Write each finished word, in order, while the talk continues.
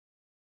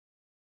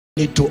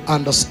need to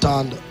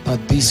understand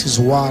that this is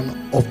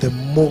one of the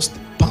most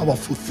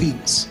powerful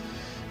things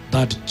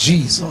that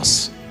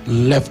Jesus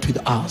left with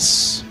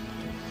us.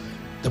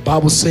 The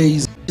Bible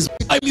says,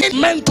 I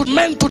meant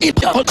to eat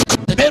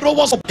the Pharaoh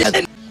was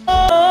obedient.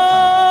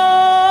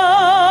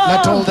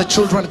 Let all the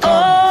children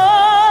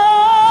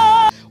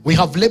come. We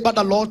have labored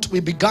a lot. We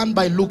began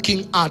by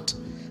looking at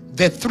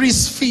the three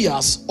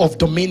spheres of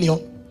dominion,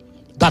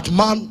 that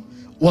man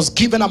was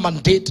given a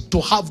mandate to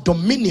have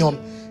dominion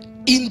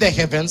in the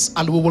heavens,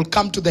 and we will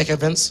come to the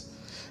heavens,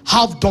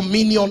 have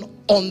dominion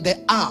on the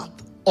earth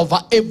over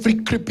every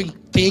creeping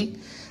thing,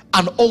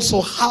 and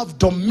also have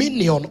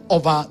dominion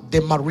over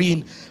the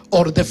marine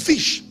or the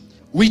fish,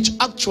 which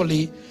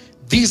actually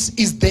this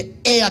is the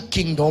air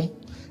kingdom,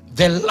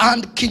 the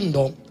land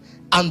kingdom,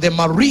 and the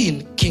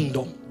marine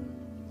kingdom.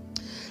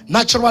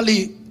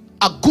 Naturally,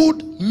 a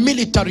good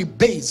military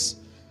base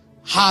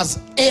has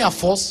air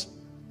force,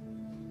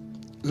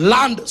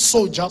 land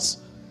soldiers,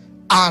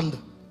 and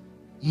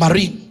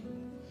marine.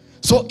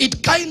 So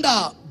it kind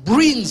of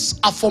brings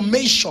a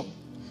formation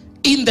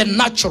in the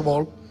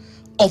natural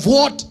of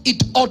what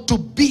it ought to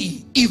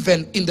be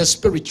even in the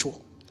spiritual.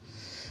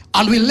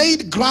 And we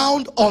laid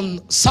ground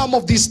on some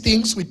of these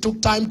things. We took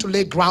time to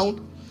lay ground,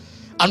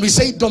 and we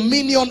say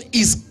dominion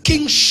is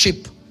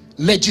kingship,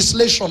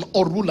 legislation,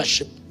 or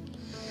rulership.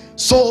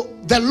 So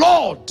the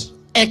Lord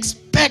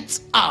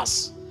expects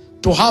us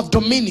to have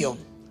dominion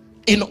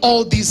in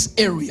all these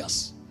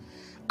areas.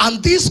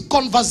 And this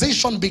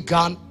conversation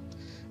began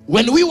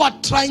when we were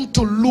trying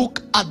to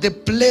look at the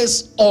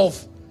place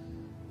of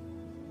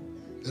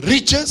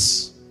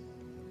riches,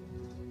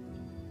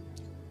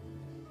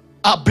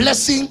 a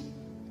blessing,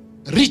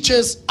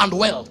 riches, and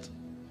wealth.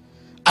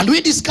 And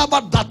we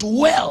discovered that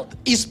wealth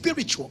is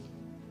spiritual.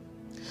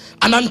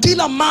 And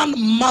until a man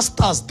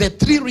masters the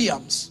three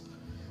realms,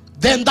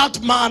 then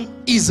that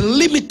man is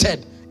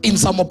limited in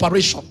some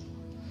operation.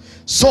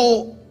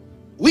 So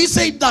we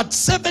say that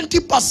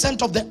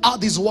 70% of the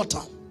earth is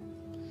water.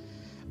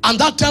 And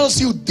that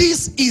tells you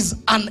this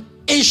is an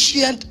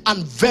ancient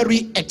and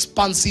very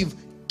expansive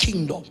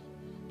kingdom.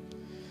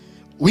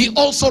 We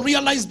also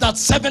realize that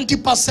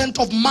 70%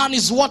 of man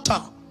is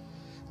water.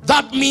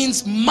 That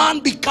means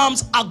man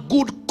becomes a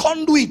good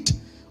conduit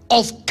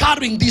of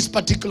carrying this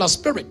particular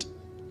spirit.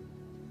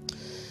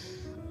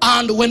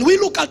 And when we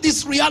look at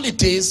these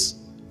realities,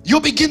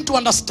 you begin to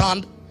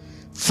understand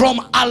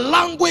from a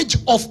language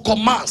of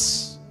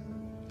commerce,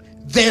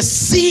 the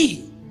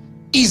sea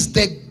is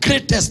the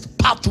greatest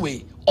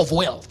pathway of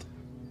wealth.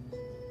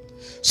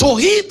 So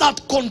he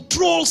that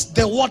controls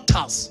the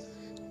waters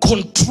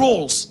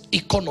controls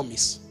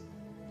economies,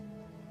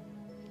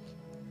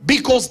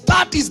 because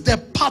that is the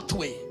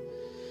pathway.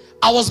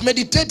 I was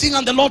meditating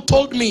and the Lord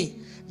told me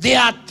there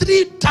are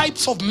three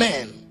types of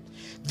men.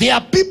 There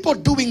are people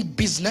doing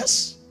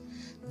business,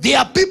 there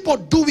are people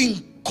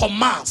doing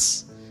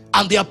commerce,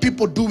 and there are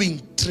people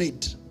doing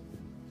trade.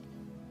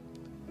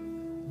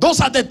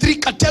 Those are the three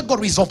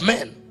categories of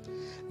men.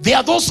 There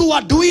are those who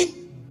are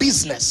doing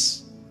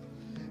business.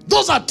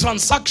 Those are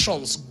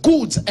transactions,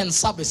 goods and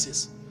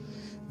services.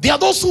 There are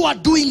those who are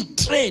doing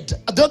trade.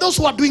 There are those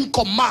who are doing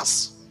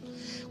commerce.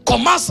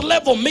 Commerce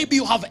level, maybe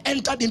you have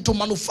entered into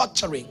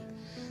manufacturing.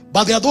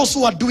 But there are those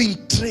who are doing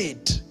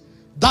trade.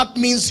 That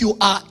means you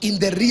are in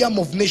the realm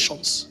of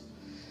nations.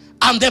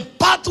 And the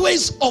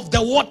pathways of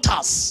the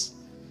waters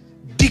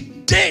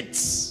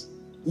dictates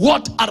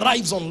what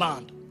arrives on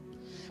land.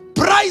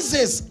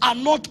 Prices are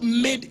not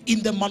made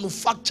in the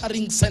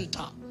manufacturing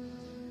center.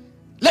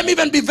 Let me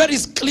even be very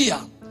clear.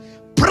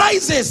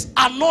 Prices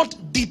are not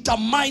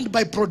determined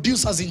by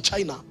producers in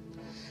China.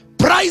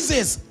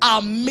 Prices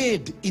are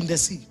made in the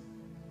sea.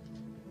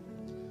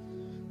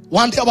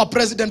 One day our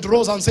president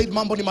rose and said,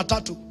 Mambo ni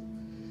matatu.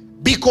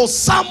 Because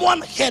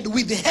someone had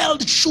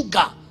withheld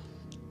sugar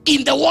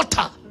in the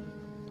water,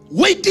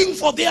 waiting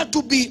for there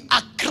to be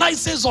a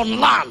crisis on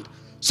land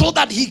so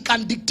that he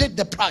can dictate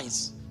the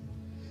price.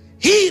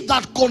 He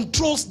that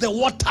controls the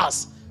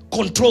waters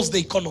controls the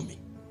economy.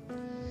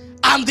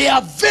 And there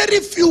are very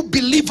few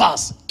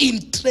believers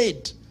in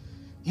trade.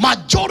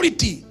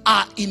 Majority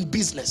are in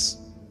business.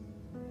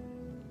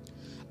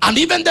 And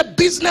even the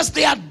business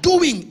they are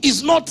doing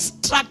is not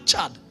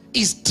structured,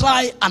 is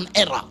try and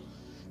error.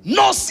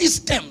 No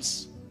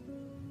systems.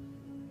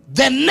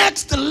 The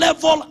next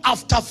level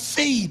after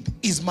faith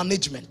is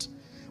management.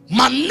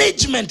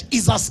 Management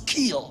is a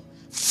skill.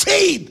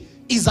 Faith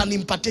is an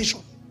impartation.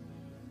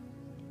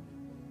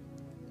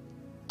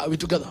 Are we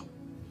together?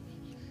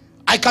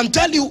 I can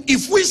tell you,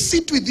 if we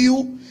sit with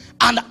you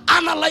and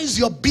analyze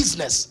your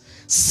business,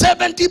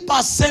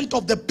 70%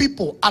 of the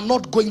people are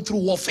not going through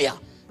warfare.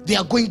 They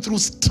are going through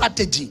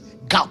strategy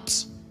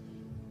gaps.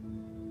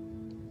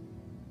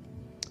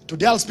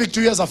 Today I'll speak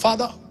to you as a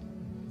father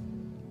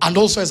and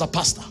also as a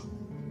pastor.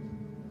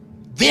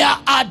 There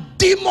are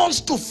demons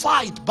to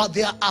fight, but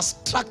there are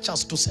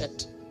structures to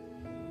set.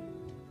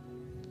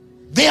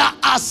 There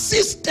are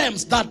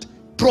systems that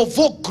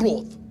provoke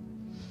growth.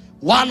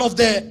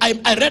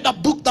 I read a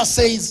book that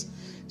says,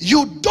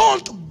 you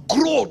don't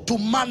grow to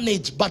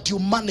manage, but you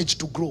manage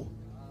to grow.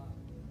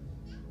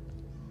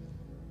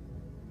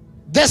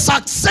 The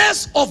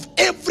success of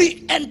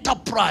every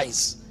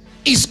enterprise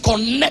is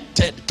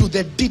connected to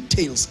the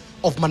details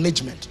of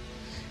management.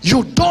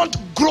 You don't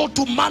grow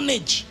to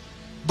manage,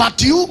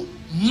 but you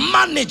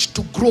manage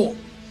to grow.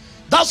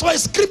 That's why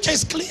scripture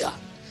is clear.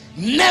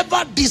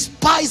 Never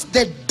despise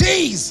the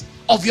days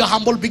of your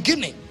humble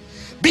beginning.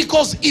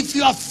 Because if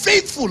you are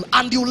faithful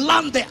and you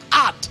learn the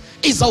art,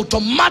 it's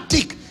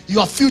automatic,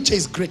 your future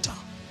is greater.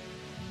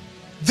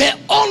 The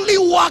only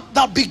work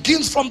that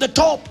begins from the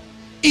top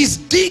is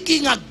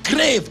digging a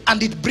grave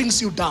and it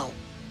brings you down.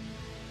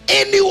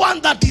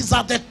 Anyone that is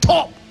at the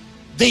top,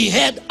 they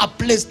had a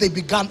place they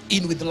began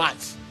in with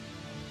life.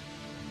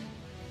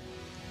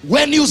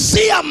 When you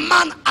see a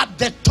man at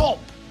the top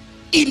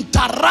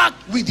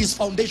interact with his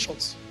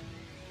foundations,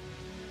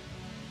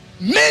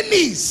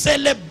 many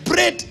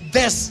celebrate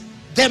this,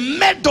 the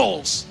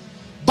medals,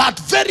 but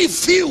very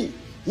few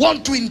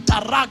want to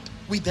interact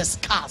with the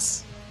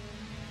scars.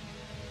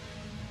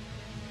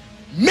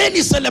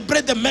 Many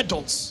celebrate the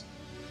medals,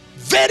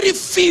 very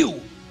few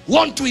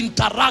want to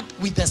interact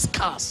with the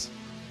scars.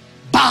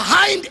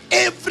 Behind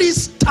every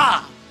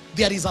star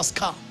there is a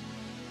scar.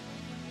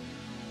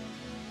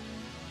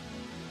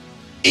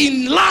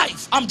 In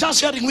life, I'm just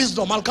sharing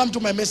wisdom, I'll come to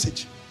my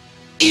message.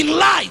 In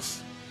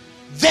life,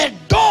 the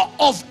door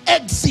of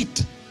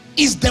exit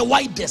is the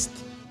widest.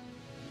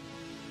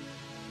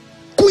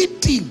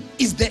 Quitting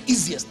is the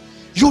easiest.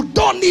 You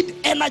don't need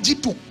energy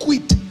to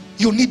quit,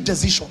 you need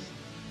decision.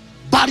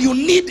 But you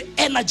need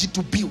energy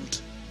to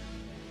build.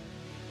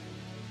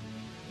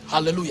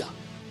 Hallelujah.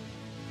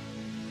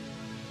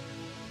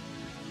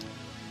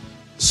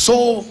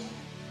 So,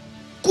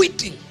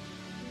 quitting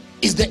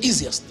is the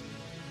easiest.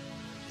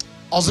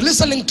 I was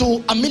listening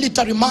to a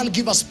military man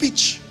give a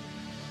speech,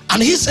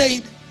 and he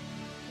said,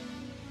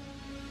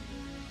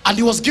 and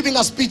he was giving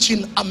a speech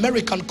in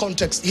American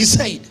context, he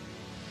said,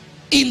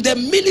 in the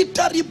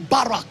military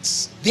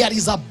barracks there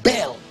is a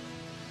bell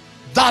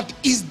that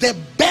is the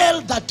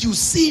bell that you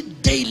see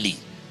daily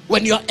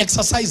when you are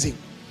exercising.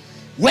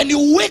 When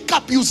you wake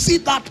up, you see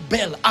that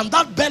bell, and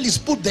that bell is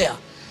put there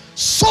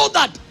so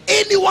that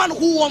anyone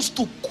who wants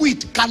to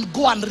quit can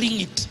go and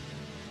ring it.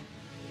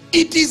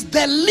 It is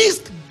the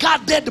least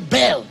guarded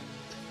bell.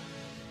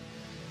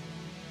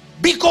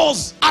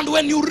 Because, and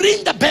when you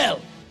ring the bell,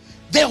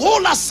 the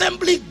whole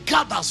assembly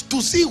gathers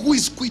to see who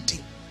is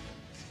quitting.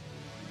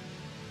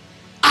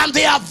 And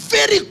they are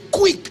very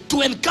quick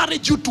to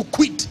encourage you to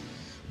quit,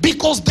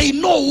 because they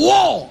know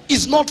war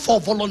is not for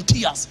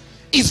volunteers,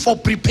 it's for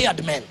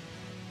prepared men.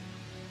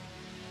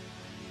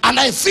 And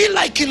I feel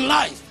like in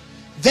life,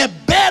 the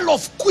bell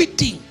of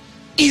quitting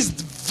is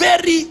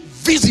very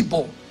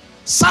visible.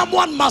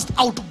 Someone must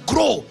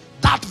outgrow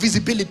that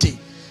visibility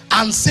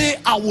and say,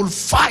 I will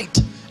fight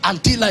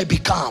until I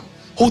become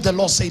who the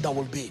Lord said I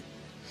will be.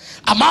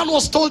 A man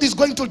was told he's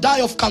going to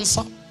die of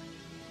cancer,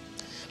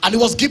 and he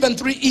was given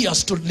 3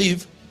 years to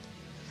live.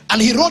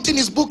 And he wrote in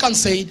his book and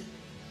said,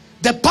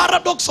 the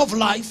paradox of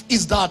life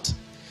is that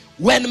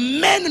when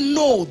men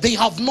know they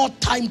have not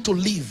time to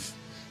live,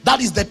 that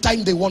is the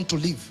time they want to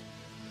live.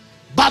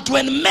 But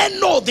when men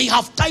know they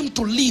have time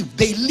to live,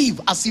 they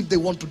live as if they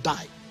want to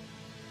die.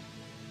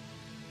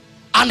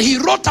 And he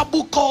wrote a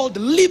book called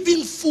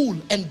Living Full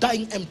and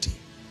Dying Empty.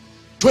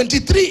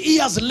 23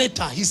 years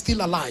later, he's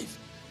still alive,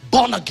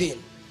 born again.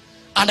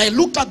 And I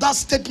looked at that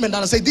statement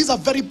and I said, this is a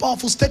very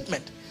powerful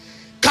statement.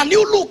 Can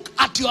you look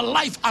at your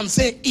life and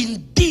say,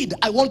 indeed,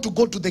 I want to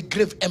go to the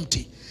grave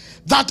empty?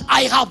 That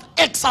I have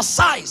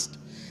exercised,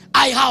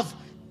 I have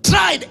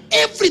tried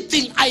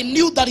everything I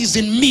knew that is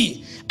in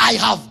me. I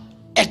have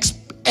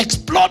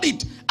explored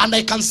it, and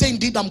I can say,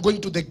 indeed, I'm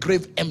going to the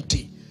grave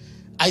empty.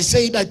 I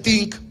said, I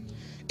think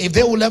if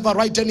they will ever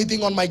write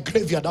anything on my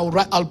graveyard,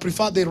 I'll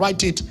prefer they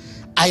write it,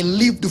 I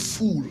lived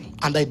full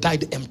and I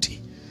died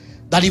empty.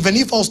 That even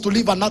if I was to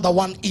live another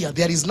 1 year,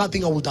 there is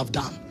nothing I would have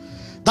done.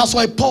 That's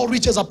why Paul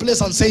reaches a place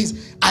and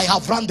says, I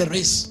have run the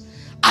race,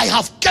 I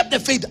have kept the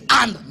faith,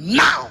 and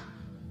now.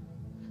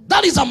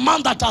 That is a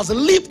man that has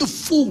lived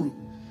full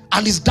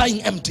and is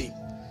dying empty.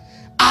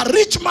 A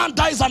rich man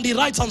dies and he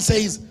writes and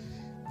says,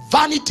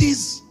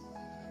 vanities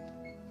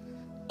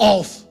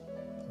of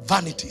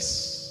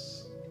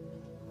vanities.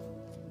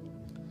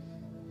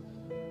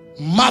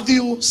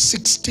 Matthew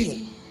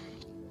 16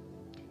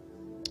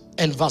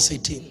 and verse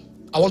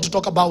 18. I want to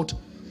talk about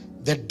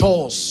the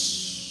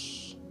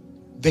doors,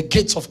 the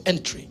gates of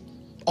entry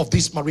of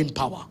this marine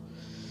power.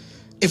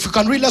 If you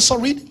can read, let's all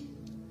read.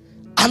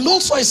 And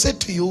also I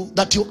said to you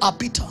that you are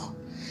Peter,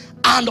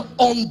 and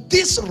on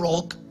this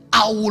rock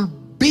I will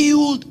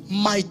build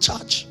my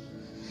church,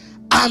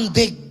 and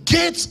the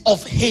gates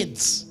of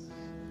Hades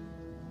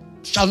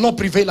shall not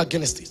prevail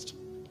against it.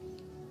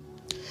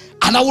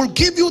 And I will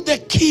give you the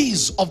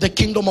keys of the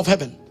kingdom of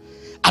heaven,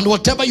 and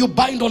whatever you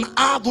bind on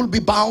earth will be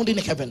bound in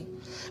heaven,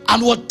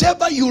 and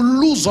whatever you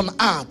loose on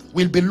earth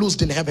will be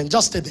loosed in heaven.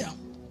 Just stay there.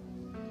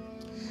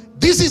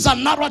 This is a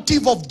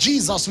narrative of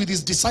Jesus with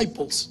his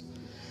disciples,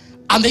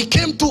 and they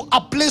came to a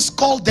place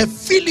called the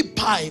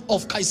Philippi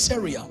of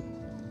Caesarea.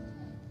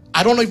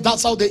 I don't know if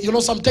that's how they, you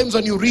know, sometimes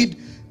when you read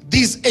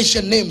these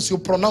Asian names, you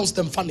pronounce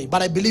them funny,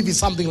 but I believe it's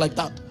something like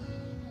that.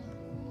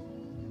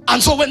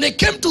 And so when they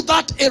came to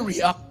that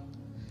area,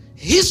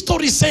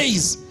 history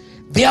says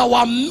there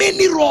were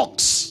many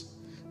rocks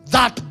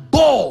that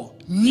bore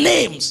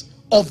names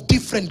of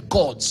different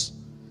gods.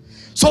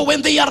 So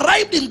when they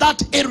arrived in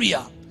that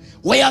area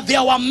where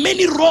there were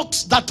many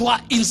rocks that were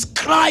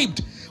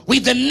inscribed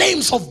with the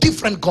names of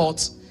different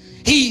gods,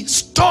 he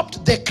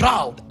stopped the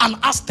crowd and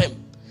asked them,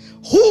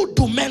 who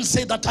do men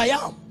say that I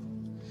am?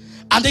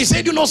 And they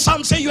said, you know,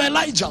 some say you are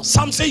Elijah,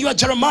 some say you are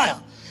Jeremiah,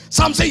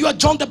 some say you are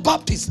John the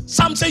Baptist,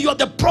 some say you are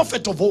the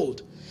prophet of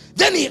old.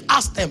 Then he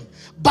asked them,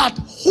 but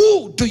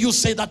who do you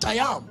say that I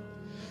am?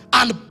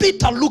 And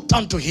Peter looked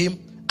unto him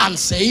and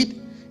said,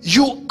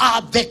 you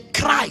are the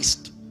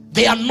Christ,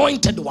 the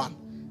anointed one,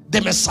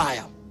 the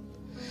Messiah.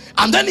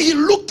 And then he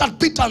looked at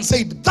Peter and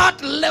said,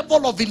 that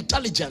level of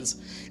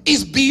intelligence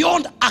is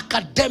beyond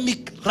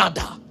academic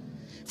radar.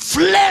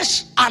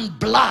 Flesh and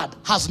blood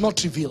has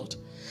not revealed.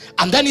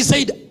 And then he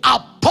said,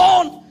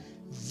 upon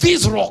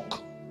this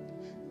rock,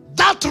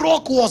 that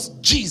rock was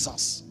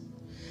Jesus,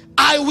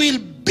 I will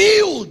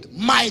build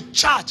my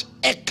church,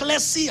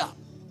 ecclesia,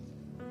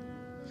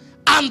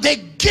 and the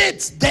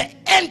gates, the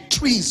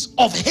entries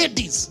of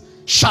Hades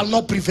shall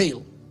not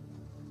prevail.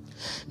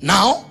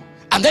 Now,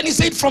 and then he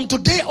said, from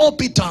today, O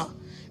Peter,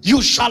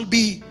 you shall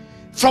be,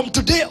 from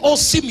today, O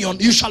Simeon,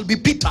 you shall be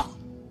Peter,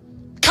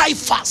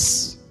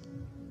 Caiaphas,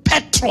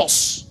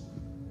 Petros.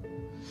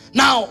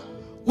 Now,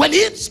 when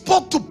he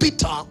spoke to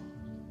Peter,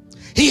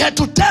 he had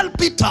to tell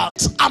Peter,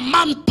 a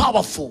man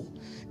powerful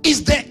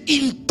is the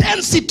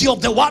intensity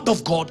of the word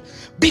of God,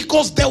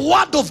 because the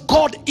word of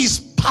God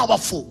is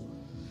powerful.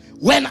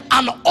 When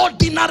an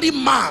ordinary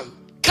man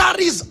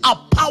carries a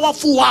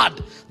powerful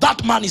word,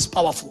 that man is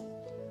powerful.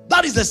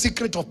 That is the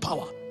secret of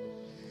power.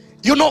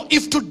 You know,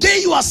 if today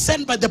you are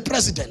sent by the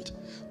president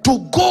to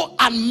go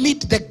and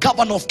meet the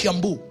governor of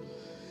Kiambu,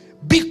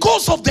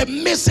 because of the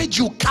message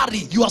you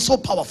carry, you are so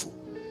powerful.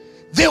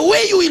 The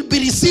way you will be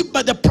received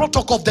by the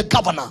protocol of the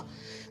governor,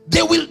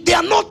 they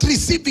are not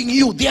receiving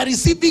you, they are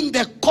receiving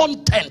the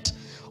content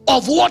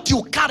of what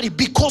you carry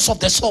because of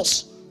the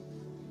source.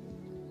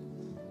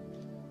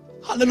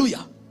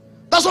 Hallelujah.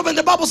 That's why when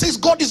the Bible says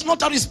God is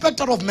not a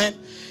respecter of men,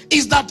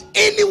 is that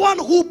anyone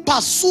who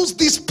pursues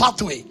this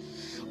pathway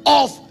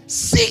of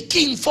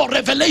seeking for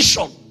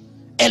revelation,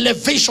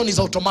 elevation is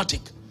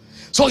automatic.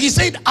 So he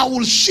said, I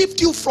will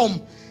shift you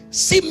from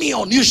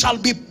Simeon, you shall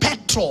be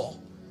Petros,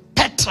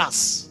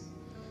 Petros,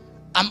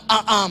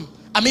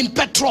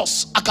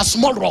 like a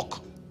small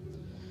rock,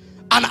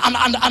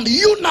 and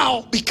you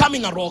now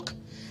becoming a rock.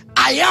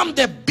 I am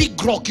the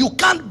big rock. You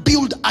can't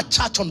build a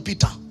church on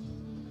Peter.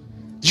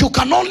 You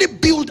can only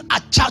build a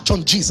church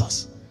on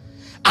Jesus.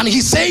 And he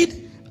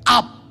said,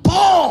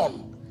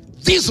 upon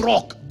this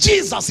rock,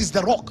 Jesus is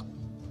the rock.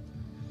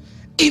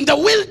 In the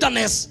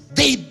wilderness,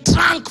 they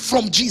drank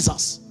from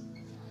Jesus.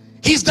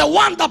 He's the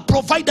one that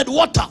provided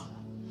water.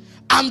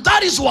 And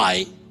that is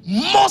why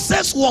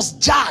Moses was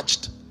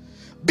judged,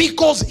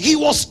 because he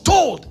was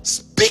told,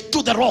 speak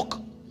to the rock.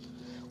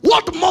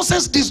 What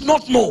Moses did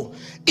not know,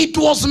 it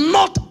was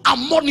not a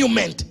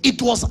monument,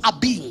 it was a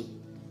being.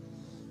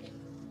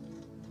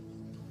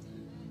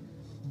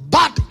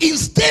 But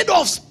instead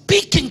of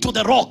speaking to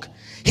the rock,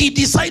 he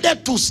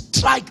decided to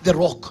strike the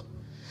rock.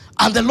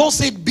 And the Lord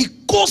said,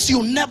 because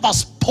you never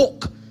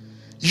spoke,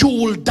 you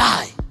will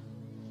die.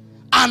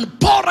 And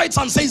Paul writes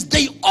and says,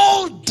 they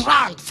all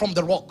drank from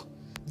the rock.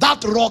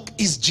 That rock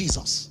is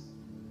Jesus.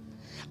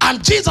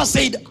 And Jesus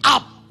said,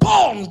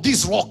 upon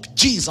this rock,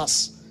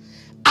 Jesus,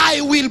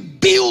 I will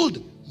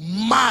build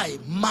my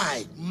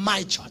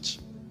church.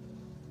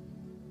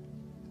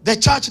 The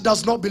church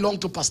does not belong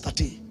to Pastor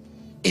T.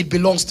 It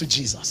belongs to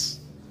Jesus.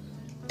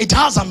 It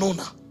has an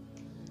owner.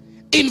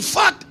 In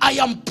fact, I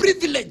am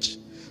privileged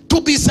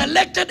to be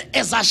selected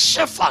as a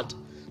shepherd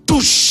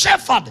to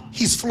shepherd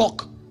his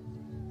flock.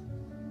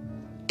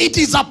 It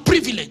is a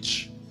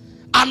privilege.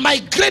 And my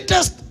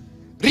greatest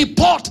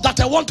report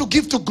that I want to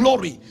give to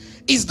glory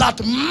is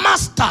that,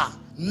 Master,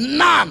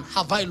 none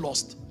have I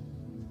lost.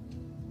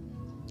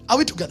 Are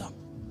we together?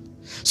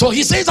 So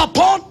he says,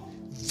 upon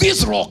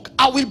this rock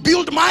I will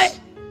build my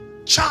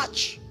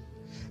church.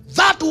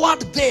 That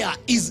word there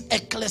is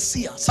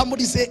ecclesia.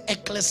 Somebody say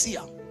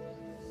ecclesia.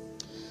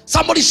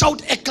 Somebody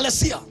shout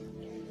ecclesia.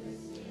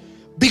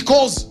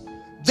 Because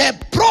the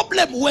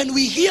problem when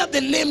we hear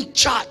the name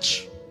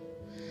church,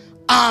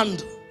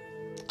 and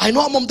I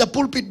know I'm on the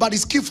pulpit, but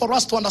it's key for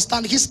us to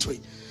understand history.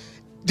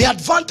 The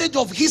advantage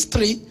of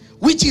history,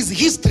 which is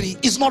history,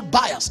 is not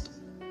biased.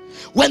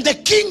 When the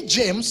King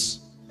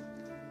James,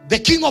 the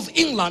King of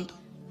England,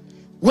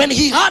 when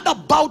he heard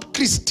about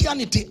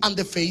Christianity and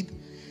the faith,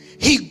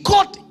 he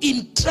got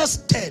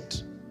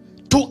interested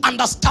to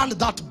understand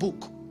that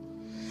book.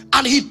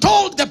 And he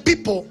told the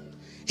people,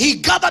 he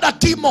gathered a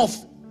team of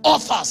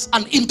authors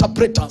and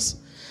interpreters,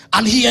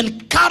 and he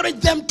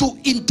encouraged them to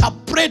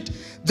interpret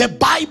the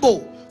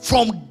Bible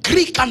from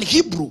Greek and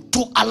Hebrew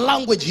to a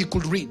language he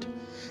could read.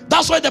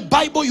 That's why the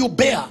Bible you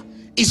bear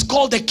is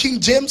called the King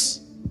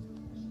James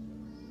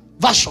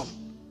Version.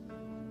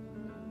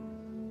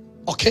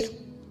 Okay?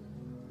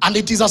 And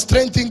it is a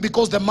strange thing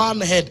because the man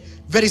had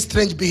very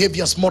strange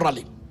behaviors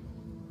morally.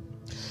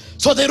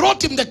 So they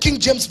wrote him the King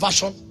James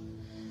Version,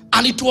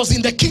 and it was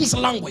in the king's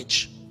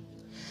language.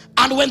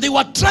 And when they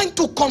were trying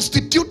to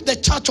constitute the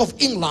Church of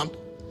England,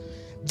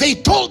 they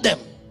told them,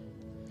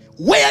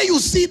 where you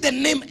see the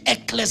name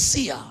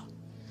ecclesia,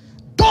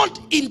 don't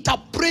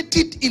interpret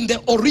it in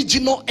the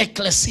original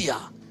ecclesia.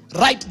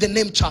 Write the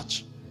name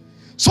church.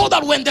 So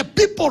that when the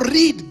people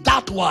read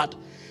that word,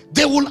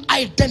 they will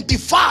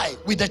identify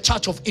with the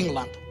Church of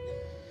England.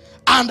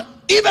 And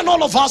even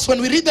all of us,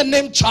 when we read the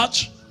name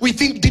church, we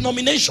think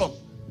denomination.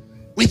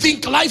 We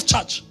think life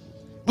church.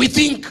 We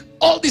think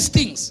all these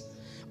things.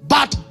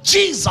 But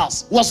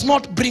Jesus was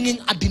not bringing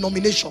a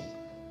denomination.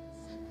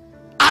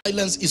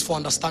 Silence is for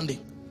understanding,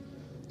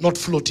 not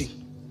floating.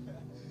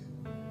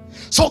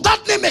 So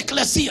that name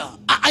ecclesia,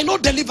 I know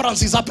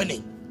deliverance is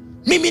happening.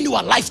 Mimi ni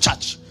wa life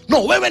church.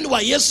 No, wewe ni wa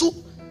Yesu.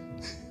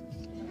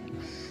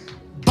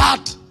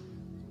 But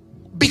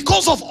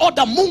because of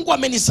order, Mungu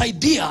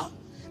amenisaidia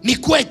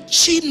nikuwe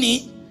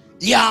chini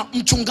ya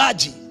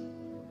mchungaji.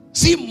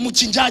 Si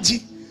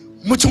mchinjaji,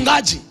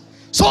 mchungaji.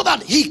 So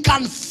that he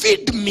can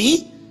feed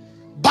me,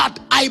 but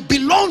I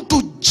belong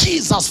to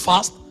Jesus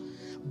first.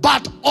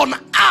 But on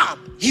earth,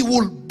 he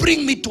will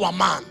bring me to a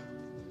man.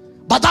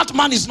 But that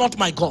man is not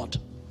my God.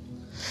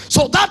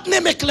 So that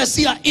name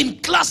ecclesia in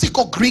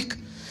classical Greek,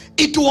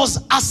 it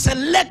was a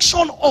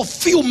selection of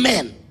few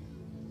men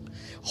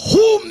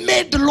who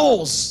made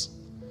laws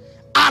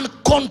and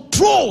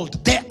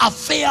controlled the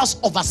affairs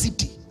of a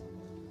city.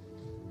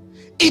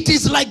 It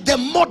is like the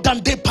modern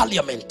day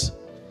parliament,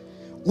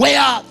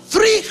 where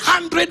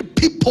 300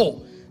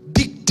 people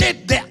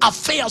dictate the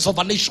affairs of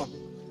a nation.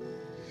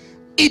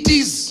 It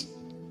is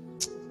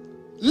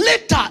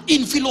later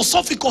in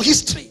philosophical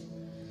history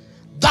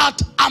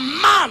that a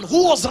man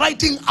who was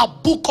writing a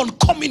book on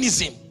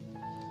communism,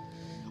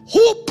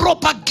 who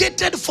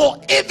propagated for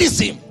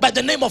atheism by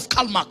the name of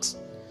Karl Marx,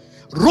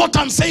 wrote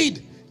and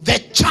said, the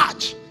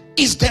church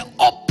is the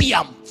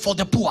opium for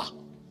the poor.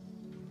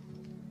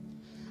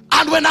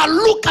 And when I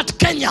look at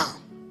Kenya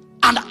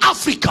and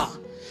Africa,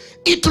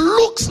 it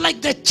looks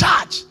like the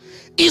church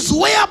is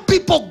where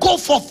people go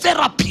for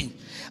therapy,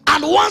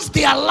 and once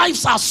their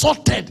lives are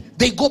sorted,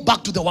 they go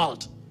back to the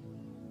world.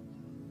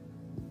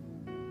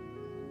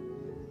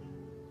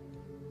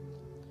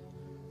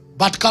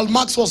 But Karl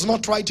Marx was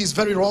not right, he's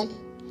very wrong.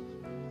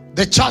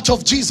 The Church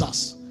of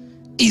Jesus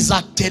is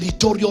a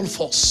territorial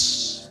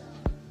force.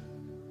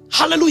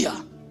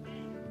 Hallelujah.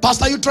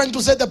 Pastor, are you trying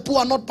to say the poor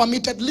are not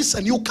permitted?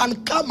 Listen, you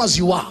can come as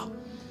you are,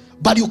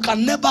 but you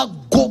can never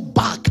go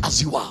back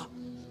as you are.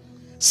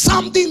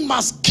 Something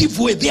must give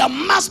way. There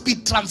must be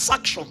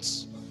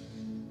transactions.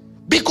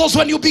 Because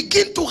when you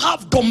begin to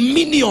have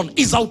dominion,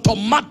 is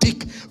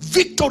automatic.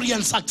 Victory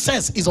and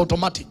success is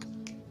automatic.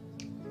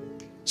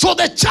 So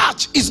the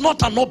church is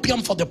not an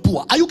opium for the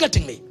poor. Are you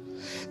getting me?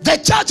 The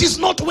church is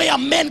not where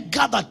men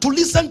gather to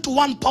listen to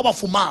one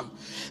powerful man.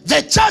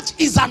 The church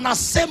is an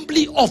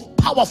assembly of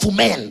powerful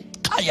men.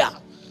 Kaya.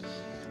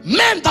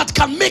 Men that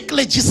can make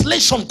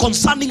legislation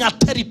concerning a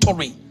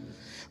territory.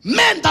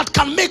 Men that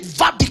can make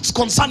verdicts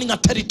concerning a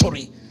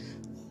territory.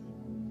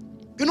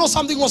 You know,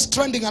 something was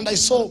trending and I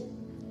saw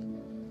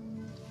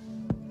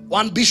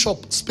one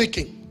bishop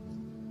speaking.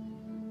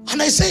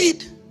 And I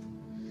said,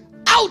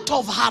 out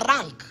of her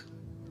rank,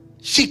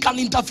 she can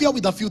interfere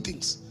with a few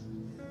things.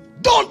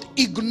 Don't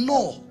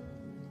ignore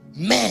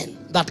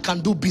men that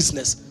can do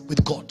business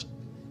with God.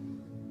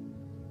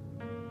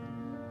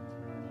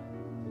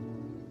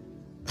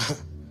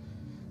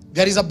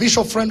 There is a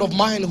bishop friend of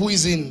mine who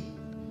is in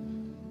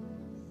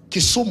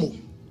Kisumu.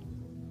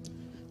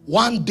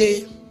 One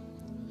day,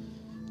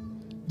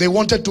 they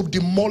wanted to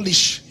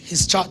demolish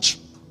his church.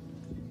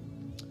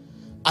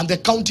 And the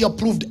county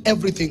approved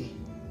everything.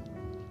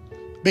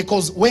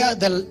 Because where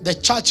the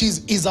church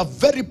is a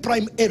very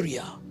prime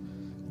area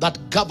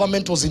that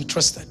government was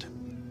interested.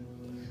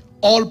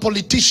 All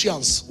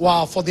politicians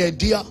were for the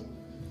idea,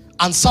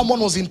 and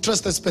someone was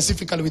interested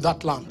specifically with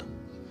that land.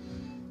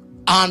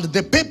 And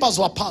the papers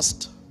were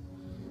passed,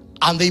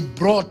 and they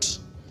brought,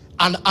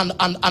 and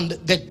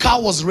the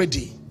car was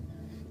ready.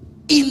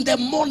 In the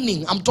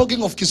morning, I'm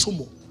talking of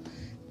Kisumu.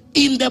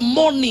 In the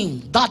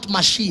morning, that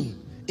machine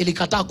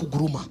ilikataa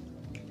kuguruma.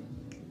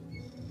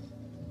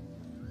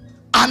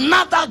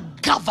 Another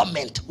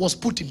government was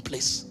put in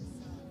place.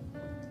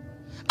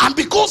 And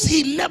because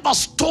he never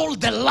stole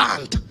the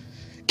land,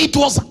 it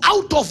was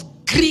out of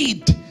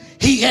greed.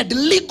 He had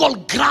legal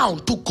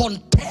ground to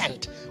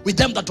contend with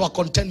them that were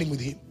contending with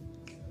him.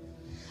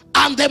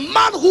 And the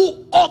man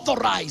who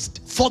authorized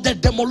for the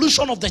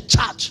demolition of the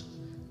church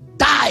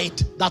died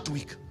that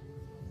week.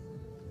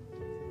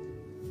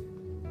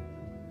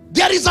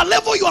 There is a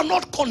level you are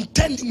not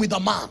contending with a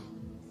man.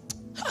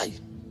 Hi.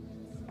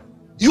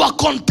 You are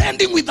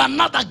contending with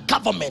another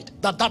government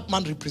that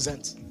man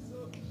represents.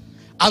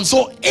 And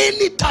so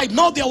anytime,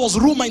 now there was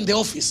rumor in the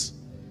office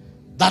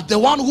that the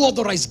one who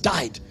authorized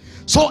died.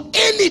 So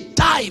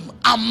anytime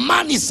a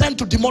man is sent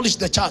to demolish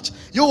the church,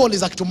 you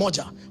always kitu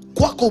moja,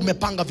 kwako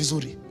umepanga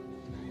vizuri.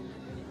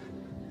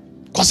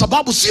 Kwa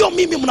sababu sio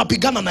mimi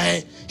mnapigana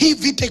naye. Hii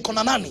vita iko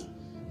na nani?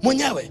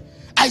 Mwenyewe.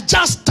 I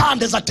just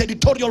stand as a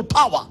territorial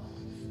power.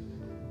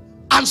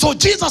 And so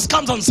Jesus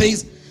comes and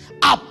says,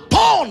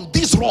 upon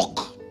this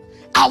rock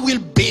I will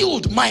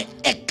build my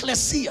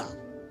ecclesia,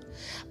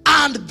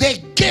 and the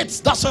gates,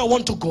 that's where I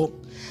want to go,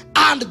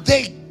 and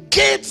the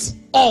gates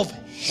of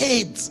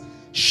Hades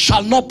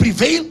shall not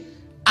prevail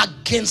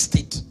against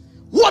it.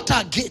 What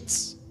are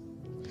gates?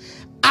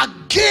 A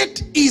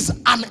gate is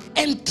an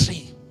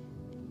entry.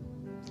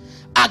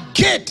 A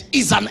gate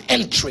is an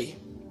entry.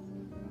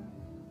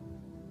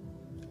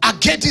 A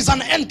gate is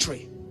an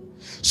entry.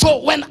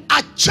 So when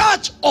a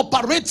church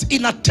operates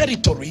in a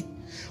territory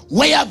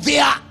where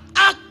there are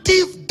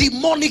active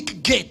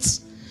demonic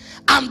gates,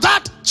 and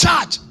that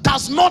church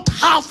does not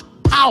have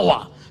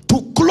power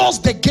to close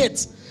the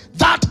gates,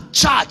 that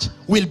church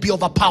will be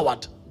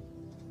overpowered.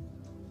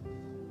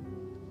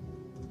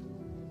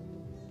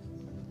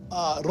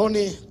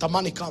 Ronnie,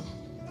 Tamani, come.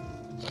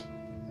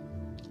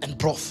 And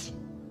Prof.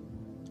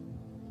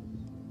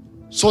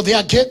 So there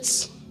are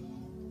gates,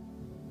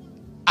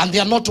 and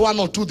there are not one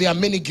or two, there are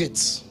many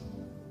gates.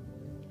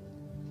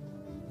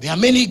 There are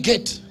many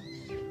gate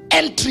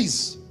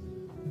entries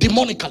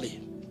demonically.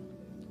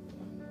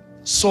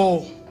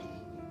 So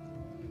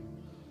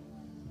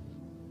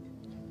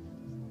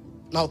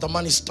now the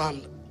man is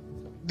stand.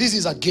 This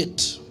is a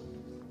gate.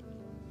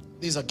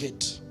 This is a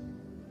gate.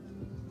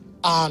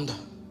 And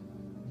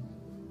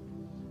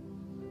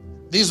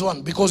this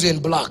one, because you're in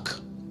black,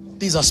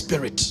 this is a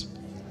spirit.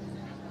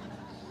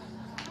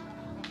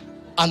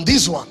 And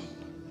this one,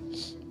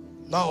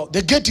 now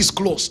the gate is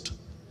closed.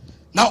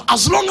 Now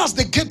as long as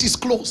the gate is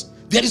closed,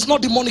 there is no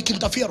demonic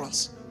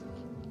interference.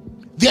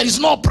 There is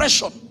no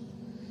oppression.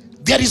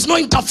 There is no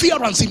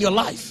interference in your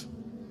life.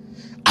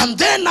 And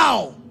then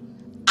now,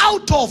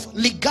 out of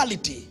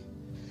legality,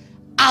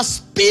 a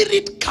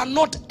spirit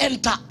cannot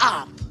enter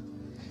earth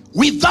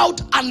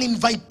without an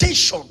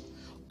invitation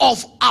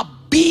of a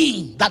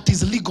being that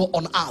is legal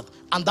on earth,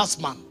 and that's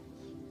man.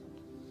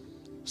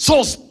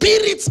 So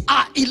spirits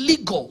are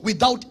illegal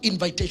without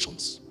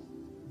invitations.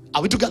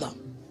 Are we together?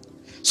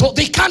 So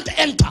they can't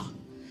enter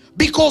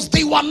because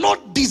they were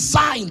not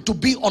designed to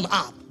be on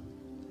earth.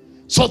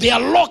 So they are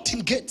locked in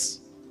gates.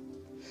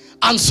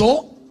 And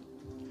so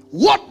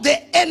what the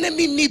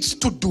enemy needs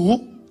to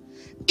do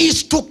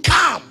is to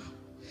come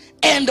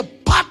and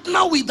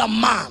partner with a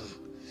man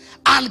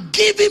and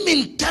give him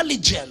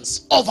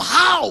intelligence of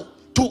how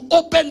to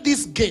open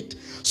this gate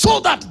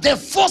so that the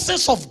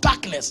forces of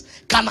darkness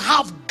can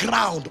have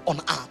ground on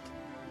earth.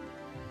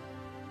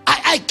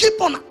 I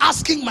keep on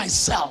asking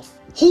myself,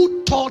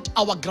 who taught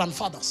our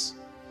grandfathers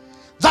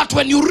that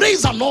when you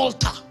raise an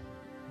altar,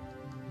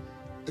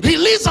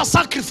 release a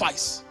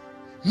sacrifice,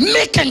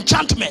 make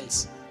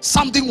enchantments,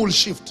 something will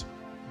shift?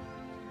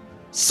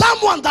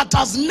 Someone that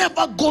has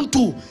never gone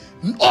to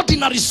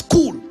ordinary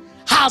school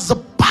has the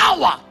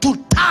power to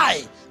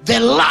tie the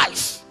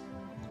life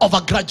of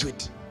a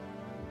graduate.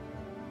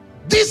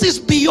 This is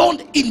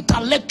beyond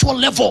intellectual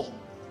level.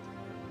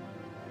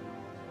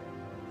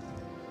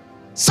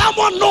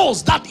 Someone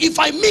knows that if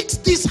I mix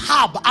this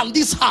herb and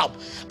this herb,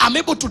 I'm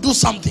able to do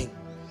something.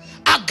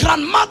 A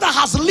grandmother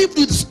has lived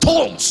with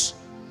stones,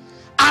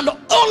 and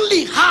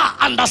only her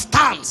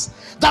understands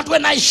that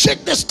when I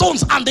shake the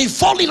stones and they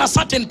fall in a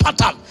certain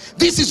pattern,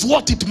 this is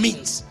what it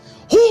means.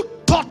 Who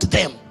taught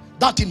them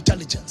that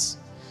intelligence?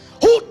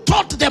 Who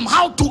taught them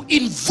how to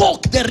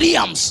invoke the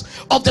realms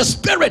of the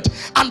spirit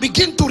and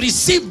begin to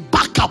receive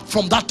backup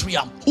from that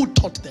realm? Who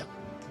taught them?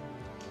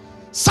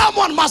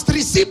 Someone must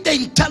receive the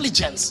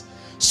intelligence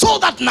so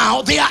that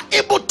now they are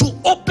able to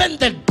open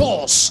the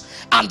doors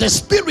and the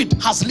spirit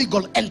has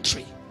legal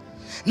entry.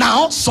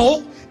 Now,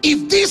 so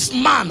if this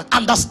man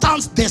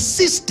understands the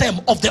system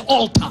of the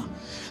altar,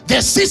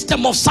 the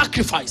system of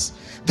sacrifice,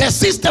 the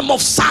system of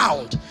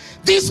sound,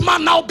 this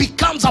man now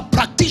becomes a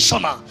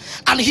practitioner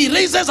and he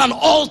raises an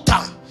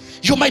altar.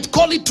 You might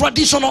call it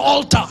traditional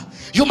altar,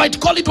 you might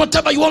call it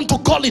whatever you want to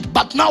call it,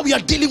 but now we are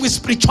dealing with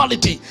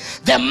spirituality.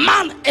 The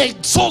man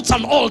exalts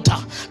an altar,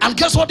 and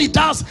guess what he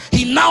does?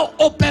 He now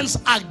opens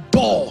a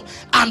door,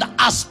 and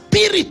a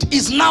spirit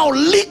is now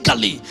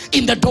legally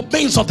in the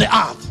domains of the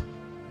earth.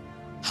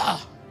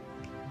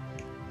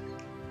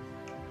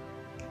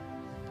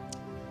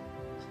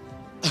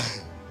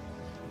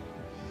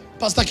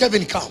 Pastor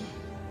Kevin, come.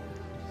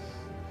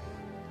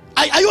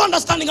 Are you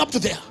understanding up to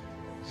there?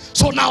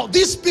 So now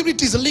this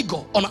spirit is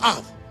legal on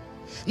earth.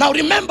 Now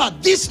remember,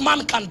 this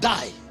man can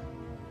die,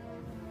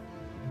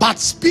 but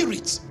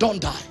spirits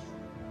don't die.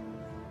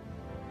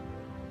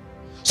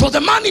 So the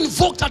man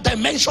invoked a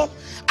dimension,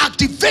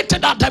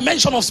 activated a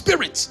dimension of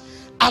spirits,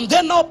 and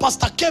then now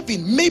Pastor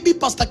Kevin, maybe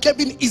Pastor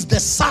Kevin is the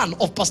son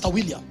of Pastor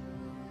William,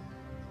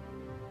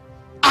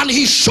 and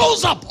he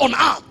shows up on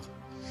earth.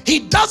 He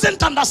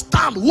doesn't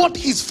understand what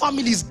his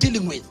family is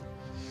dealing with.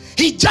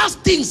 He just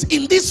thinks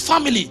in this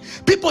family,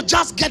 people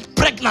just get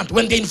pregnant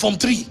when they're in Form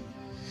 3.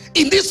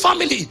 In this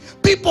family,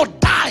 people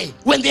die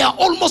when they are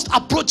almost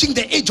approaching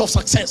the age of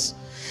success.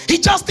 He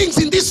just thinks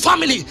in this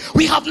family,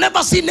 we have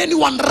never seen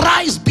anyone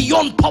rise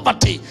beyond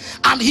poverty.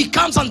 And he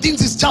comes and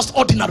thinks it's just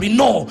ordinary.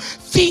 No,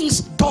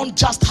 things don't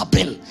just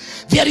happen.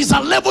 There is a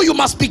level you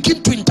must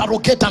begin to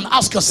interrogate and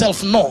ask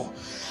yourself, no.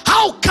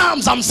 How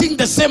comes I'm seeing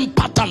the same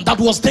pattern that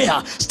was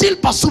there, still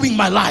pursuing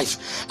my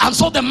life? And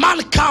so the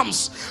man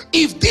comes.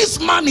 If this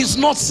man is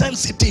not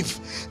sensitive,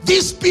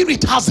 this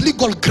spirit has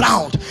legal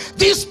ground.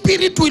 This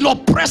spirit will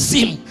oppress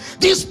him.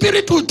 This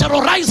spirit will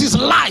terrorize his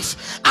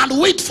life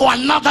and wait for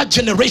another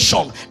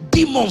generation.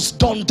 Demons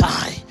don't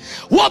die.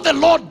 What the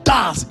Lord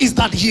does is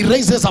that he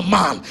raises a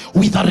man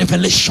with a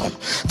revelation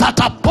that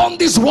upon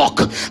this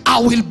rock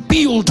I will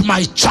build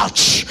my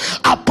church.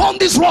 Upon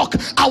this rock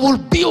I will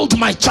build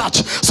my church.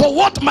 So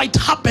what might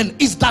happen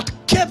is that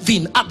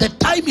Kevin, at the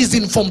time he's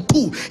in Form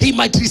 2, he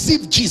might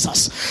receive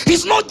Jesus.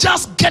 He's not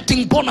just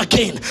getting born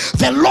again.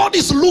 The Lord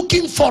is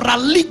looking for a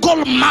legal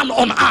man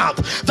on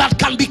earth that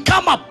can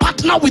become a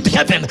partner with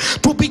heaven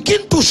to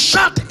begin to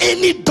shut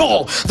any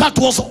door that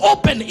was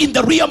open in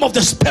the realm of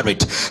the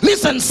spirit.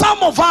 Listen,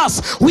 some of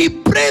us, we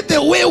pray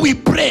the way we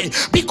pray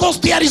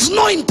because there is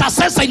no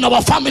intercessor in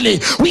our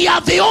family. We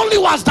are the only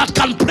ones that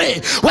can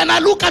pray. When I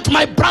look at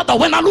my brother,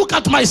 when I look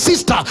at my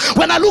sister,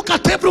 when I look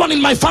at everyone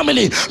in my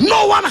family,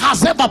 no one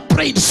has ever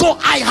prayed. So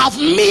I have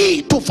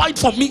me to fight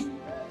for me.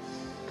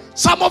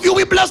 Some of you,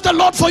 we bless the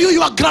Lord for you.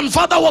 Your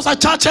grandfather was a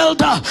church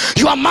elder.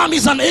 Your mom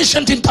is an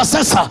ancient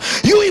intercessor.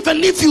 You,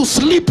 even if you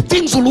sleep,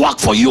 things will work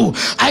for you.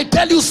 I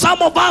tell you,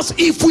 some of us,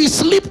 if we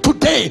sleep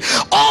today,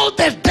 all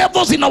the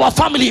devils in our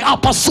family are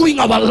pursuing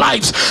our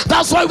lives.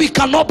 That's why we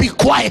cannot be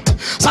quiet.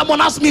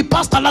 Someone asked me,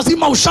 Pastor,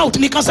 lazima ushout.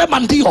 Nikasema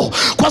ndio,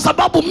 kwa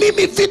sababu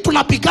mimi vitu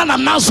napigana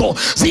nazo,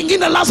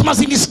 zingine lazima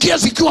zinisikie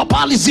zikiwa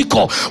pahali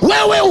ziko.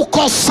 Wewe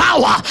uko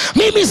sawa.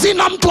 Mimi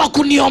sina mtu wa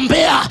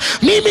kuniombea.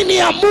 Mimi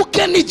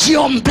niamuke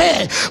nijiombe.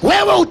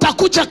 Wewe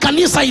utakuja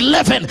kanisa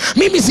 11,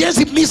 mimi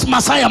siwezi miss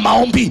masaa ya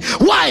maombi.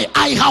 Why?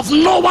 I have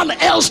no one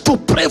else to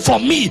pray for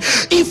me.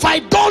 If I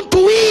don't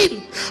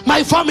win,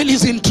 my family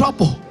is in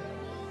trouble.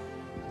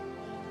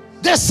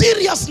 The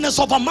seriousness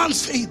of a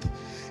man's faith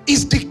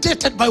is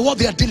dictated by what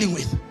they are dealing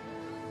with.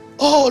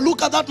 Oh,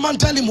 look at that man,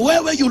 tell him,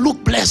 wewe, you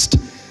look blessed.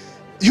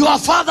 Your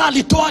father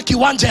alitoa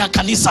kiwanja ya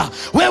kanisa,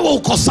 wewe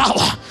uko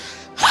sawa.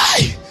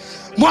 Hai,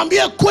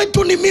 mwambie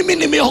kwetu ni mimi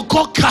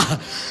nimeokoka.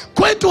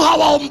 Kwetu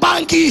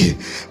hawaombangi,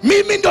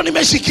 mimi ndo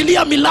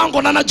nimeshikilia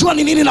milango na najua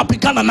ni nini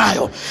napigana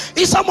nayo.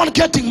 Is someone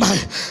getting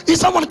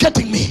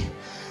me?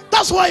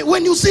 That's why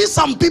when you see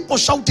some people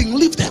shouting,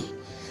 leave them.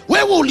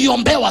 Wewe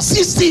uliombewa,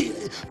 sisi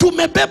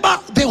tumebeba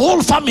the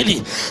whole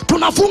family.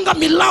 Tunafunga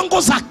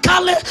milango za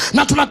kale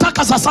na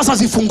tunataka za sasa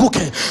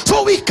zifunguke.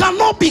 So we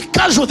cannot be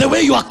casual the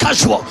way you are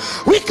casual.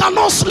 We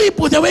cannot sleep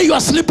with the way you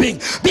are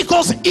sleeping,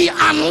 because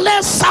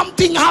unless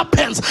something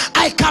happens,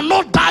 I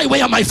cannot die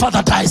where my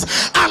father dies.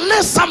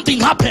 Unless something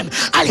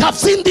happens, I have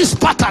seen this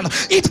pattern.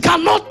 It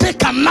cannot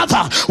take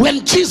another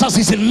when Jesus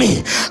is in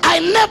me. I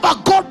never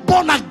got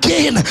born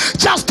again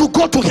just to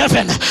go to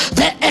heaven.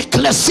 The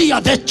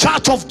ecclesia, the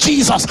church of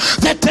Jesus,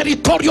 the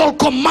territorial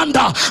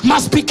commander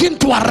must begin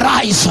to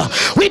arise.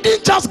 We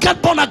didn't just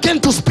get born again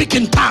to speak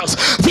in tongues.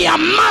 There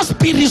must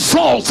be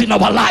results in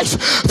our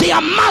life. There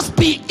must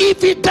be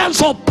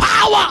evidence of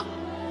power.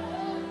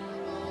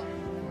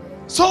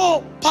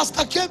 So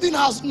Pastor Kevin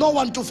has no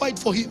one to fight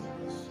for him.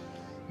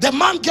 The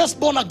man gets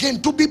born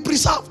again to be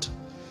preserved.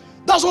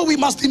 That's why we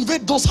must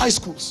invade those high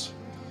schools.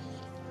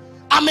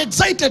 I'm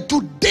excited.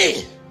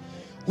 Today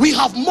we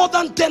have more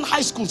than 10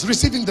 high schools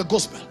receiving the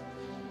gospel.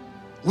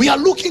 We are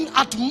looking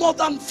at more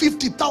than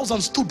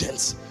 50,000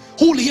 students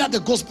who will hear the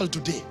gospel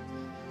today.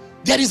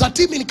 There is a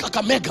team in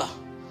Kakamega.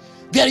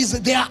 There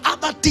are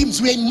other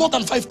teams. We are in more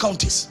than 5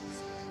 counties.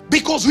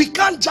 Because we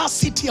can't just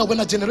sit here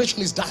when a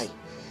generation is dying.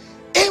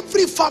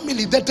 Every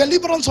family, the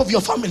deliverance of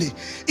your family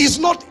is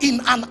not in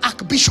an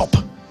archbishop.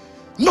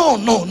 No.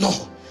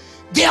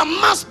 There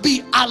must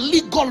be a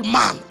legal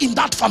man in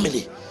that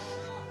family.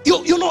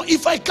 You know,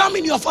 if I come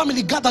in your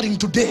family gathering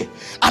today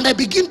and I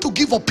begin to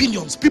give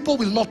opinions, people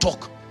will not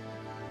talk.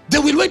 They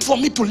will wait for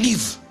me to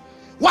leave.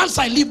 Once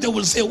I leave, they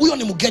will say, "Huyo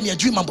ni mgeni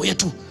ajui mambo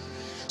yetu."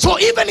 So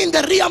even in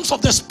the realms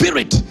of the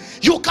spirit,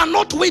 you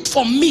cannot wait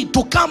for me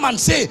to come and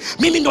say,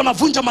 "Mimi ndo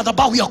navunja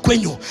madhabahu ya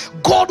kwenyu."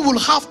 God will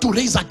have to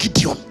raise a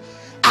Gideon.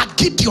 A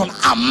Gideon,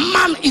 a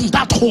man in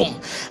that home.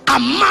 A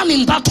man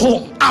in that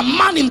home. A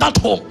man in that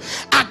home.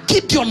 A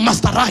Gideon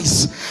must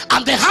arise.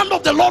 And the hand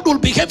of the Lord will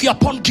be heavy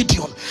upon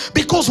Gideon.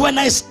 Because when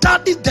I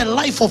studied the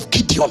life of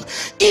Gideon,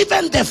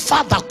 even the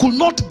father could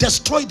not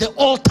destroy the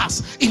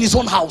altars in his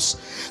own house.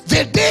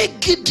 The day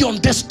Gideon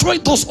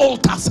destroyed those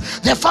altars,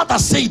 the father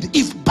said,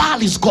 if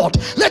Baal is God,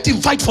 let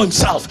him fight for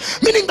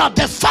himself. Meaning that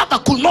the father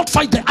could not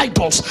fight the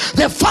idols.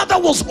 The father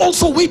was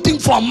also waiting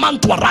for a man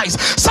to arise.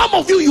 Some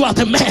of you are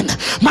the men.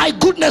 My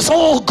goodness,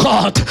 oh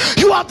God,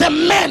 you are the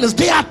men.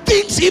 There are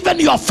things even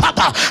your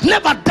father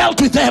never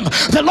dealt with them.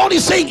 The Lord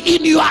is saying,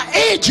 in your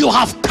age you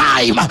have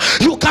time.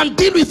 You can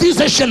deal with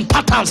these Asian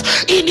patterns.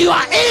 In your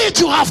age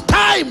you have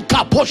time,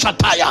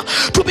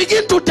 Kaposhataya, to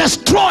begin to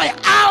destroy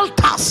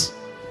altars.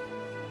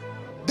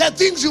 The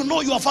things you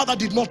know your father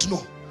did not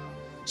know.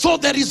 So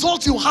the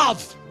results you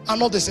have are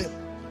not the same.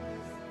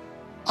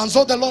 And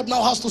so the Lord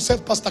now has to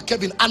save Pastor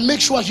Kevin and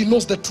make sure he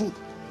knows the truth.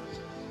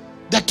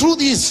 The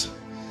truth is,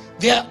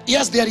 there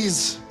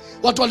is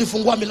what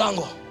walifungua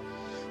milango.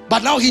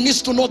 But now he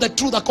needs to know the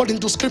truth according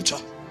to scripture.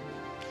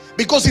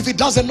 Because if he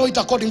doesn't know it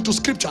according to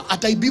scripture,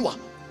 ataibiwa.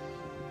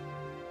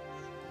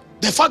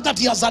 The fact that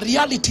he has a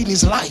reality in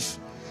his life,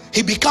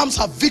 he becomes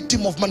a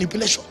victim of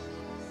manipulation.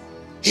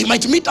 He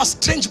might meet a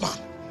strange man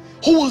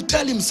who will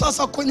tell him,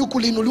 sasa kwenye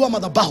kulinuliwa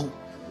madhabahu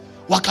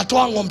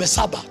wakatoa ng'ombe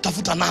 7,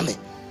 tafuta 8.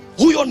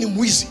 Huyo ni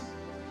mwizi.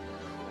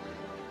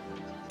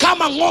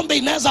 Kama ng'ombe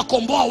inaweza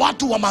komboa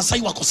watu, wa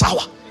Masai wako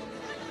sawa.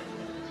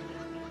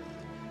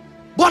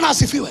 Bwana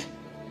asifiwe.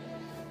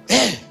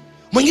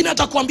 Mwingine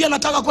atakwambia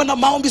nataka kwenda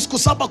maombi siku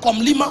 7 kwa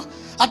mlima,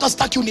 hata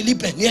sitaki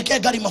unilipe, niwekee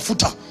gari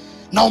mafuta.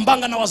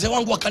 Naombanga na wazee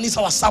wangu wa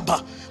kanisa wa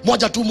 7,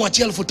 moja tu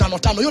mwachie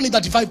 5,500. Hiyo ni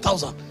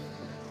 35,000.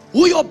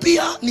 Huyo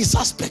pia ni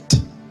suspect.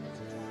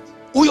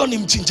 Huyo ni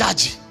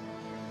mchinjaji.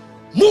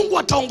 Mungu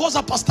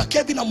ataongoza Pastor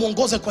Kevin na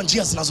muongoze kwa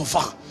njia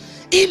zinazofaa,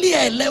 ili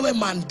aelewe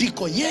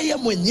maandiko, yeye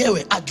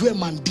mwenyewe ajue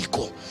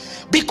maandiko.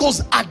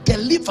 Because a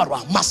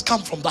deliverer must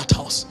come from that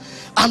house.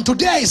 And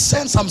today I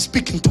sense I'm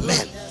speaking to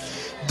men.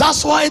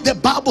 That's why the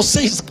Bible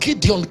says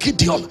Gideon,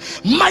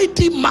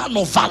 mighty man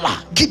of valor.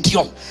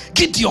 Gideon,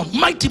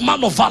 mighty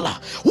man of valor.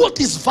 What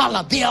is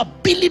valor? The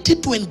ability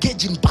to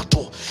engage in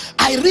battle.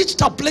 I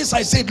reached a place,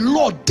 I said,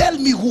 Lord, tell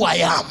me who I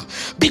am.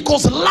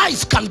 Because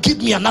life can give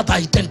me another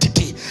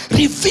identity.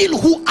 Reveal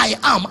who I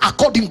am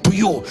according to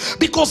you.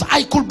 Because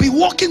I could be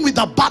walking with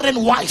a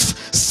barren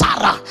wife,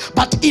 Sarah,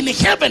 but in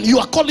heaven you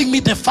are calling me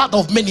the father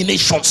of many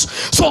nations.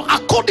 So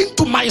according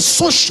to my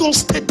social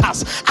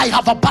status, I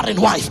have a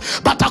barren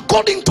wife. But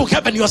according to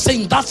heaven, you are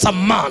saying that's a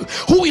man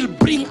who will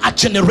bring a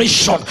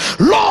generation.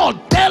 Lord,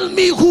 tell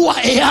me who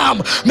I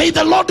am. May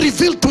the Lord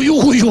reveal to you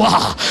who you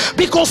are.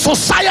 Because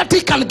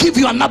society can give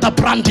you another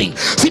branding.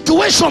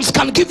 Situations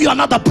can give you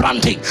another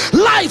branding.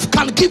 Life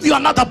can give you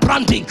another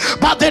branding.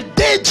 But the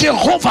day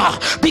Jehovah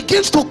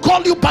begins to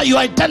call you by your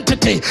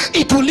identity,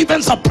 it will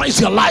even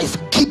surprise your life.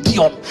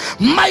 Gideon,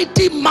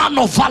 mighty man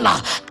of valor,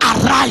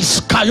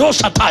 arise.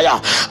 Kayoshataya.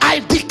 I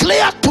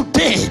declare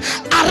today,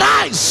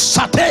 arise,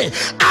 Sate,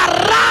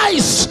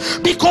 arise,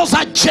 because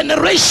a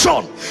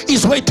generation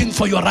is waiting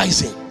for your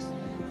rising.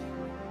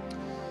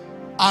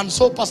 And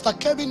so Pastor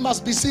Kevin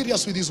must be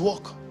serious with his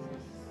work.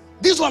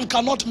 This one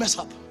cannot mess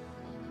up.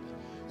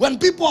 When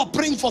people are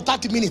praying for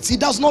 30 minutes, he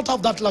does not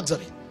have that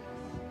luxury.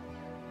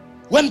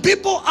 When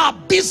people are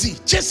busy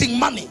chasing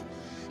money,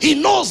 he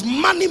knows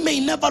money may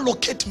never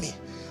locate me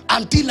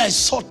until I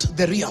sort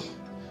the realm.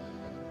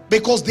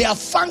 Because there are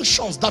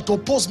functions that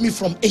oppose me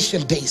from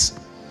ancient days.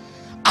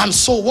 And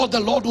so what the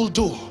Lord will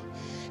do,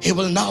 he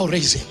will now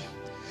raise him.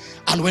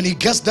 And when he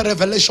gets the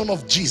revelation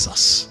of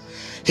Jesus,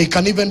 he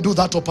can even do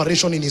that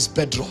operation in his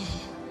bedroom.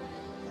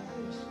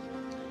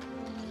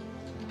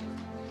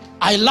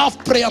 I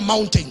love prayer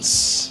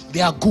mountains.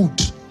 They are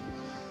good.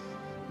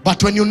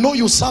 But when you know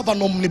you serve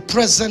an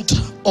omnipresent,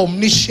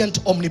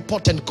 omniscient,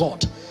 omnipotent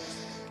God,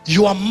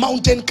 your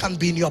mountain can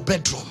be in your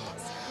bedroom.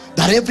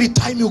 That every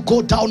time you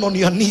go down on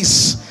your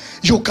knees,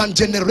 you can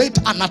generate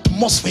an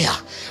atmosphere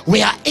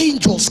where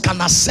angels can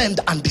ascend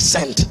and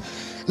descend.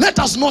 Let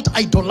us not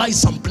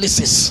idolize some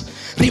places.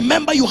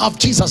 Remember, you have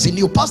Jesus in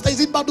you. Pastor,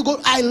 is it bad to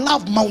go? I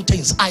love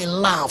mountains. I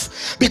love.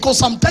 Because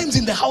sometimes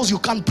in the house you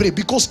can't pray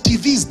because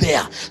TV is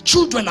there.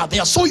 Children are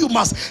there. So you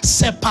must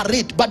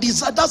separate. But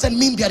that doesn't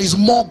mean there is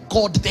more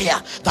God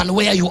there than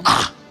where you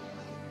are.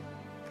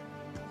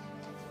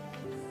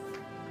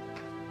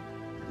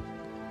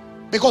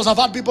 Because I've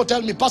had people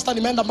tell me, Pastor,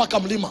 nimeenda mpaka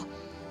mlima,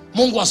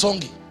 Mungu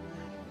asongi.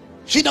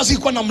 Shida si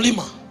kwa na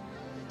mlima.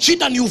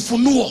 Shida ni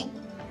ufunuo.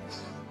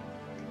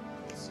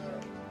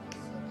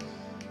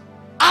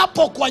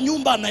 Hapo kwa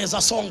nyumba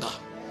anaweza songa.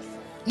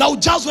 Na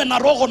ujazwe na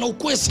roho na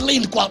ukue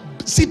slain kwa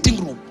sitting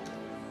room.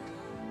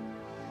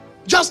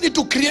 Just need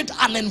to create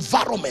an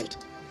environment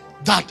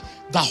that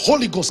the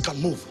Holy Ghost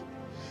can move.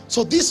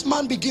 So this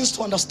man begins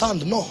to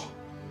understand, no,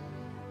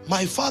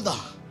 my father,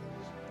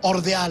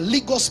 or there are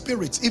legal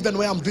spirits even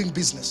where I'm doing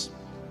business.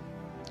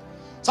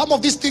 Some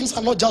of these things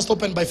are not just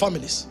opened by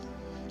families.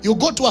 You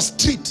go to a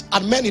street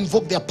and men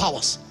invoke their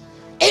powers.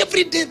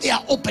 Every day they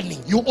are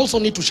opening. You also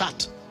need to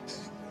shut.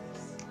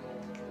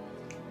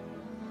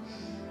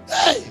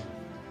 Hey,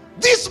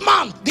 this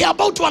month they are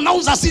about to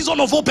announce a season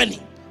of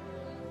opening.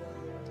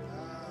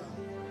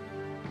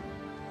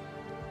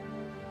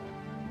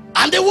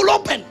 And they will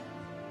open.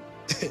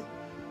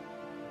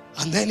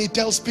 And then he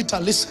tells Peter,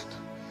 listen,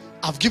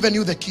 I've given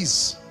you the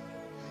keys.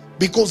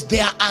 Because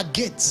there are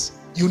gates,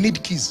 you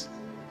need keys.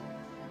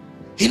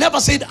 He never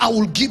said, I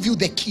will give you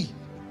the key.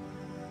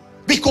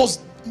 Because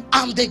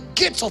and the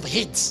gates of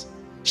hate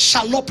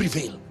shall not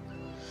prevail.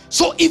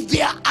 So if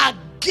there are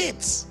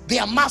gates,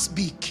 there must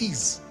be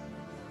keys.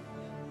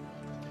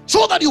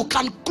 So that you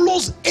can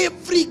close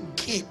every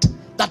gate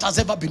that has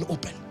ever been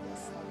opened.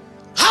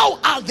 How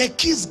are the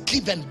keys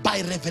given?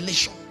 By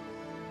revelation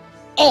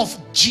of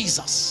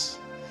Jesus.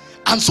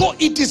 And so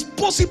it is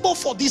possible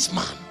for this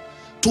man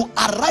to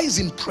arise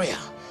in prayer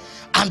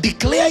and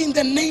declare in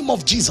the name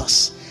of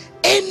Jesus,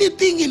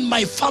 anything in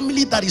my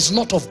family that is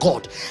not of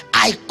God,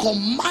 I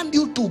command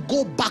you to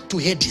go back to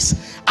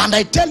Hades. And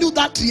I tell you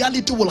that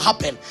reality will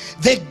happen.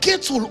 The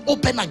gates will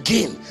open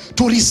again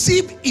to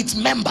receive its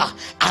member,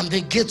 and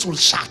the gates will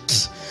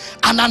shut.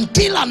 And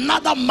until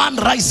another man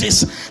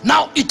rises,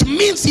 now it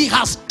means he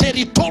has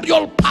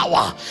territorial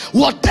power.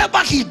 Whatever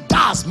he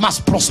does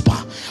must prosper.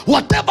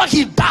 Whatever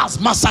he does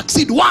must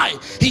succeed. Why?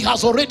 He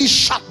has already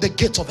shut the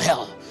gates of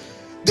hell.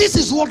 This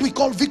is what we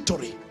call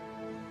victory.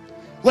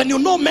 When you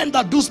know men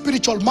that do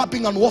spiritual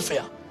mapping and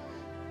warfare,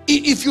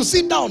 if you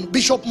sit down,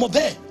 Bishop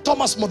Mode,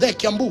 Thomas Mode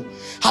Kiambu,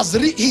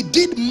 he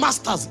did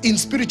masters in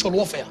spiritual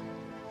warfare.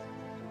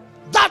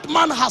 That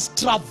man has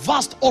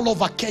traversed all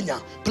over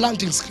Kenya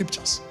planting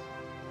scriptures.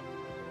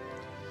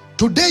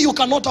 Today you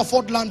cannot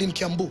afford land in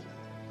Kiambu.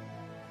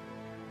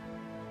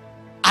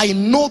 I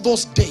know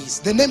those days.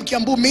 The name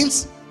Kiambu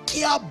means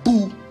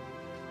Kiabu.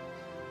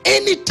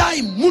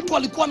 Anytime mtu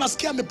alikuwa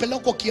nasikia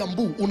amepelekwa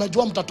Kiambu,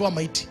 unajua mtatoa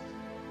maiti.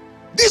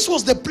 This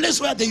was the place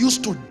where they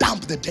used to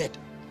dump the dead.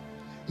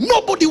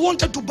 Nobody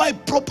wanted to buy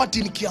property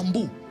in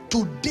Kiambu.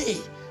 Today,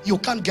 you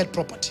can't get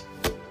property.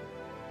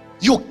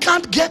 You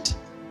can't get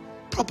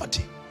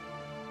property.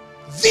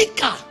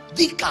 Vika,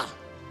 Vika.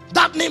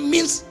 That name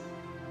means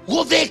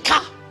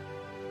Goveka,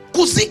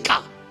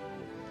 Kuzika.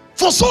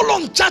 For so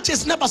long,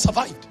 churches never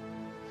survived.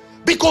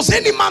 Because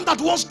any man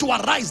that wants to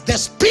arise, the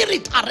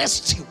spirit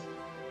arrests you.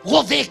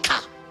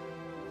 Goveka.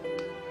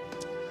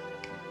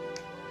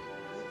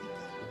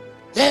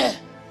 Yeah.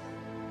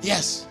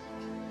 Yes.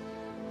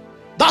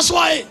 That's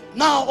why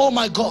now, oh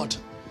my God,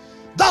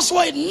 that's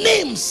why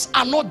names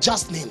are not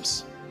just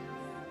names.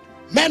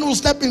 Men will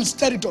step in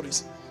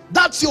territories.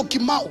 That's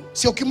Siokimau.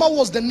 Siokimau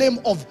was the name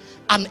of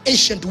an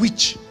ancient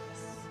witch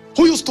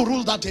who used to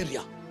rule that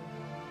area.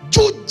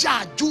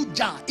 Juja,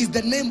 Juja is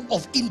the name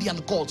of Indian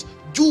gods.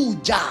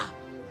 Juja.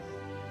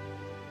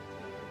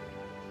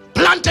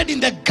 Planted in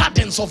the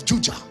gardens of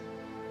Juja.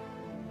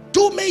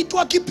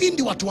 Tumeitwa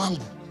kipindi watu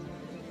wangu.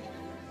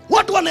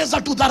 Watu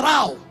wanaweza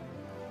tudharau,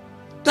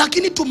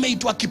 lakini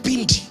tumeitwa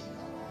kipindi.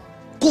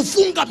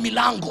 Kufunga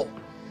milango.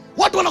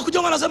 Watu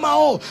wanakuja wanasema,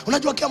 oh,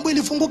 unajua Kiambu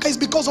ilifunguka is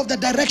because of the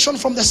direction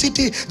from the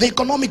city, the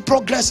economic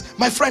progress.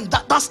 My friend,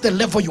 that's the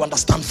level you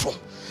understand from.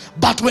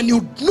 But when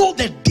you know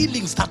the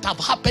dealings that have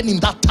happened in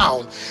that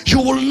town, you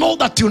will know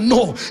that you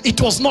know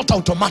it was not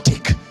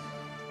automatic.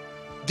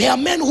 There are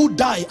men who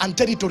die and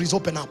territories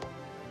open up.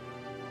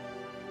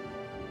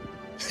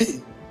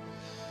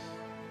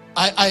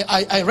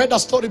 I read a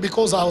story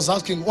because I was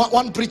asking.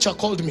 One preacher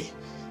called me.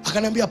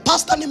 Akaniambia,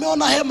 Pastor,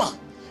 nimeona hema.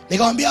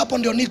 Nikamwambia hapo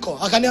ndio niko.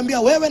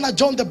 Akaniambia, wewe na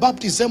John the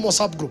Baptist same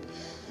WhatsApp group.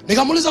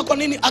 Nikamuuliza kwa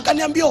nini?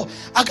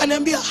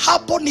 Akaniambia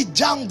hapo ni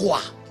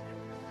jangwa.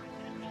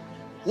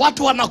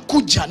 Watu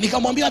wanakuja.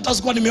 Nikamwambia hata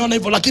sikuwa nimeona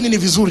hivyo, lakini ni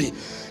vizuri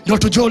ndio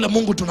tujue ule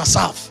Mungu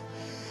tunaserve.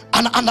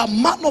 And a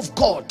man of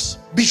God,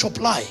 Bishop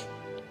Lai,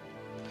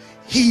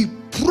 he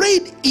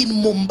prayed in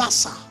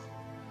Mombasa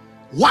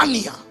 1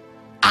 year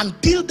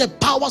until the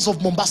powers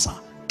of Mombasa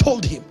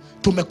told him,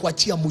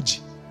 tumekuachia muji.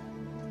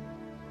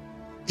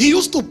 He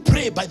used to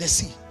pray by the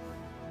sea.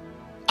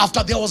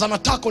 After there was an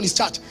attack on his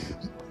church,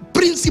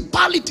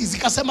 principalities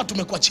ikasema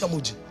tumekuachia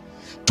muji.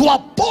 To a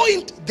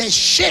point, the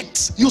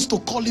sheikhs used to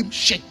call him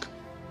sheikh.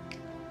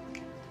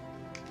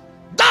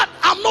 That,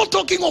 I'm not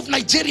talking of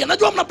Nigeria.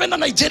 Najua mnapenda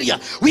Nigeria.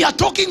 We are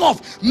talking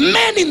of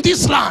men in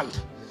this land.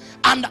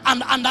 And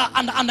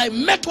I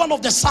met one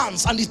of the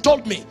sons, and he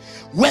told me,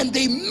 when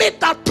they made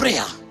that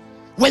prayer,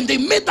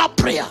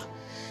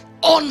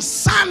 on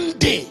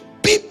Sunday,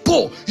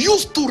 people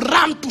used to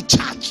run to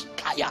church.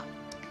 Kaya.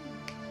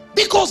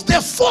 Because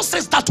the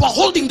forces that were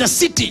holding the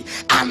city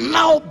are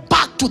now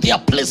back to their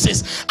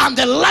places, and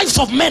the lives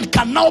of men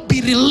can now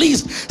be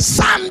released.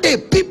 Sunday,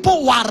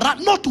 people were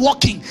not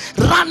walking,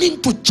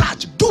 running to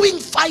church, doing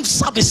 5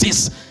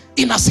 services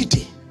in a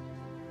city.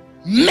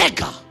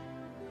 Mega.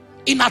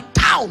 In a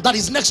town that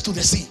is next to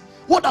the sea.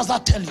 What does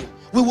that tell you?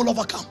 We will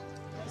overcome.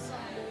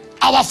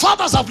 Our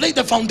fathers have laid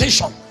the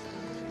foundation.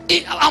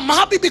 I'm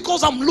happy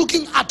because I'm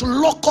looking at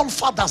local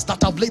fathers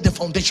that have laid the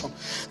foundation.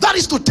 That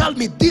is to tell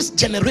me this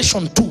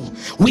generation too,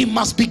 we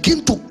must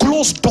begin to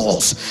close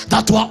doors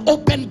that were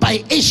opened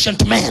by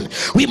ancient men.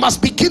 We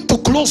must begin to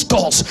close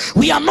doors.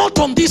 We are not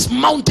on this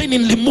mountain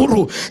in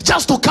Limuru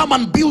just to come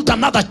and build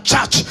another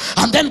church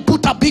and then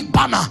put a big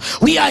banner.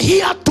 We are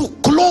here to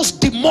close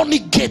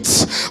demonic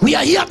gates. We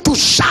are here to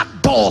shut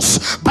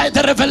doors by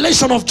the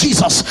revelation of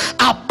Jesus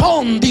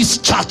upon this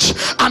church.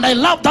 And I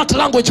love that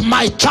language,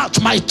 my church,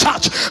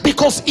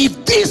 because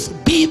if this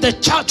be the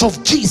church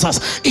of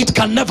Jesus, it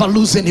can never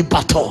lose any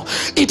battle.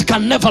 It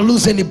can never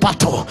lose any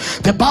battle.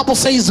 The Bible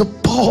says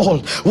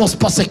Paul was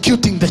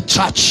persecuting the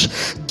church.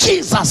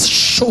 Jesus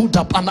showed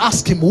up and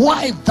asked him,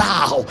 why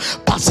thou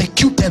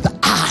persecuted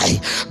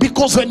I?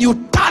 Because when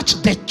you touch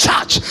the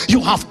church, you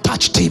have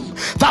touched him.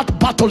 That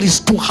battle is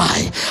too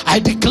high. I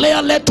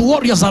declare, let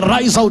warriors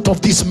arise out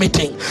of this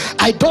meeting.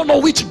 I don't know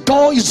which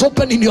door is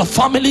open in your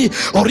family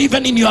or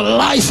even in your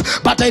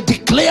life, but I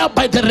declare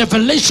by the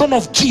revelation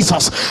of Jesus,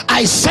 Jesus,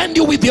 I send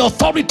you with the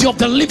authority of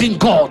the living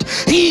God.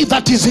 He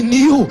that is in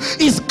you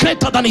is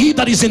greater than he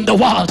that is in the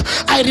world.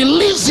 I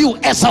release you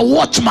as a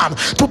watchman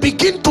to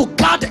begin to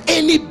guard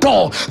any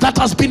door that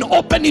has been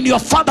opened in your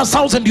father's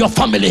house and your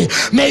family.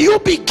 May you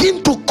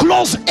begin to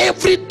close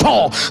every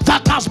door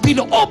that has been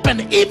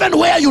opened, even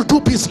where you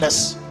do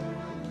business.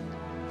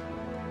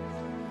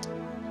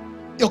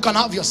 You can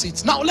have your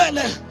seats. Now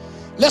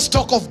let's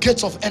talk of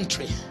gates of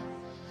entry.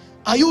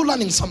 Are you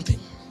learning something?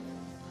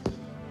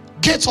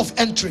 Gates of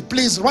entry.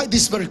 Please write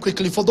this very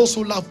quickly. For those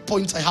who love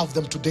points, I have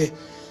them today.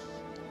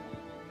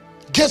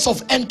 Gates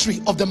of entry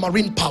of the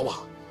marine power.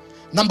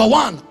 Number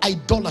one,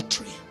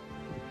 idolatry.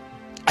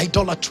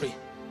 Idolatry.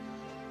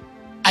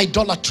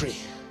 Idolatry.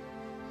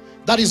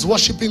 That is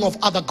worshiping of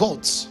other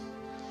gods.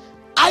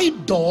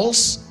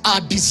 Idols are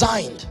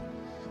designed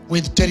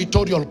with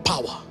territorial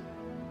power.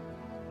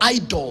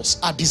 Idols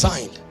are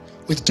designed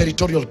with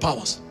territorial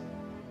powers.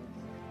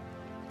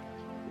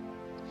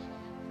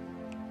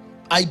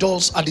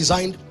 Idols are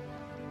designed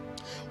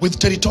with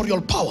territorial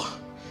power.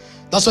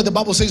 That's why the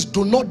Bible says,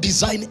 do not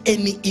design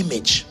any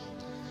image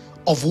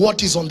of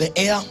what is on the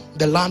air,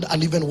 the land,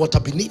 and even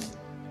water beneath.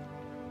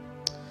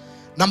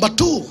 Number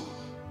two,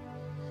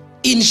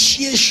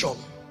 initiation.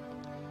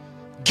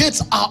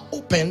 Gates are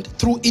opened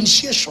through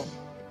initiation,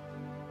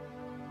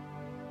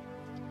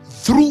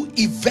 through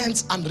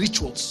events and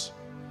rituals.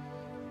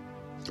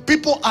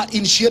 People are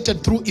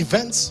initiated through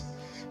events.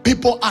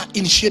 People are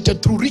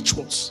initiated through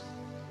rituals.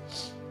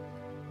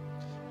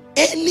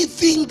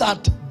 Anything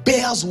that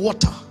bears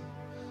water,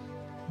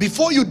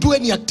 before you do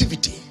any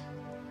activity,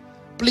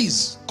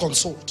 please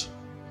consult.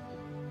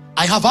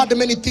 I have heard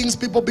many things,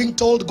 people being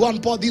told, go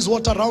and pour this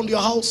water around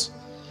your house,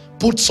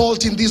 put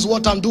salt in this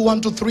water and do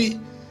 1, 2, 3.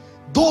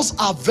 Those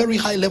are very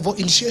high level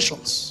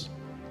initiations.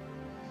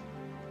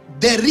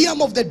 The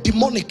realm of the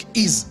demonic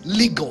is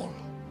legal.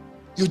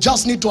 You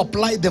just need to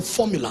apply the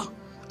formula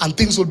and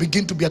things will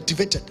begin to be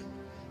activated.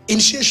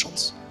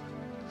 Initiations.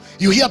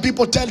 You hear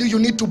people tell you you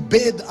need to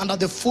bathe under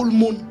the full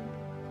moon.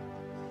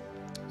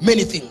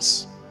 Many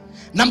things.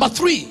 Number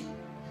three,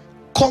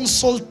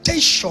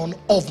 consultation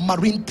of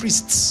marine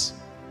priests.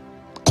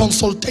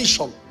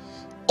 Consultation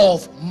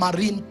of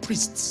marine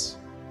priests.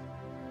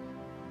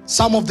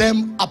 Some of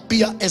them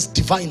appear as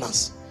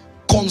diviners.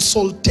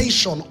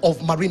 Consultation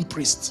of marine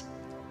priests.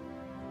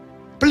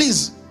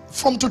 Please,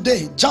 from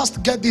today,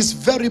 just get this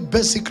very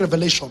basic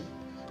revelation.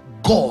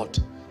 God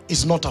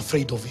is not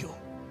afraid of you.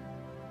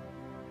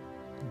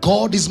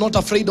 God is not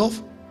afraid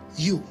of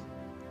you.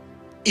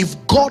 If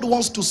God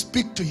wants to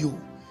speak to you,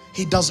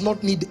 he does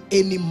not need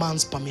any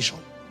man's permission.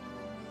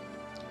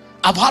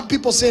 I've heard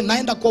people say,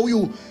 naenda kwa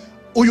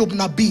huyu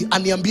nabii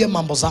aniambie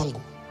mambo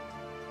zangu.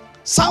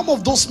 Some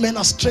of those men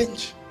are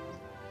strange.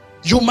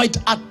 You might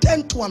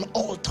attend to an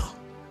altar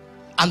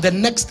and the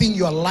next thing,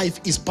 your life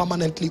is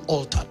permanently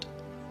altered.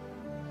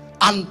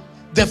 And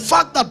the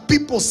fact that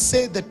people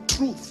say the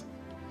truth,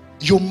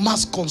 you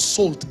must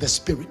consult the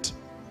spirit.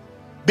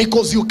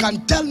 Because you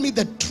can tell me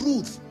the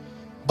truth,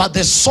 but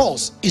the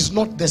source is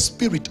not the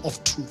spirit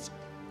of truth.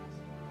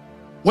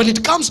 When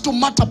it comes to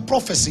matter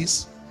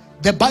prophecies,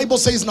 the Bible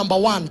says, number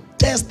one,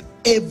 test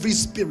every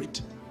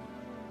spirit.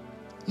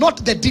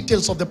 Not the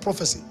details of the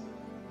prophecy,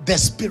 the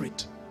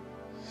spirit.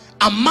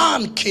 A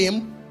man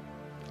came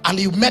and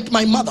he met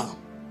my mother.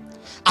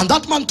 And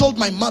that man told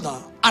my mother,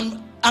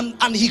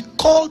 and he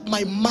called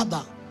my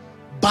mother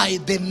by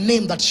the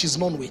name that she's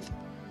known with.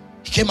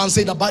 He came and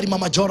said, "Habari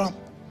Mama Joram."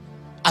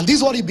 And this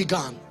is what he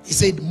began. He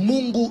said,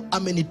 "Mungu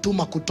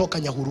amenituma kutoka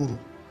Nyahururu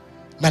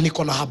na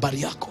niko na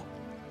habari yako."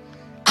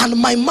 And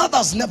my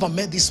mother's never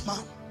met this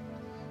man.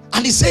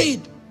 And he said,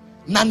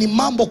 "Na ni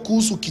mambo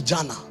kuhusu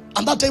kijana."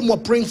 And that time we were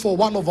praying for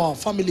one of our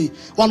family,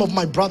 one of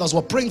my brothers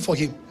were praying for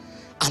him.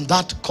 And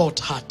that caught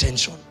her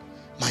attention.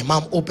 My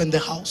mom opened the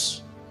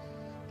house.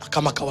 Na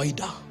kama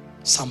kawaida,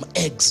 some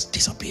eggs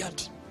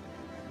disappeared.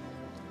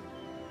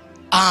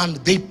 And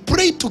they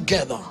prayed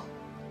together.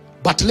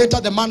 But later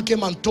the man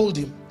came and told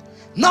him,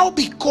 "Now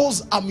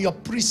because I'm your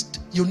priest,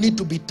 you need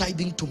to be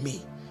tithing to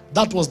me."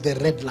 That was the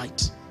red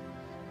light.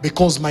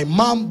 Because my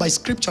mom by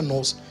scripture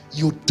knows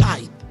you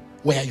tithe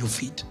where you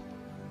feed.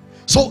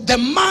 So the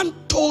man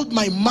told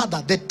my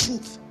mother the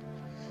truth.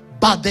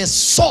 But the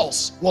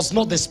source was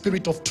not the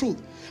spirit of truth.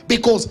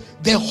 Because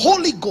the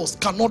Holy Ghost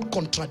cannot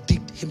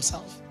contradict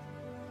himself.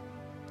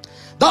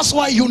 That's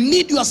why you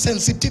need your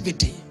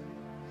sensitivity.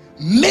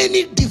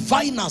 Many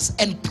diviners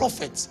and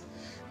prophets,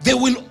 they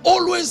will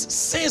always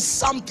say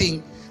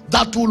something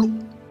that will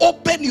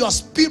open your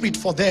spirit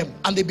for them,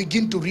 and they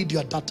begin to read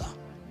your data.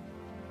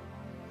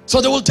 So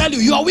they will tell you,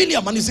 "You are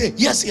William," and you say,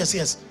 "Yes, yes,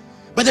 yes."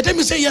 By the time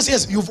you say yes,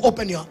 yes, you've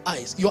opened your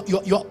eyes.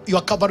 You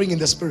are covering in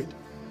the spirit.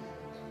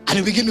 And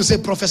you begin to say,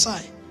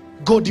 "Prophesy.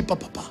 Go deeper,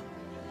 Papa."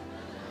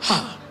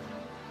 Ha.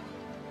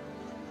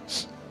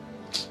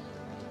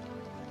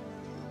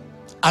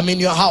 I'm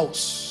in your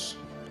house.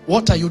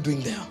 What are you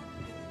doing there?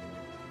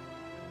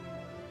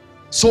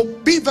 So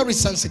be very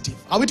sensitive.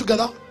 Are we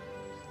together?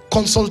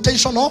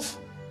 Consultation of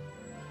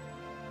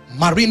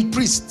marine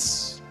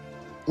priests.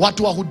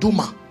 Watu wa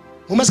huduma.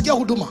 Umesikia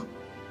huduma?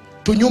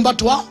 Tunyumba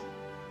twa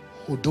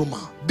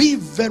huduma. Be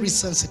very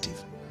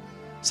sensitive.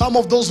 Some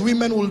of those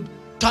women will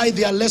tie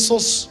their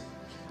lesos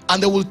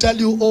and they will tell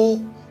you,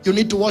 oh, you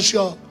need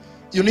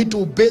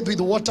to bathe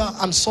with water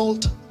and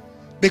salt,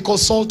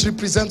 because salt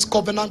represents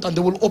covenant, and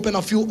they will open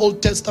a few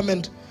Old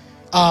Testament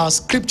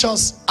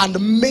scriptures, and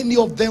many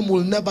of them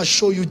will never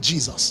show you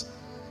Jesus.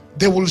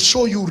 They will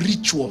show you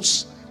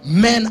rituals.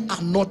 Men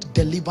are not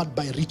delivered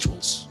by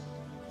rituals.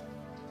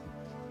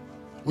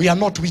 We are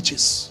not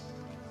witches.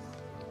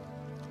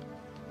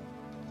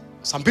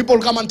 Some people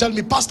come and tell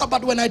me, Pastor,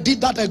 but when I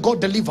did that, I got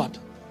delivered.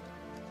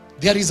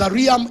 There is a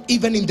realm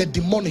even in the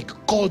demonic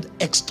called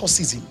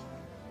exorcism.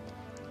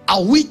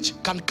 A witch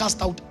can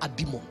cast out a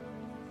demon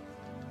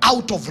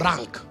out of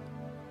rank.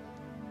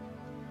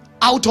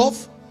 Out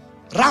of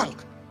rank.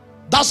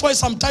 That's why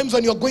sometimes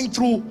when you're going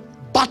through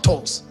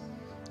battles,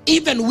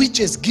 even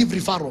witches give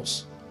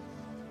referrals.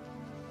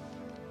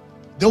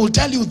 They will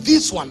tell you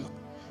this one.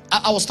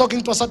 I was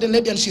talking to a certain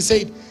lady and she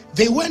said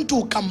they went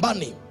to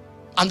Kambani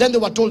and then they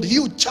were told,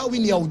 you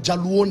chawini ya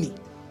ujaluoni,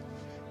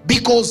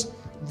 because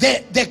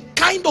the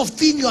kind of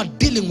thing you are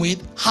dealing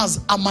with has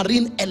a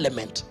marine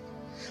element,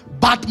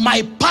 but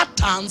my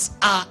patterns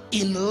are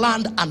in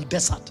land and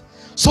desert,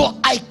 so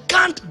I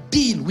can't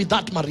deal with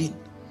that marine.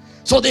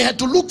 So they had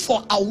to look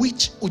for a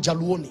witch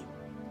ujaluoni.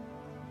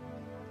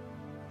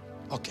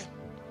 Okay.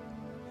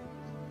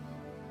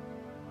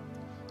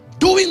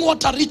 Doing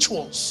water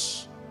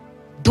rituals.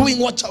 Doing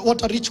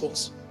water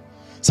rituals.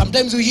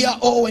 Sometimes you hear,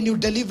 oh, when you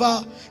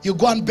deliver, you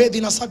go and bathe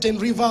in a certain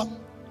river.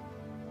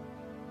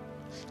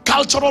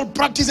 Cultural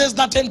practices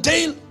that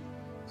entail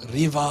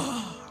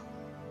river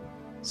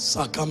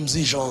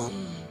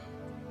circumcision.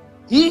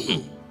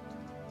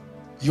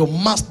 You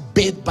must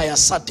bathe by a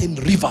certain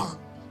river.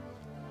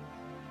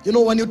 You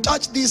know, when you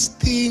touch these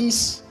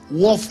things,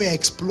 warfare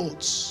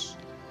explodes,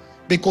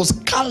 because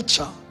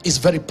culture is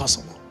very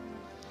personal.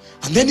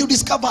 And then you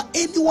discover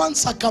anyone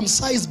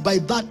circumcised by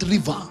that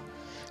river,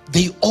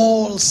 they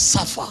all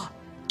suffer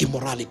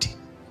immorality.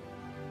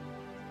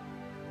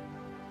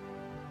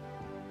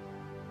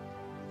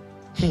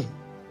 Hey,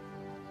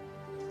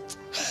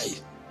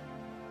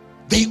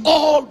 they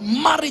all,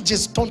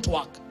 marriages don't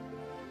work.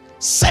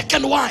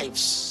 Second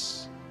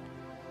wives,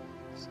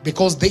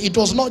 because it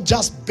was not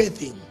just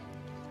bathing,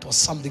 it was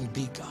something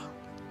bigger.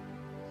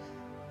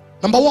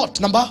 Number what?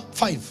 Number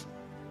 5.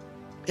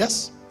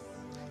 Yes?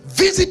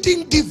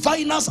 Visiting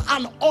diviners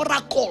and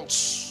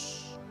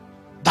oracles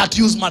that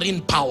use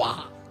marine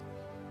power.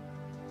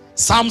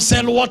 Some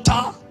sell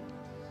water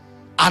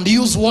and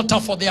use water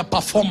for their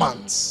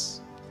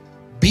performance.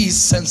 Be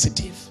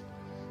sensitive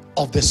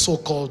of the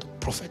so-called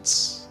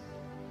prophets.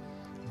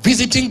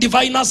 Visiting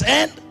diviners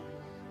and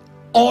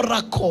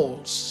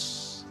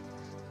oracles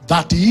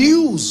that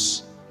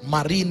use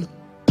marine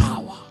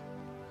power.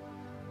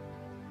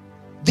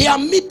 There are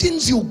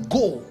meetings you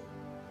go,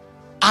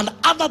 and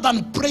other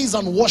than praise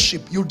and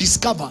worship, you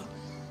discover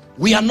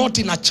we are not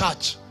in a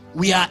church,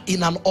 we are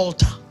in an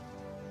altar.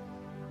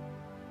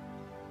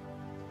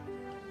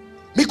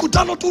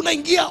 Mikutano tu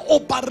unaingia,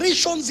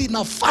 operations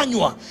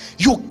inafanywa,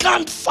 you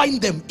can't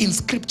find them in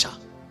scripture.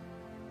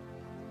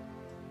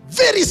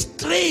 Very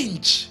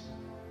strange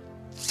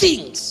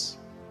things.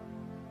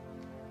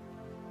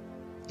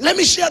 Let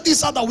me share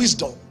this other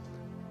wisdom.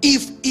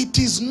 If it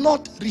is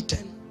not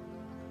written,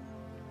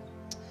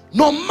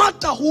 no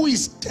matter who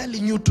is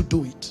telling you to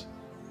do it,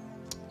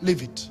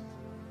 leave it.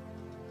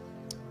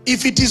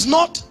 If it is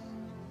not,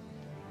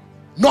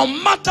 no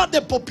matter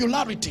the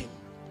popularity.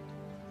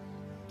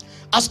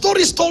 A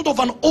story is told of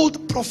an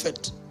old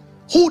prophet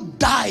who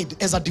died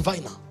as a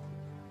diviner.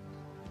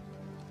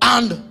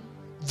 And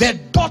the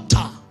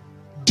daughter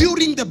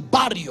during the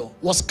burial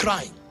was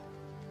crying,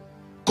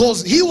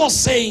 because she was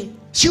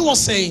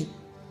saying,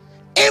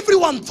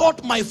 everyone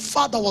thought my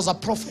father was a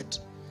prophet,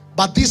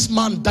 but this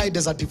man died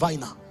as a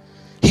diviner.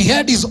 He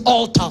had his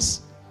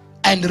altars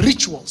and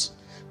rituals,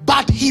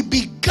 but he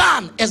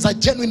began as a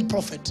genuine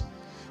prophet.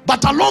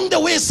 But along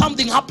the way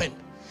something happened.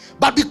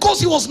 But because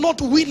he was not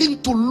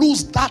willing to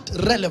lose that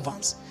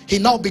relevance, he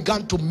now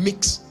began to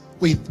mix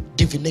with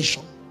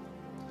divination.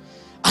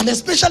 And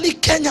especially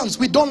Kenyans,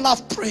 we don't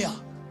love prayer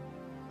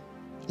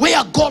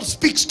where God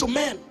speaks to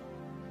men.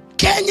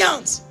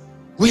 Kenyans,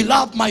 we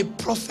love my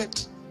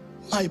prophet,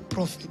 my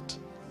prophet.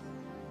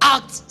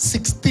 Acts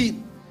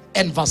 16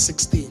 and verse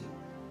 16.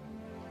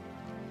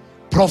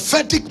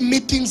 Prophetic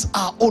meetings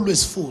are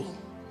always full.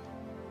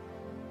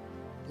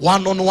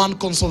 One-on-one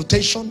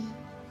consultation.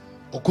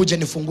 Ukuje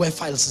nifungue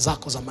files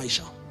zako za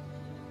maisha.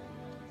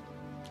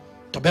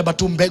 Utabeba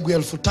tu mbegu ya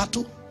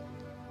 3,000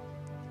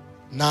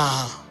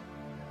 na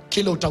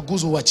kile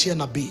utaguzo uachie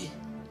nabii,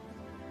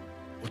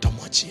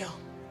 utamwachia.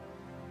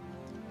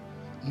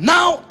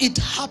 Now it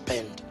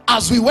happened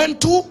as we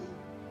went to,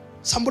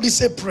 somebody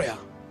say prayer.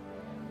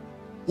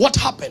 What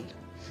happened?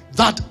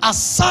 That a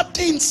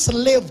certain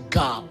slave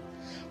girl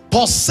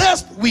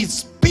possessed with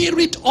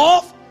spirit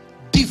of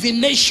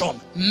divination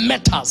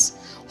met us,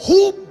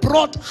 who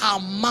brought her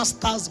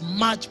masters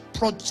much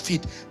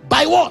profit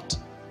by what?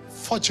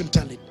 Fortune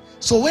telling.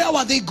 So where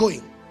were they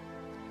going?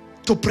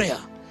 To prayer.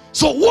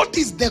 So what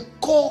is the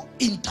core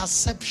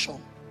interception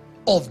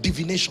of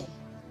divination?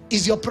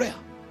 Is your prayer.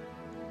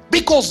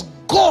 Because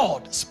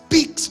God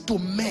speaks to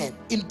men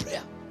in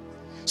prayer.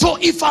 So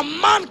if a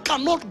man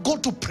cannot go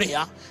to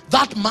prayer,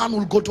 that man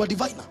will go to a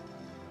diviner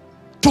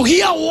to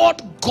hear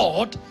what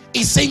God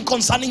is saying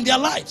concerning their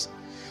lives.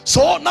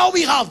 So now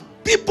we have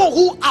people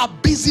who are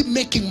busy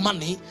making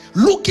money,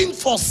 looking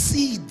for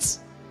seeds,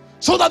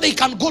 so that they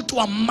can go to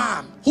a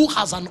man who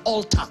has an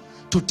altar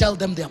to tell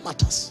them their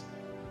matters.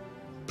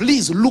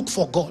 Please look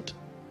for God.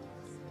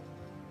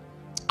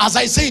 As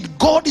I said,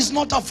 God is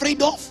not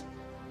afraid of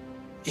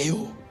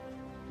you.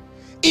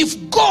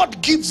 If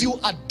God gives you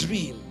a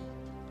dream,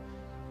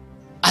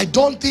 I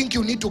don't think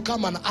you need to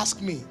come and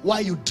ask me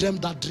why you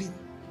dreamed that dream.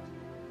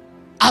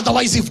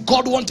 Otherwise, if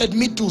God wanted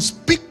me to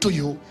speak to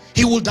you,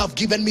 he would have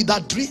given me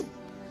that dream.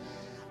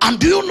 And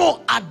do you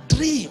know, a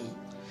dream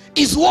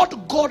is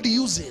what God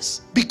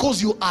uses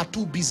because you are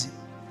too busy.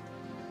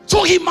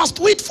 So he must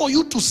wait for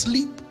you to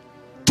sleep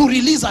to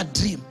release a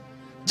dream,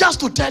 just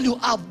to tell you,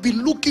 I've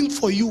been looking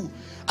for you,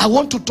 I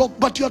want to talk,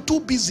 but you're too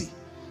busy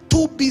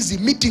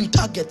meeting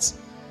targets.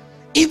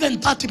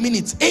 Even 30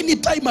 minutes,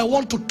 anytime I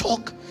want to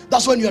talk,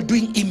 that's when you are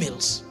doing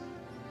emails.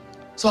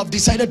 So I've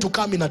decided to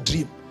come in a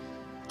dream.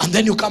 And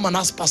then you come and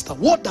ask, Pastor,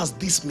 what does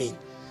this mean?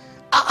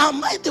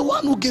 Am I the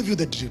one who gave you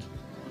the dream?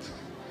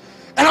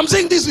 And I'm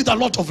saying this with a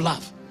lot of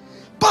love.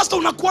 Pastor,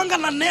 unakuanga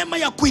na neema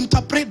ya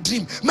kuinterpret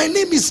dream. My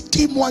name is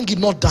Tim Wangi,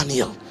 not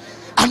Daniel.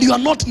 And you are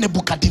not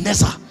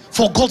Nebuchadnezzar,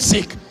 for God's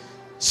sake.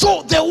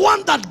 So the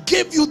one that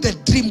gave you the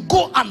dream,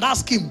 go and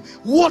ask him,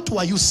 what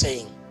were you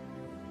saying?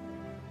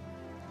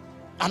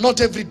 And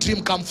not every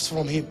dream comes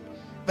from him.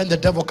 When the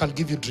devil can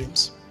give you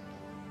dreams.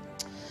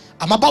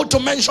 I'm about to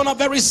mention a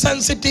very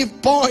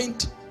sensitive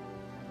point.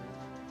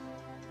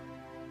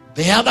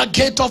 The other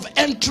gate of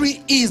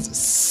entry is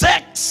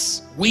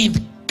sex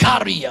with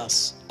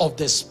carriers of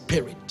the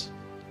spirit.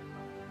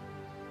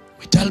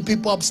 We tell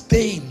people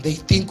abstain, they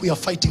think we are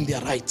fighting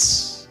their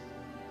rights.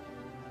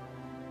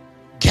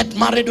 Get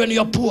married when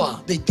you're poor,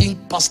 they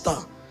think, Pastor,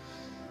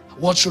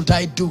 what should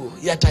I do?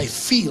 Yet I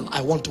feel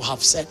I want to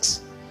have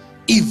sex.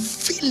 If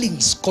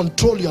feelings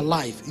control your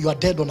life, you are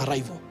dead on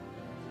arrival.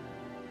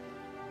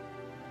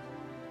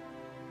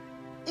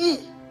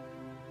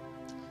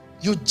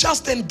 You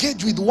just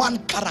engage with one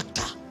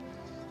character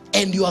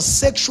and your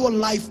sexual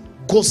life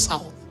goes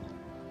south.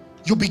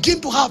 You begin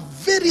to have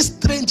very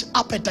strange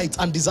appetites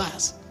and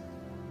desires.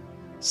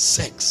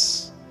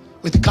 Sex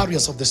with the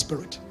carriers of the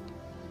spirit.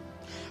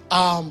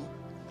 A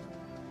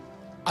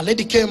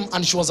lady came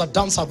and she was a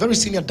dancer, a very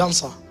senior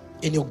dancer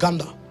in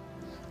Uganda.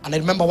 And I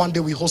remember one day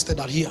we hosted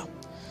her here.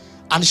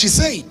 And she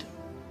said,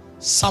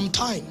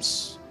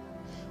 sometimes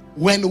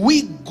when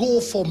we go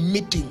for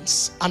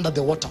meetings under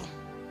the water,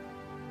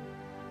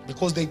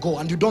 because they go,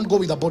 and you don't go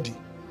with a body.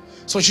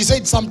 So she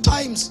said,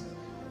 sometimes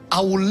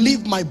I will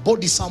leave my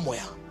body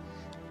somewhere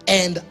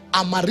and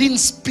a marine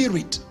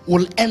spirit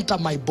will enter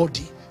my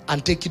body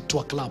and take it to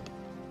a club.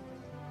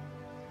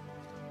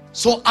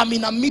 So I'm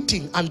in a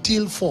meeting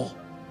until 4,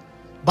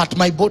 but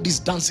my body is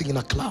dancing in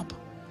a club.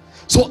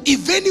 So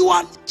if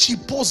anyone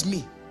cheapos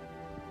me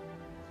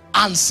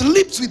and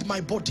sleeps with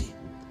my body,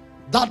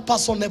 that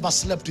person never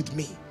slept with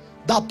me.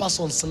 That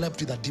person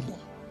slept with a demon.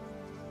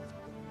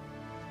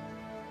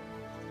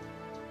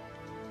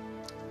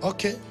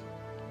 Okay.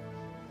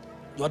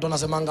 You watu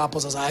wanasemanga hapo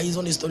sasa,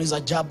 hizo ni stories za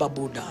jaba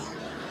buda.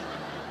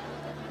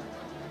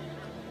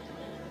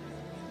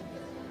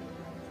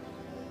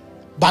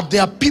 But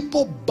there are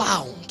people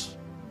bound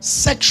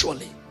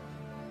sexually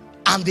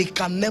and they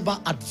can never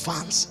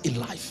advance in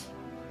life.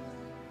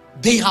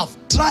 They have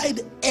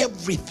tried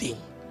everything.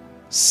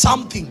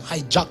 Something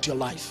hijacked your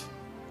life.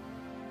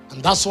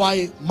 And that's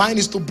why mine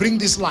is to bring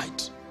this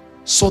light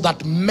so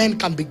that men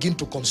can begin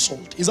to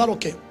consult. Is that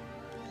okay?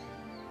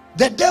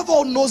 The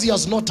devil knows he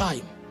has no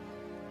time,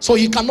 so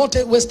he cannot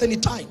waste any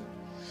time.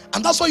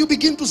 And that's why you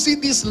begin to see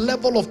this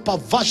level of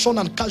perversion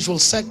and casual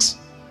sex.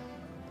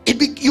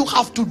 You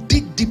have to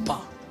dig deeper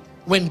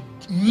when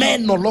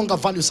men no longer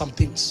value some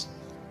things.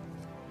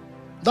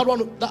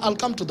 I'll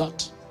come to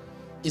that.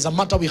 Is a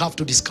matter we have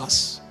to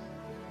discuss.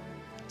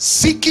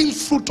 Seeking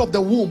fruit of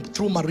the womb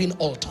through marine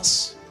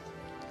altars.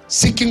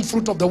 Seeking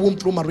fruit of the womb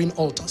through marine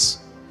altars.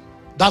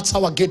 That's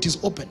how a gate is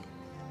open.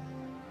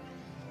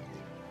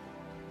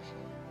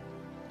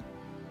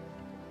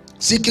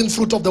 Seeking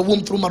fruit of the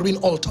womb through marine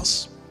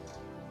altars.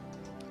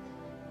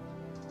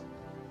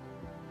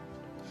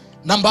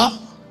 Number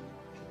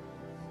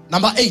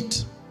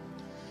 8.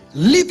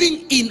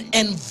 Living in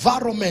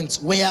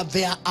environments where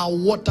there are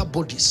water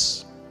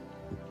bodies.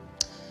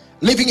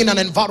 Living in an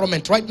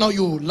environment. Right now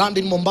you land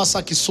in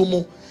Mombasa,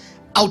 Kisumu.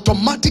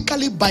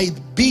 Automatically by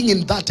being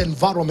in that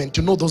environment,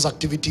 you know those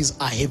activities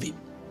are heavy.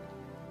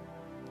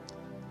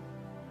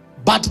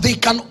 But they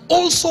can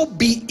also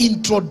be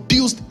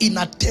introduced in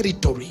a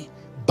territory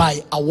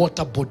by a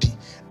water body.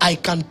 I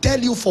can tell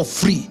you for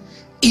free,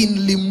 in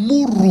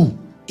Limuru,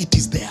 it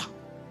is there.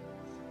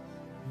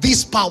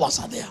 These powers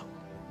are there.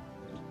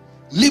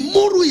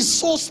 Limuru is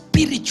so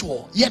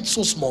spiritual, yet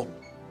so small.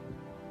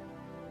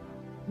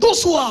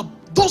 Those who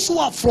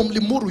are from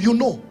Limuru, you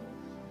know,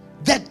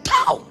 the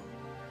town,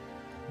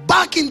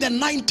 back in the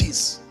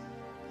 90s,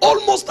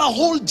 almost a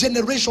whole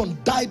generation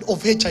died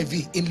of HIV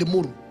in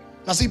Limuru.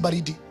 Nasi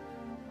baridi.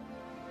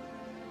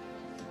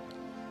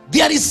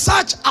 There is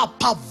such a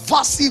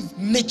pervasive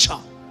nature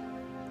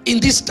in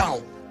this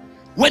town.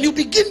 When you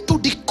begin to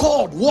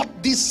decode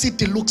what this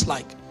city looks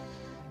like,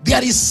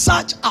 there is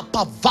such a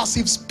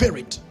pervasive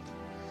spirit.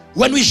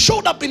 When we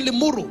showed up in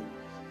Limuru,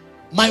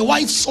 my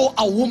wife saw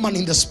a woman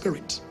in the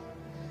spirit.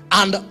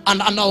 And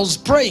I was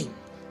praying.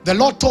 The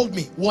Lord told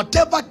me,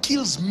 whatever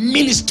kills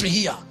ministry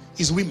here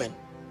is women.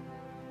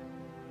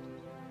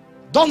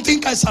 Don't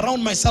think I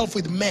surround myself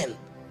with men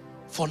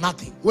for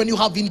nothing. When you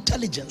have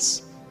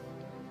intelligence,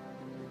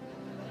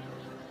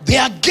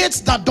 there are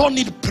gates that don't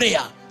need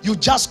prayer. You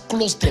just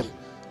close them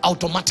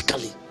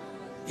automatically.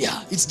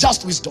 Yeah, it's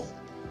just wisdom.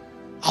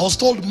 I was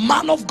told,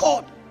 man of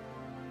God,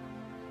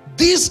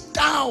 this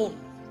town,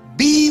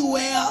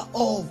 beware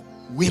of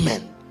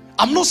women.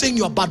 I'm not saying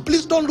you are bad.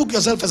 Please don't look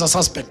yourself as a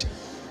suspect.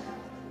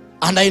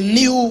 And I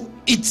knew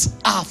it's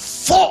a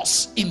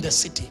force in the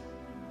city.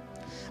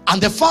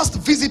 And the first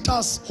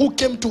visitors who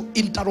came to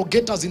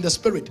interrogate us in the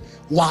spirit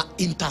were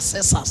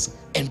intercessors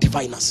and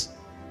diviners.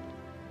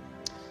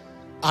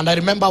 And I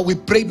remember we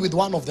prayed with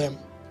one of them,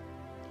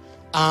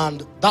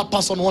 and that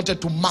person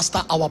wanted to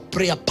master our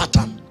prayer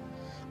pattern.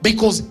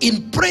 Because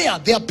in prayer,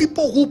 there are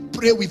people who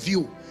pray with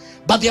you,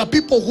 but there are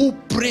people who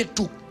pray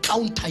to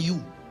counter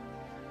you.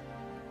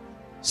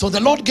 So the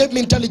Lord gave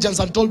me intelligence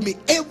and told me,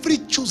 every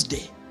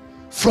Tuesday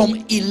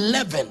from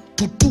 11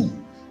 to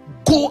 2,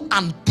 go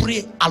and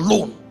pray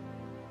alone.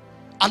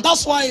 And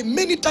that's why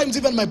many times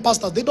even my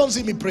pastors, they don't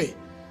see me pray.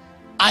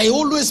 I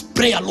always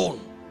pray alone.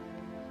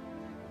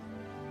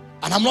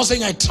 And I'm not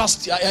saying I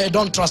trust you, I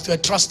don't trust you, I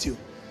trust you.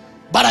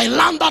 But I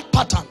learned that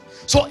pattern.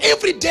 So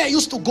every day I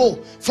used to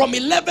go from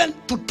 11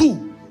 to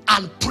 2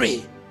 and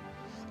pray.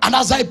 And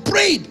as I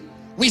prayed,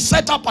 we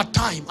set up a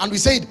time and we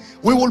said,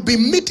 we will be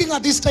meeting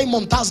at this time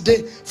on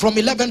Thursday from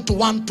 11 to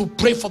 1 to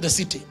pray for the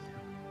city.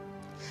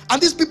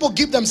 And these people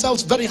give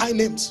themselves very high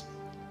names.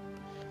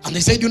 And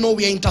they said, you know,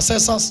 we are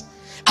intercessors.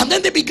 And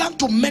then they began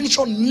to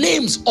mention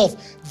names of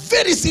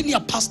very senior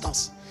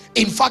pastors.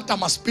 In fact,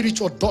 I'm a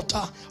spiritual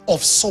daughter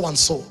of so and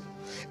so.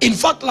 In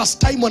fact,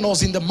 last time when I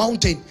was in the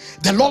mountain,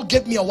 the Lord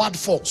gave me a word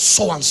for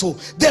so and so.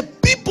 The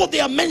people they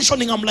are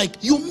mentioning, I'm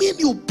like, you mean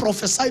you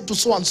prophesied to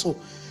so and so?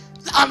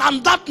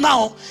 And that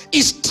now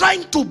is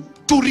trying to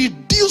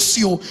reduce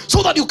you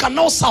so that you can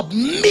now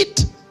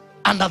submit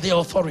under their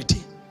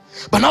authority.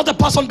 But now the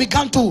person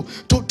began to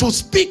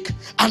speak,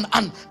 and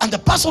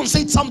the person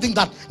said something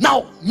that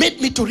now made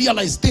me to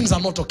realize things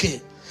are not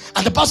okay.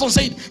 And the person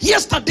said,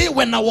 yesterday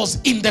when I was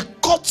in the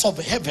courts of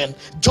heaven,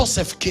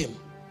 Joseph came.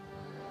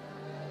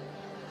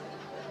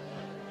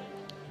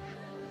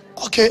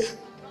 Okay.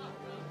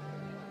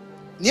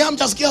 I'm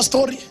just a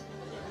story.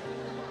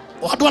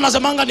 Watu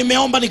wanasemanga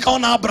nimeomba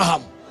nikaona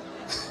Abraham.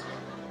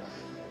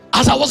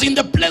 As I was in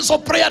the place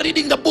of prayer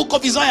reading the book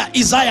of Isaiah,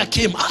 Isaiah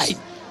came.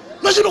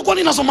 Najua kwa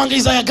nini nasomanga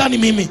Isaiah gani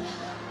mimi?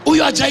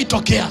 Huyo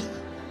hajaitokea.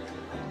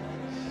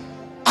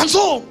 And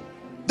so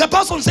the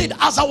person said,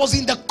 as I was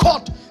in the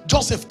court,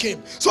 Joseph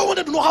came. So I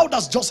wanted to know, how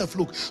does Joseph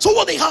look? So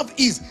what they have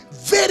is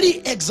very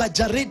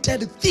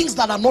exaggerated things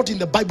that are not in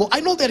the Bible.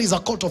 I know there is a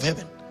court of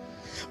heaven.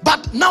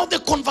 But now the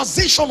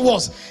conversation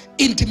was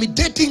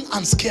intimidating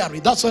and scary.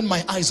 That's when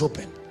my eyes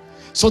opened.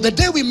 So the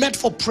day we met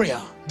for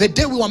prayer, the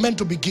day we were meant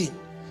to begin,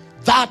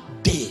 that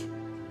day,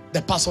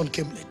 the person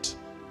came late.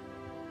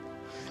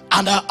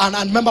 And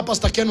I remember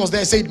Pastor Ken was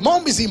there. He said,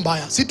 Maombi si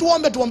mbaya. Si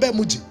tuombe tuombe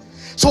muji.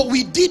 So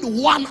we did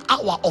 1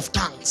 hour of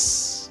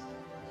tongues.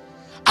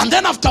 And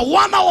then after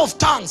 1 hour of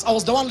tongues, I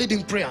was the one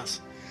leading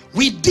prayers.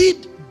 We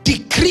did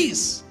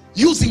decrees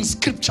using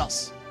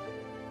scriptures.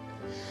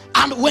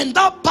 And when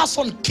that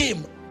person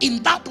came,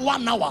 in that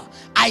 1 hour,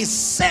 I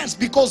sensed,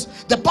 because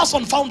the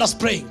person found us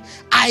praying,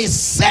 I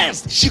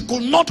sensed she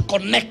could not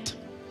connect.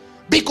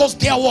 Because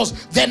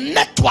the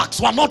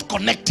networks were not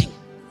connecting.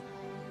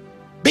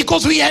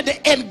 Because we had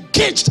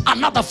engaged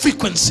another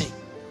frequency.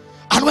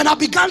 And when I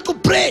began to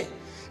pray,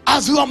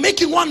 as we were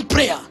making one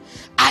prayer,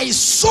 I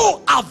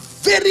saw a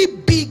very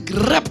big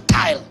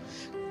reptile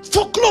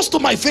for close to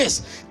my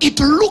face. It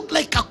looked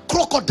like a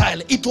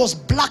crocodile. It was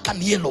black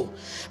and yellow,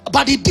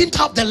 but it didn't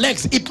have the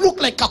legs. It looked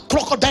like a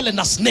crocodile and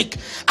a snake,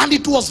 and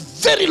it was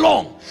very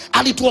long,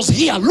 and it was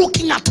here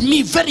looking at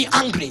me very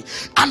angry.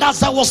 And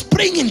as I was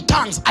praying in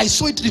tongues, I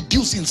saw it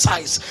reduce in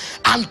size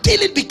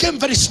until it became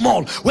very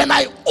small. When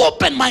I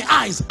opened my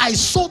eyes, I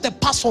saw the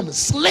person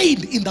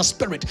slain in the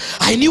spirit.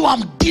 I knew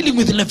I'm dealing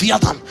with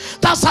Leviathan.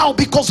 That's how,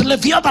 because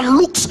Leviathan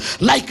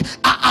looks like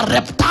a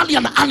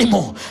reptilian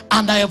animal,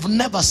 and I have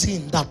never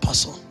seen that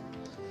person.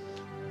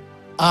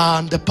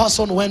 And the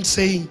person went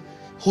saying,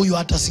 who you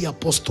had to see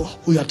apostle,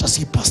 who you had to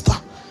see pastor.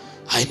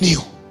 I knew.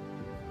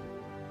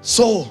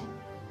 So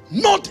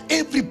not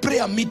every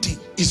prayer meeting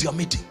is your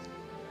meeting.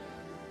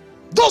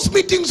 Those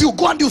meetings you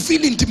go and you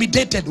feel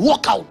intimidated,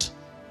 walk out.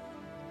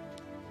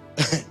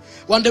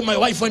 One day my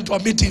wife went to a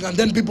meeting and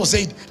then people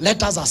said,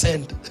 let us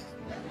ascend.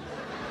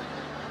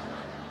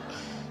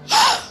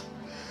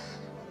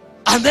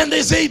 And then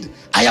they said,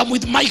 I am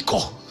with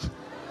Michael.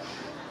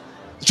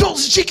 So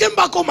she came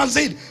back home and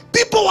said,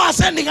 people were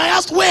ascending. I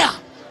asked, where?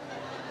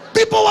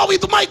 People were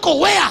with Michael,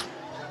 where?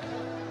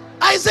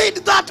 I said,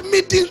 that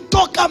meeting,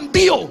 talk and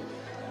bio.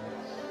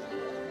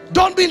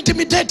 Don't be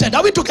intimidated.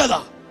 Are we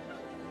together?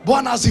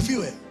 Bwana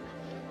asifiwe.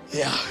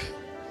 Yeah.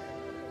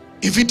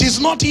 If it is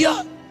not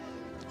here,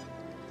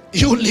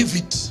 you leave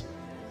it.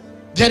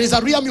 There is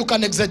a realm you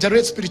can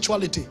exaggerate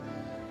spirituality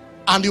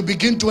and you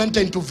begin to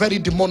enter into very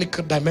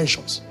demonic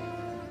dimensions.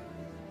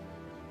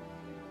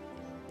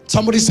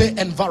 Somebody say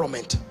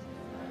environment.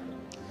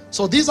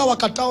 So this our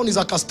town is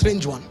like a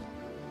strange one.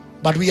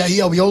 But we are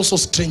here, we are also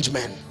strange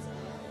men.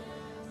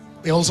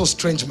 We are also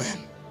strange men.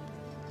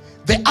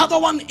 The other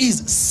one is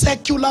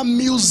secular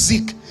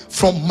music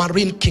from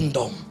Marine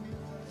Kingdom.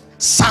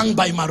 Sung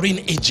by marine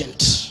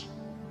agent.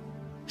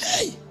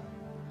 Hey,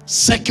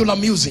 secular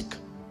music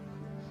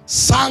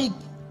sung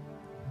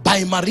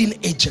by marine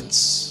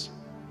agents.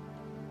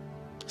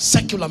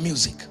 Secular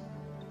music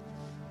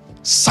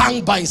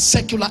sung by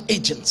secular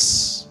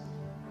agents.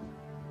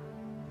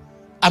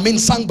 I mean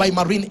sung by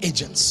marine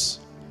agents.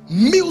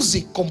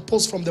 Music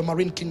composed from the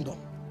Marine Kingdom.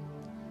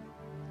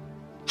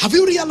 Have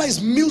you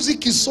realized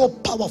music is so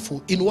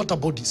powerful in water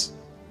bodies?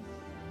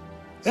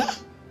 Yeah.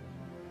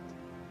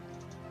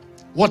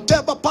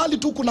 Whatever pali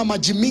tu kuna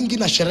maji mingi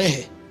na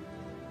sherehe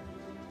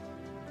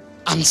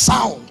and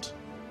sound.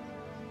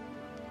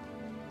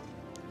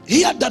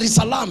 Here Dar es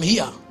Salaam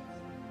here,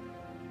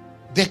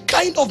 the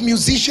kind of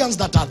musicians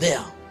that are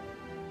there.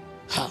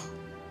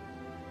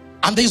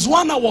 And there's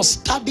one I was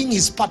studying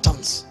his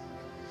patterns.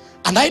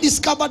 And I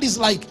discovered it's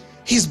like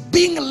he's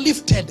being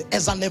lifted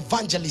as an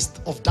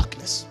evangelist of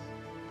darkness.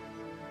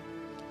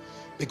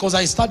 Because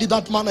I studied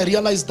that man, I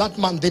realized that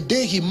man, the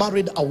day he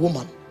married a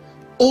woman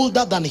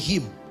older than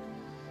him,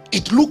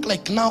 it looked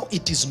like now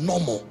it is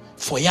normal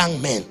for young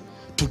men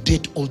to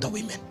date older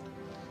women.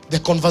 The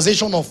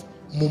conversation of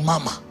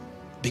Mumama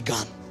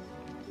began.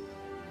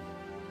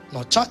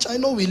 Now church, I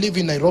know we live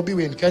in Nairobi,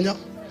 we're in Kenya.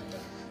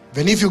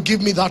 Then if you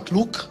give me that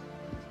look,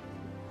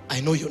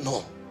 I know you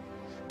know.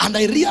 And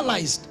I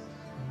realized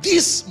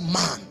this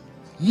man,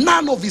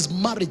 none of his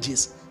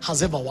marriages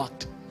has ever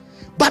worked.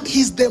 But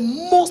he's the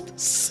most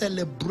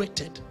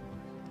celebrated.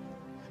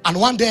 And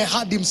one day I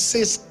heard him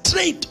say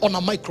straight on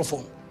a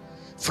microphone,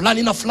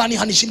 fulani na fulani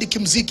hanishindi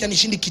kimziki,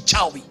 hanishindi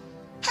kichawi.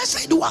 I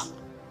said, what?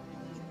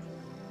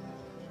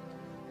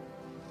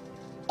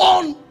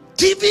 On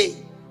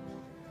TV,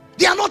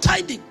 they are not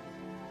hiding.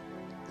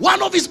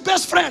 One of his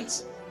best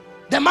friends,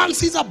 the man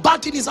sees a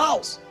bat in his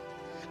house.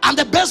 And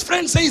the best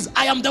friend says,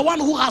 I am the one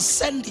who has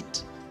sent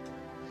it.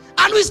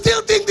 And we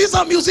still think these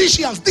are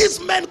musicians. These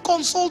men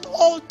consult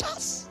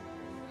altars.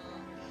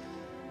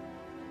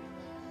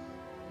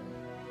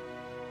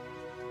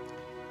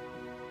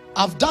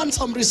 I've done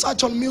some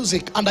research on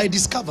music and I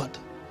discovered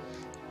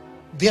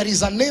there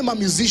is a name a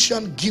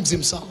musician gives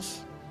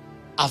himself.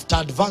 After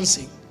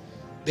advancing,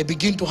 they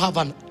begin to have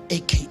an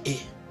AKA.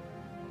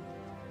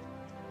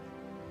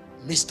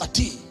 Mr.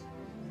 T,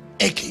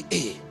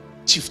 AKA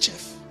Chief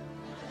Chef.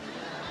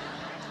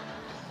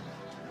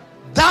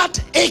 That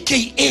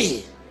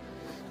AKA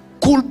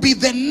could be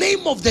the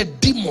name of the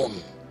demon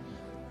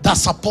that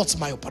supports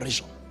my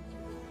operation.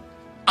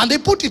 And they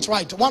put it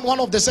right. One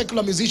of the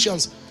secular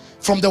musicians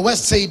from the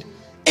West said,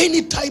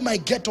 anytime I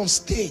get on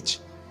stage,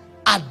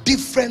 a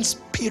different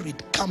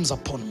spirit comes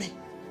upon me.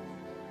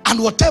 And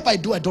whatever I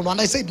do, I don't know.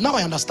 And I said, now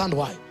I understand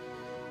why.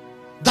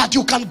 That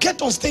you can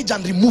get on stage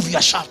and remove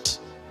your shirt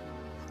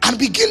and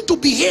begin to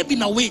behave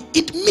in a way.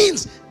 It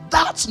means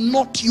that's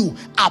not you.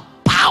 A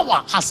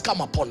power has come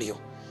upon you.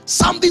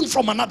 Something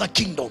from another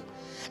kingdom.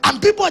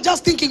 And people are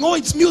just thinking, oh,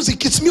 it's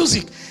music, it's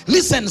music.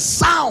 Listen,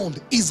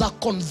 sound is a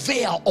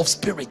conveyor of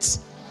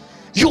spirits.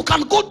 You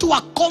can go to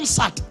a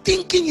concert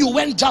thinking you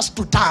went just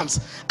to dance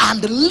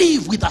and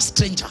leave with a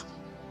stranger.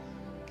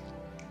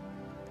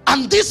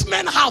 And these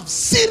men have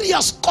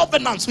serious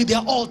covenants with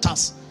their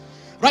altars.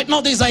 Right now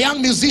there's a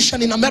young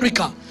musician in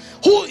America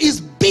who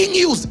is being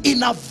used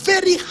in a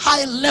very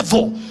high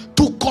level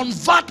to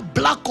convert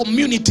black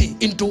community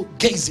into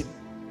gayism.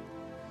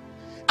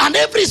 And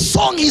every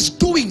song he's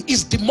doing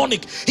is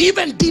demonic. He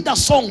even did a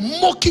song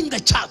mocking the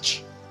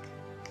church.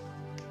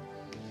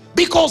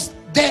 Because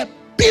the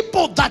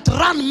people that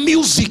run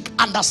music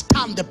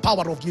understand the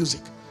power of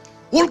music.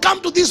 We'll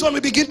come to this when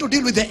we begin to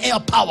deal with the air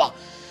power.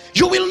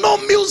 You will know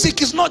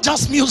music is not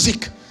just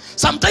music.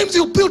 Sometimes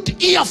you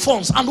put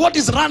earphones and what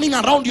is running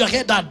around your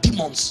head are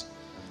demons.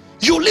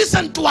 You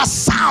listen to a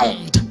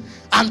sound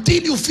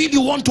until you feel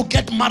you want to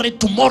get married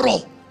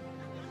tomorrow.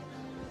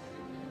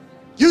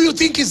 You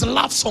think it's a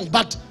love song,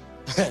 but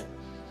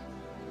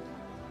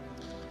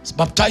it's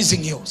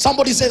baptizing you.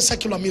 Somebody says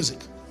secular music.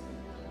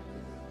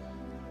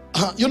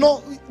 You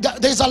know,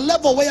 there's a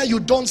level where you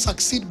don't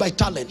succeed by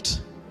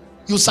talent.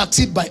 You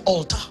succeed by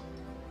altar.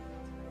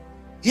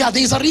 Yeah,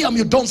 there's a realm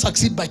you don't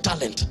succeed by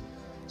talent.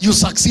 You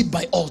succeed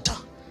by altar.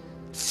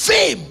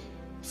 Fame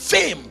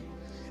fame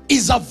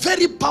is a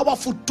very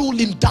powerful tool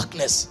in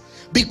darkness,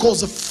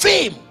 because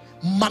fame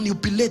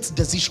manipulates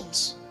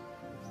decisions.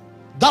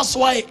 That's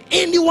why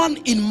anyone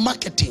in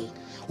marketing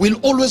will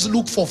always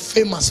look for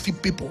famous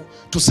people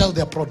to sell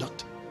their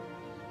product.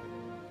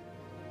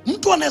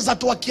 Mtu anaweza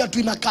toa kiatu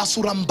inakaa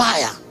sura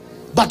mbaya,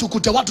 but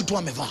ukute watu tu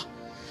wamevaa,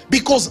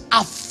 because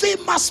a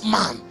famous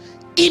man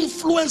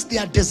influenced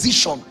their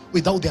decision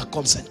without their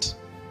consent.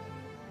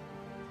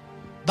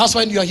 That's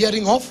when you are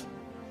hearing of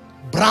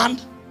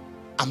brand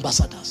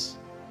ambassadors.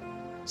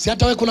 Si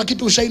hata wewe kuna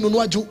kitu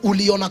ushainunua juu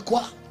uliona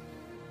kwa.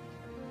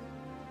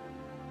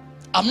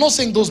 I'm not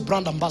saying those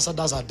brand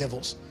ambassadors are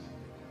devils,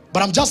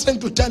 but I'm just trying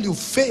to tell you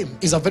fame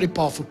is a very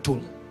powerful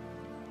tool.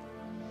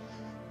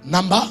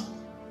 Number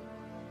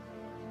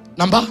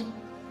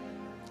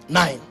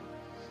 9,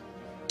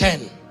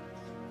 10.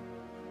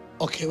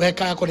 Okay,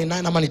 weka yako ni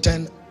 9 ama ni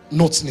 10,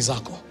 notes ni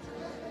zako.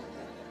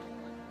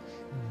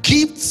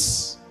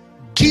 Gifts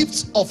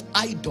of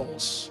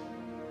idols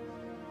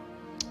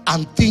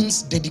and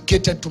things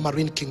dedicated to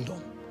marine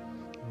kingdom.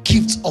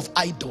 Gifts of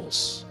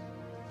idols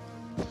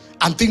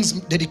and things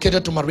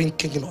dedicated to marine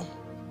kingdom.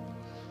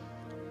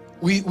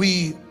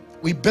 We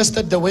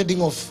bested the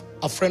wedding of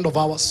a friend of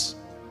ours,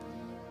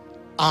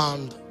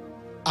 and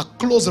a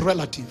close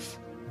relative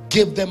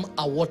gave them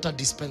a water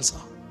dispenser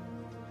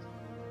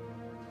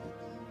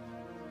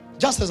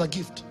just as a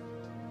gift.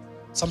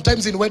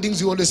 Sometimes in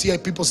weddings you always hear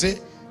people say,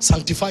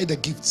 sanctify the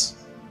gifts.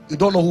 You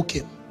don't know who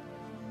came.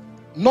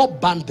 Not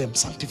ban them,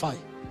 sanctify.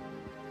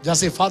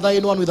 Just say, Father,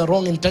 anyone with a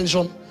wrong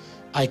intention,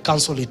 I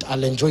cancel it.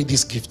 I'll enjoy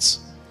these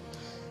gifts.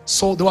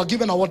 So they were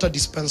given a water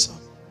dispenser,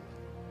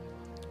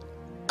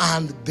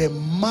 and the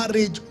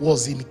marriage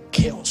was in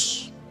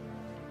chaos.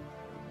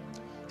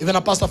 Even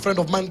a pastor friend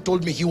of mine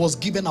told me he was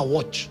given a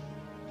watch,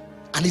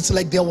 and it's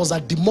like there was a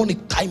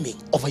demonic timing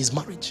of his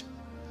marriage.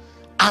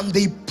 And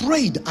they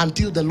prayed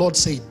until the Lord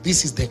said,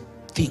 this is the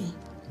thing.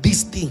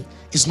 This thing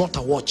is not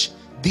a watch.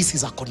 This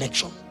is a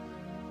connection.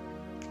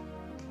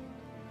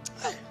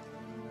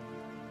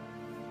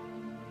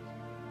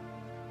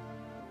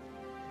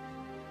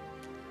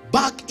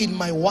 Back in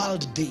my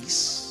wild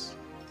days,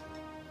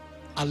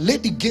 a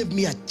lady gave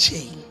me a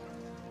chain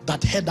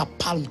that had a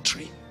palm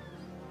tree.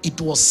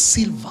 It was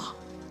silver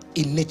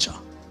in nature.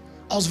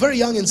 I was very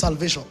young in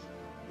salvation.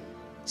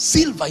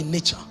 Silver in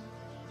nature.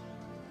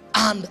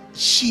 And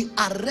she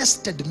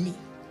arrested me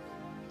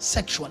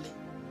sexually.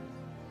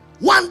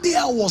 One day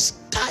I was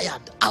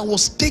tired. I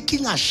was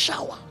taking a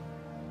shower,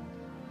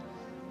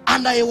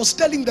 and I was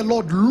telling the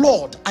Lord,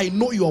 Lord, I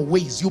know your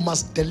ways. You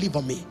must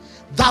deliver me.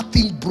 That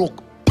thing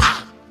broke.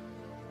 Pa!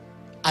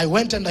 I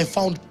went and I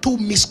found 2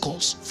 missed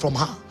calls from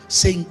her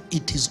saying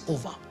it is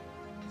over.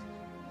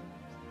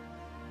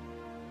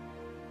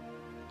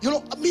 You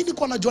know, mimi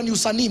niko najua ni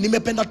usanii,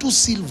 nimependa tu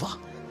silver.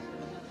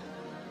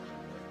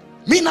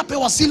 Mimi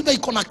napewa silver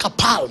iko na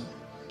kapalm,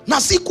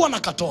 na sikuwa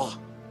nakatoa.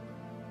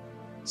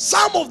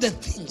 Some of the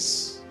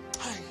things.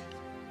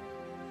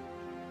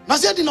 Na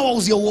siati na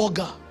wauzia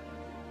uoga.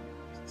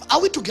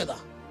 Are we together?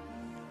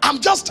 I'm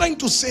just trying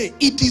to say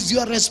it is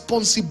your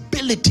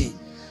responsibility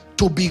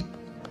to be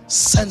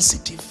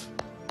sensitive.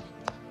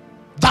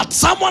 That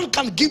someone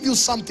can give you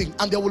something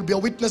and there will be a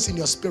witness in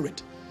your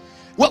spirit.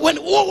 When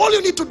all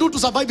you need to do to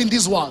survive in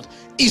this world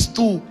is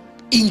to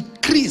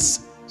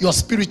increase your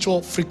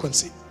spiritual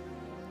frequency.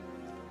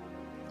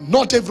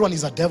 Not everyone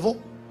is a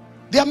devil.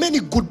 There are many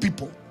good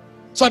people.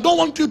 So I don't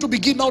want you to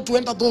begin now to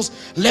enter those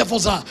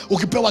levels.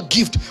 Ukipewa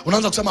gift,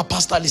 unaanza kusema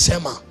pastor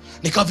alisema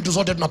nika vitu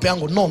zote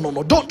tunapeango.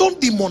 No. Don't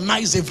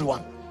demonize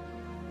everyone.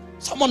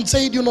 Someone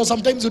said, you know,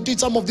 sometimes you teach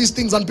some of these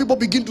things and people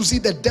begin to see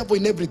the devil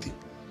in everything.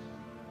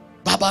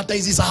 Baba, hata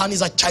hizi sahani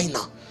za China,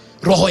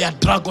 roho ya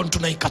dragon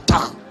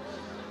tunaikataa.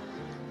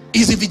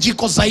 Hizi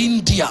vijiko za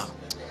India,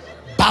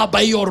 baba,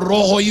 hiyo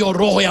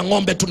roho ya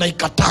ng'ombe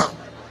tunaikataa.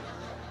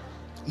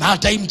 Na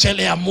hata hii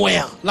mchele ya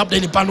mwea, labda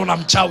ilipandwa na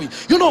mchawi.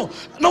 You know,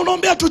 na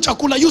unaombea tu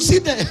chakula. You see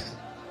the...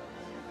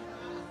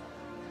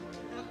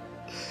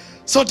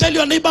 So tell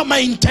your neighbor, my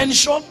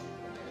intention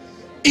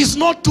is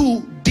not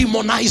to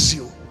demonize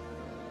you,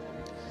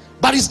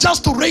 but it's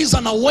just to raise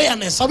an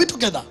awareness. Are we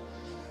together?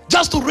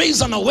 Just to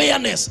raise an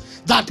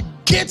awareness that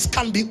gates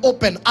can be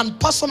open, and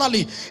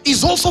personally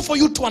is also for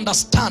you to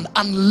understand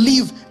and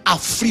live a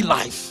free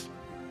life.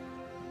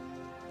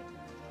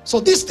 So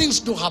these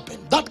things do happen.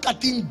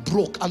 That thing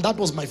broke, and that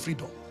was my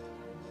freedom.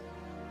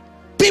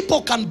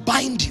 People can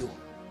bind you.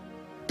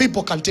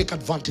 People can take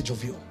advantage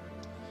of you.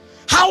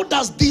 How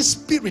does this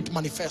spirit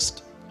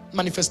manifest?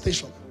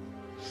 Manifestation.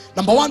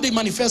 Number 1, they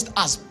manifest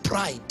as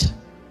pride,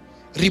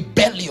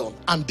 rebellion,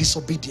 and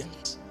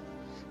disobedience.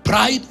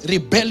 Pride,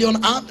 rebellion,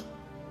 and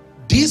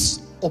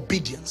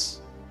disobedience.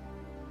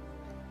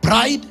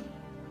 Pride,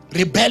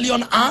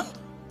 rebellion, and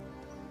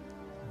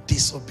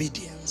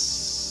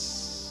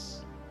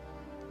disobedience.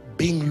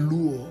 Being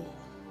Luo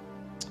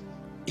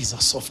is a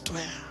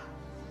software.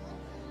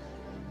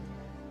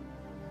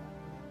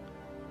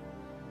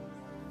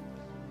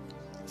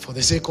 For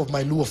the sake of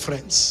my Luo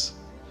friends,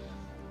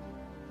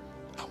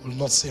 I will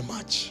not say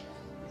much.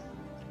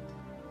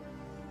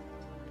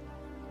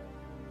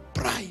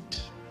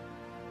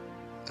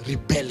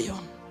 Rebellion.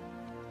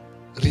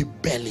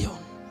 Rebellion.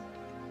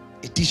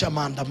 Itisha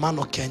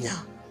maandamano Kenya.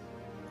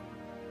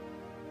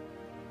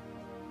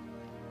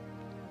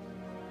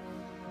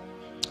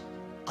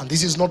 And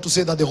this is not to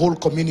say that the whole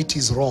community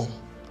is wrong.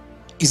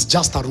 It's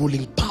just a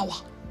ruling power.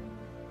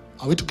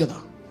 Are we together?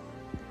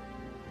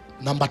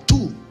 Number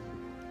 2,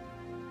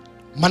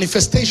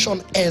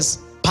 manifestation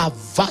as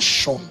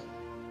perversion.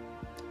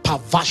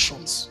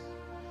 Perversions.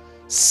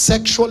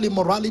 Sexual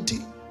immorality.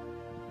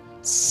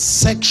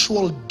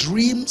 Sexual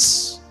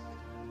dreams.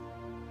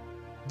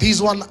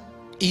 This one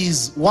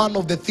is one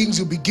of the things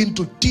you begin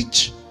to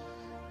teach.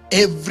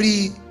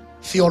 Every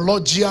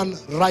theologian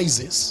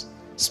rises.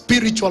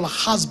 Spiritual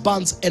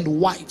husbands and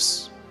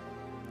wives.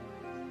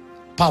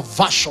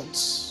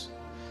 Perversions.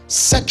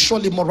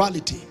 Sexual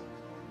immorality.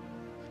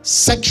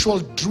 Sexual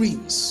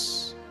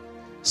dreams.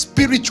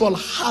 Spiritual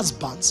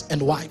husbands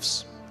and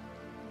wives.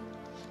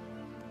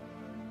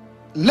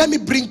 Let me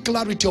bring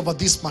clarity over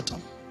this matter.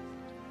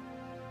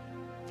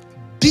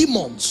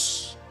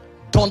 Demons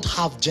don't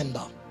have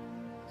gender.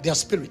 They are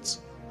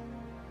spirits.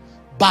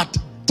 But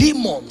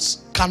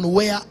demons can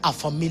wear a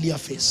familiar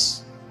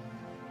face.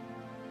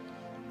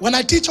 When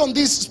I teach on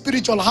these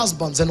spiritual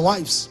husbands and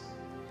wives,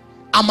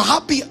 I'm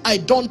happy I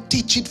don't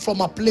teach it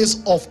from a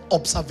place of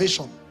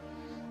observation.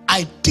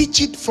 I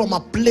teach it from a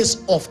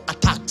place of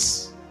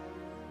attacks.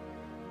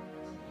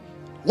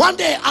 One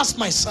day I asked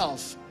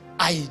myself,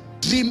 I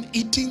dream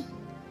eating,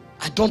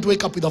 I don't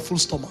wake up with a full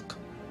stomach.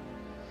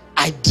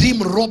 I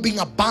dream robbing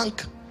a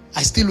bank,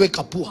 I still wake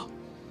up poor.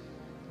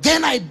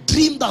 Then I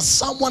dream that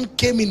someone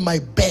came in my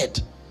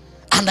bed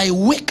and I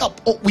wake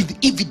up with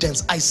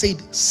evidence. I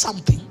said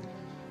something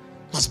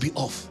must be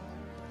off.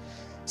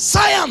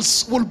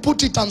 Science will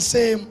put it and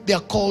say they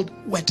are called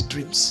wet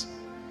dreams.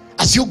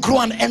 As you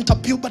grow and enter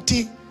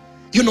puberty,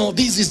 you know,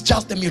 this is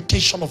just the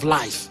mutation of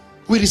life.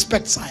 We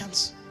respect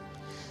science.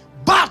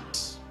 But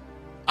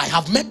I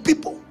have met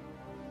people,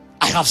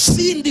 I have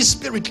seen this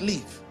spirit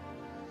live,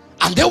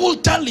 and they will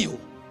tell you,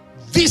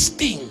 this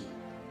thing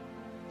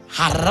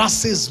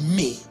harasses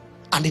me,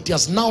 and it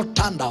has now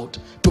turned out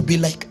to be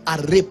like a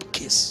rape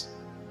case.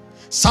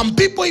 Some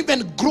people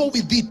even grow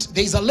with it.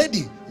 There is a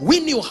lady,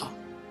 we knew her,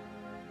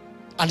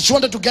 and she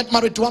wanted to get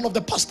married to one of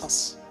the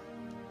pastors.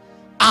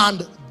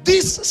 And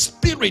this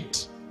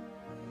spirit,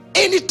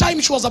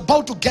 anytime she was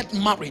about to get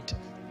married,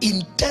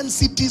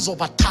 intensities of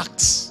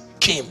attacks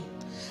came.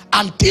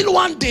 Until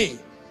one day,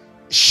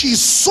 she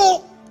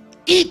saw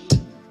it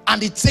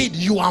and it said,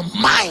 you are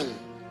mine.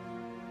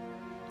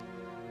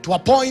 To a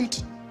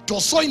point, it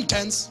was so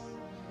intense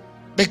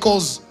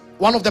because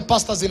one of the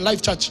pastors in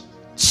Life Church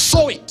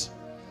saw it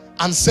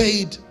and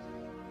said,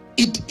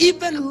 it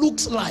even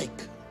looks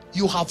like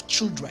you have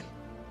children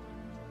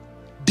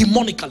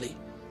demonically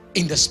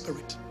in the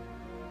spirit.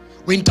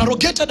 We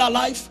interrogated her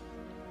life,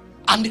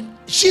 and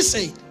she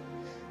said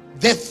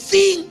the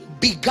thing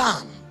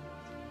began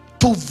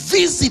to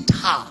visit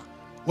her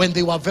when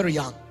they were very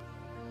young.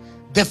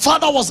 The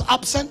father was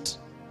absent,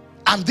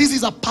 and this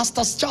is a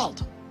pastor's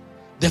child.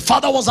 The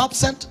father was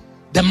absent,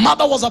 the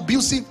mother was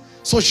abusive,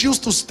 so she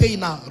used to stay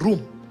in her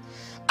room.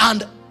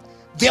 And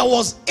there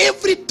was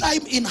every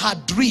time in her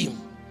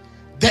dream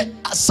that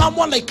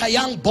someone like a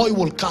young boy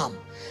will come,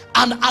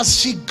 and as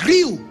she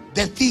grew,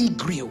 the thing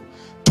grew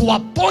to a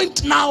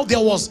point. Now there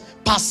was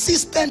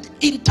persistent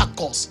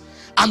intercourse,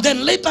 and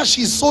then later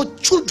she saw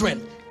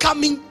children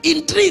coming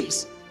in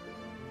dreams,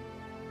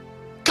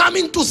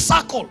 coming to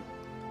circle.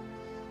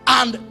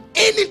 And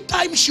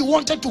anytime she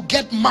wanted to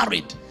get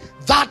married,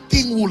 that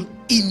thing will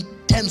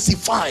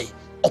intensify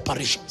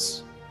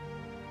operations.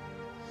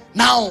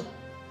 Now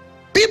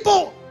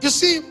people, you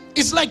see,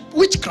 it's like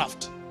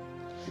witchcraft.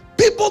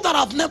 People that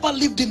have never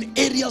lived in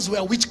areas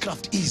where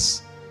witchcraft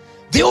is,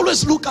 they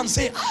always look and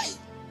say,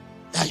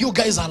 you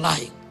guys are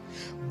lying.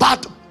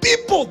 But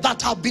people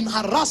that have been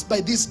harassed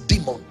by this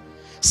demon,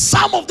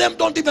 some of them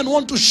don't even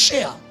want to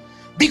share,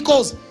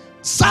 because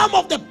some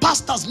of the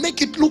pastors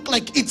make it look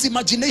like it's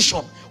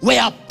imagination,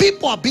 where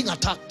people are being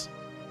attacked.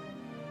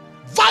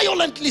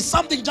 Violently,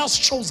 something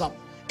just shows up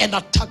and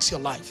attacks your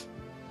life.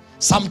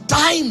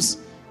 Sometimes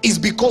it's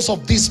because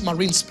of this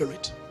marine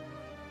spirit.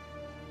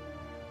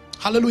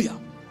 Hallelujah.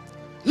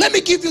 Let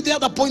me give you the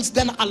other points,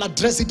 then I'll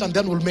address it, and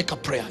then we'll make a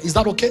prayer. Is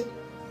that okay?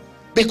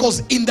 Because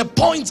in the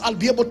points I'll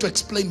be able to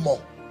explain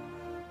more.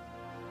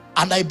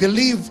 And I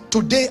believe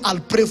today I'll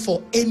pray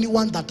for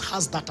anyone that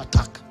has that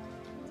attack.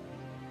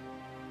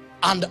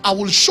 And I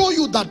will show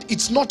you that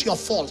it's not your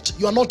fault.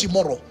 You are not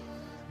immoral.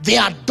 There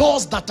are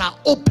doors that are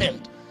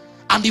opened,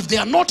 and if they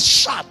are not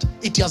shut,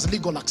 it has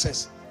legal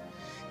access.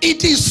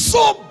 It is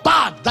so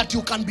bad that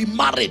you can be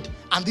married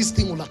and this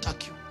thing will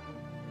attack you.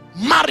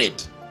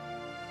 Married.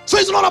 So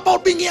it's not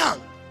about being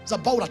young, it's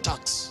about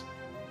attacks.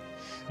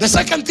 The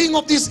second thing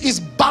of this is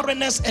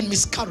barrenness and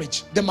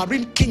miscarriage. The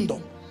marine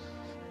kingdom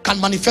can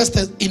manifest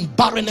in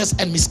barrenness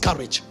and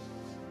miscarriage.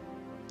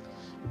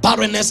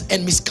 Barrenness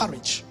and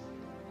miscarriage.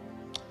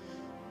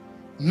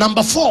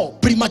 Number 4,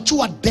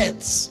 premature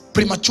deaths.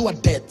 Premature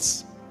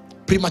deaths.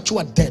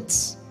 Premature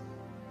deaths.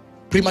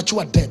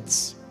 Premature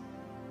deaths.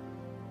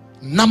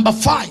 Number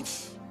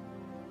 5,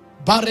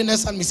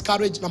 barrenness and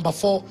miscarriage. Number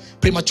 4,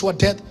 premature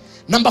death.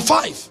 Number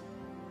 5,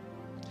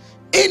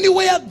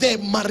 anywhere the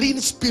marine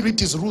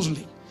spirit is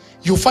ruling,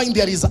 you find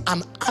there is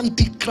an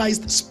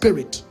antichrist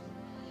spirit.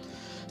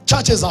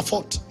 Churches are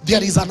fought.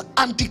 There is an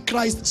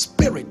antichrist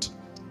spirit.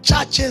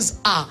 Churches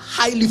are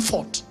highly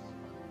fought.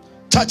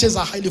 Churches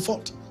are highly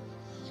fought.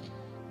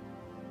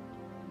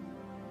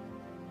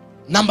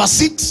 Number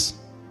 6,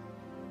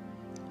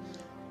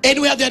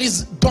 anywhere there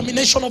is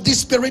domination of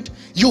this spirit,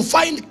 you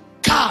find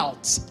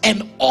cults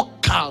and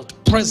occult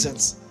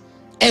presence,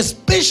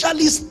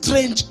 especially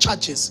strange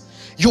churches.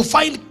 You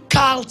find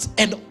cults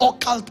and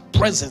occult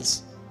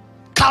presence,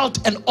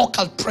 cult and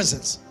occult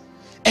presence,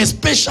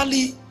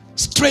 especially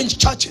strange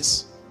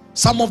churches.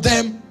 Some of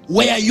them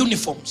wear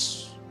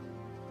uniforms.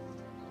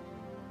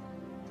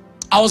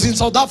 I was in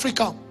South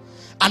Africa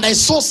and I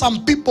saw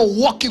some people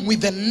walking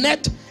with a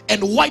net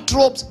and white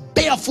robes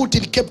barefoot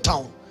in Cape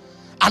Town.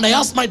 And I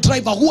asked my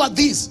driver, who are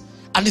these?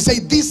 And he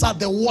said, these are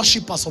the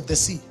worshippers of the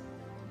sea.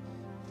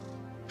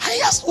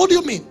 I asked, what do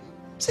you mean?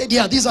 He said,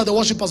 yeah, these are the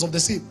worshippers of the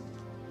sea.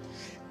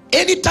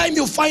 Anytime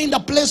you find a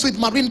place with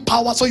marine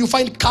power, so you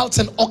find cults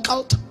and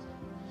occult,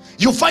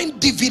 you find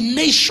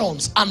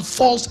divinations and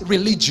false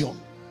religion.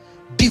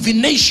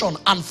 Divination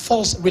and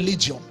false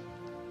religion.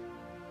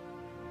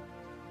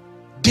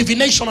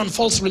 Divination and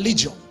false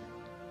religion.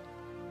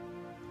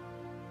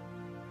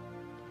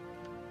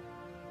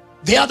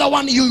 The other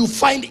one, you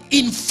find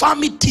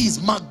infirmities,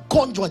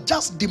 magonjwa,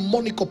 just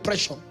demonic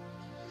oppression.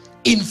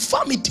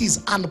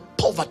 Infirmities and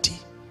poverty.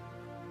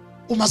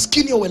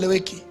 Umaskini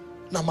ueleweki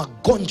na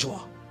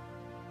magonjwa.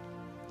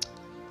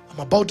 I'm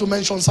about to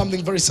mention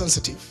something very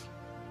sensitive.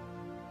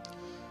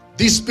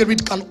 This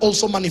spirit can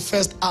also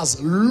manifest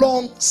as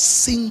long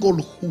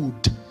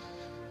singlehood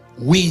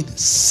with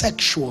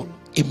sexual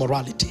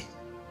immorality.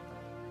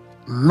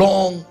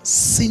 Long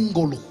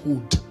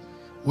singlehood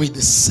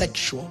with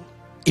sexual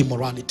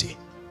immorality.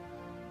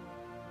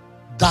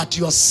 That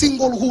your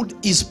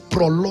singlehood is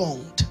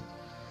prolonged,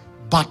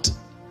 but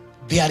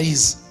there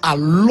is a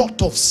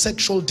lot of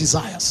sexual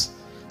desires,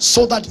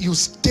 so that you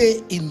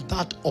stay in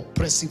that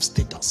oppressive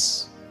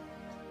status.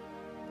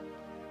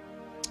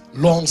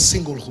 Long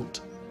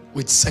singlehood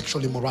with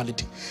sexual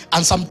immorality.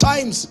 And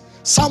sometimes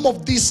some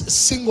of this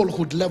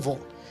singlehood level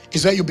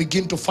is where you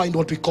begin to find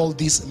what we call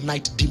these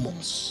night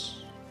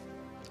demons.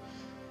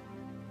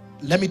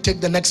 Let me take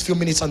the next few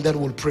minutes and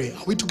then we'll pray.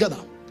 Are we together?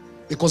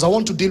 Because I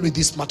want to deal with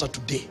this matter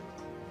today.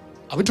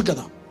 Are we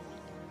together?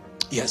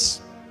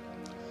 Yes.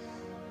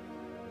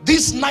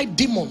 These night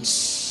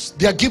demons,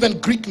 they are given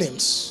Greek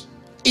names.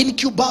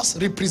 Incubus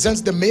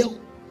represents the male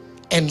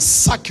and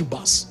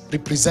succubus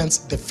represents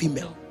the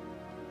female.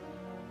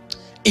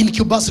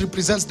 Incubus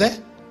represents the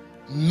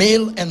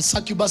male and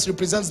succubus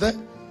represents the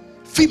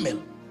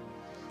female.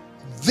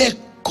 The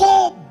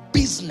core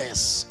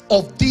business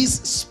of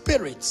these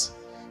spirits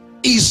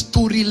is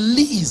to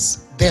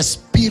release the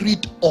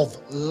spirit of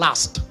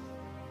lust.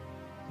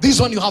 This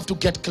one you have to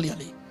get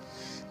clearly.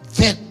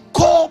 The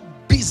core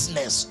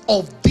business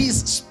of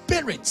these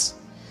spirits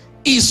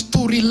is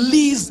to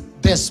release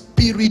the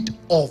spirit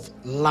of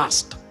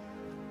lust.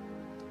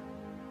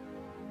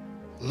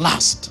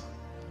 Lust.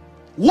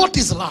 What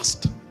is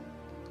lust?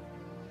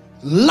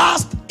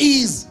 Lust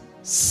is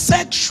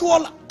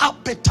sexual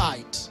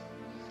appetite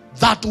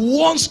that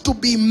wants to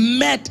be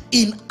met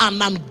in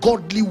an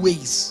ungodly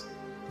ways.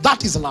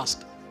 That is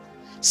lust.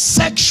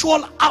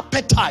 Sexual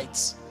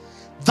appetites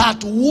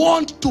that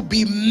want to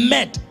be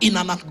met in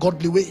an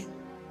ungodly way.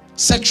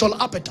 Sexual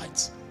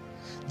appetites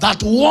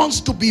that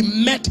wants to be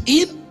met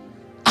in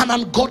an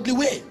ungodly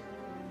way.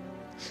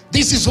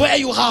 This is where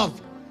you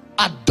have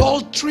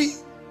adultery,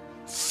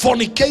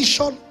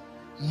 fornication,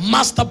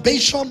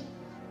 masturbation,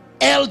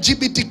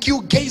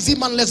 LGBTQ,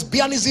 gayism and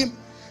lesbianism,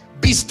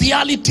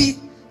 bestiality,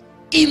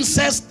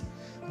 incest.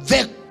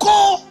 The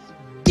core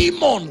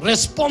demon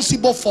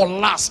responsible for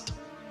lust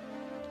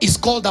is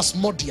called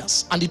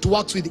Asmodeus, and it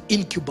works with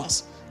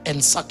incubus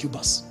and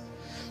succubus.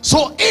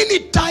 So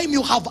anytime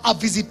you have a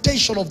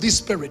visitation of this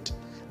spirit,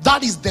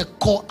 that is the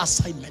core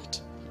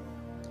assignment.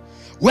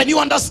 When you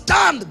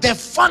understand the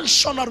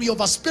functionary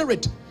of a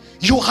spirit,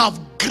 you have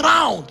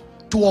ground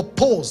to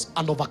oppose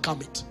and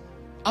overcome it.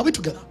 Are we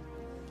together?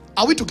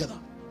 Are we together?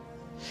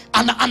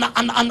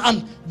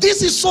 And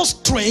this is so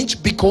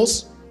strange,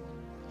 because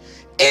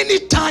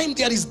anytime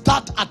there is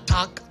that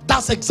attack,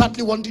 that's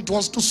exactly what it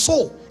wants to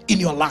sow in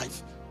your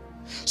life.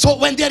 So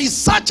when there is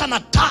such an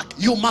attack,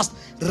 you must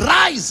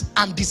rise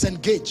and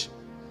disengage,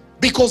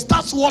 because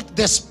that's what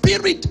the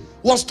spirit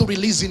wants to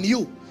release in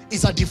you,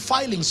 is a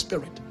defiling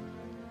spirit.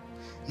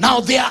 Now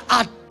there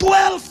are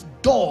 12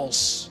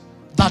 doors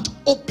that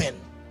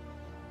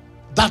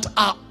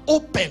are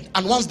open,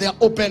 and once they are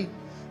open,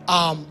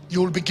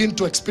 you will begin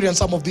to experience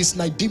some of these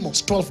night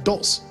demons. 12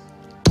 doors.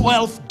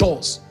 12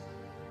 doors.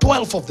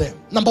 12 of them.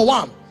 Number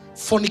 1,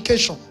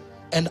 fornication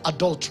and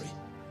adultery.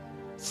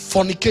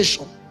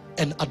 Fornication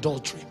and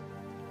adultery.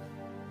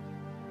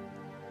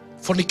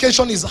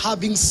 Fornication is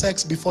having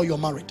sex before you're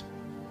married.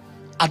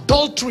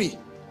 Adultery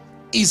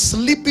is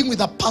sleeping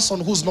with a person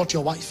who's not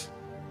your wife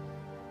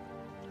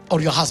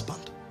or your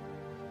husband.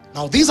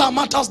 Now, these are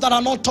matters that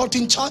are not taught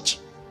in church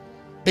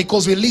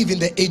because we live in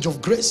the age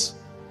of grace.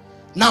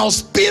 Now,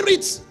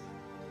 spirits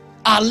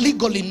are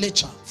legal in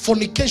nature.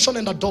 Fornication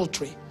and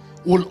adultery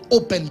will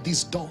open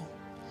this door.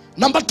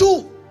 Number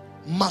 2,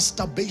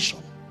 masturbation.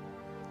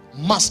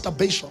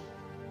 Masturbation.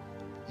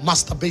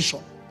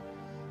 Masturbation.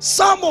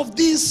 Some of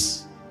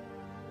these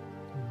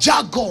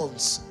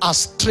jargons are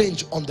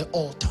strange on the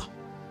altar,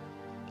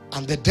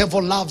 and the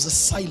devil loves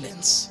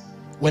silence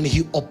when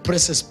he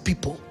oppresses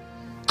people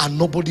and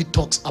nobody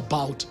talks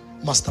about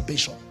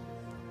masturbation.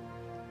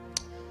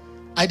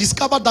 I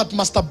discovered that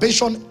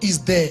masturbation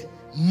is the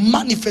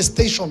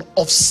manifestation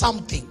of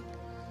something.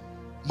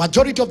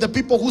 Majority of the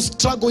people who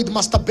struggle with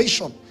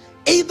masturbation,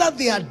 either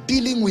they are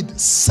dealing with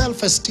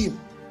self-esteem,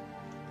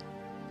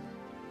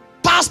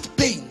 past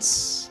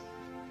pains,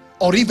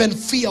 or even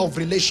fear of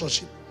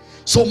relationship.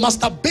 So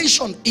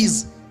masturbation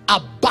is a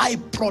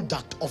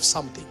byproduct of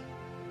something.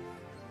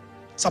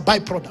 It's a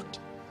byproduct.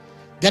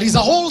 There is a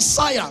whole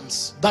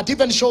science that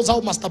even shows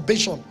how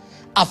masturbation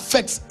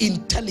affects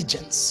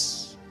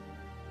intelligence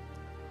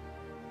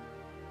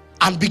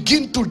and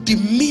begin to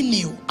demean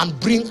you and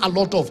bring a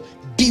lot of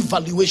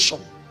devaluation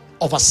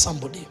over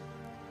somebody.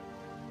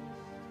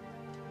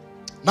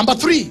 Number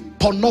 3,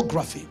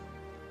 pornography.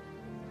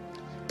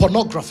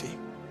 Pornography.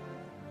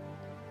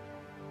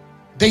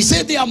 They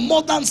say there are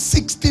more than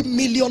 60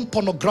 million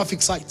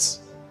pornographic sites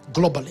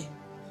globally.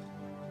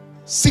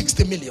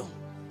 60 million.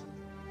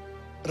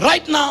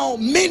 Right now,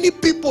 many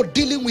people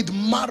dealing with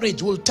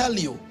marriage will tell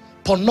you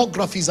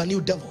pornography is a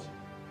new devil.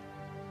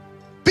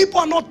 People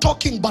are not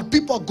talking, but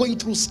people are going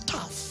through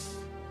stuff.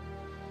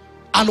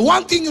 And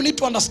one thing you need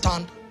to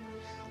understand,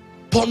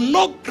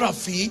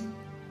 pornography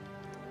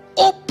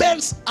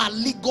opens a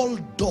legal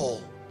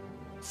door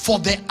for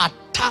the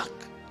attack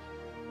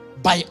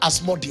by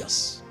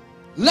Asmodeus.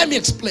 Let me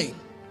explain.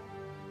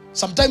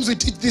 Sometimes we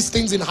teach these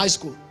things in high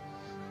school,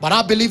 but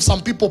I believe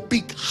some people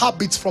pick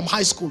habits from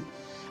high school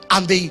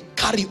and they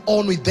carry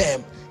on with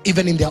them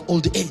even in their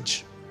old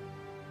age.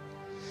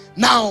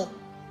 Now,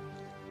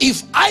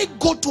 if I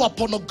go to a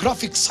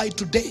pornographic site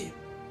today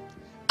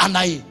and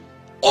I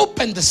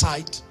open the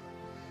site,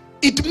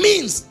 it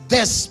means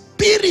the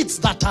spirits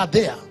that are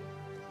there,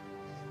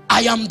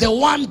 I am the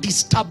one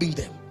disturbing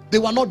them. They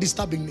were not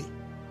disturbing me.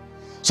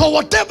 So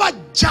whatever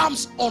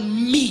jumps on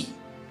me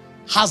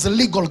has a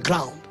legal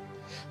ground.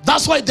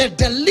 That's why the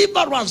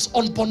deliverance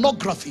on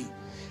pornography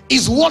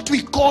is what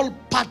we call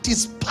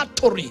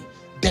participatory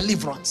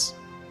deliverance.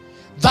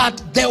 That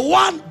the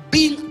one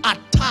being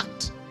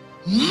attacked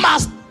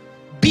must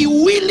be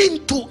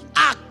willing to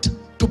act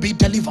to be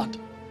delivered.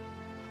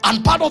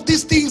 And part of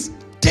these things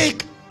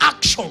take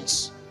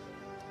actions.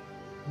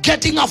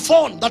 Getting a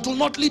phone that will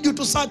not lead you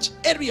to such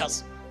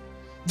areas.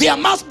 There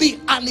must be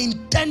an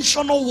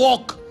intentional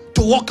walk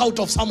to walk out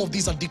of some of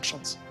these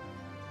addictions.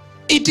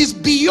 It is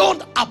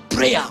beyond a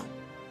prayer.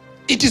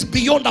 It is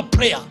beyond a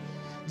prayer.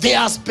 There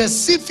are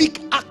specific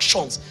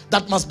actions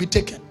that must be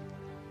taken.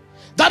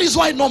 That is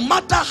why no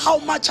matter how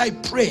much I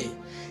pray,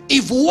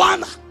 if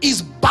one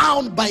is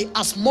bound by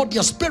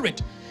Asmodeus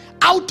spirit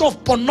out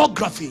of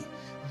pornography,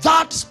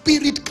 that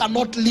spirit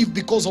cannot live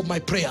because of my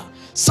prayer.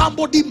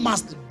 Somebody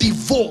must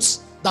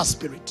divorce that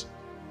spirit,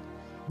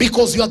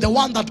 because you are the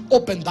one that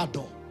opened that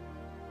door.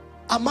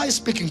 Am I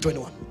speaking to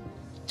anyone?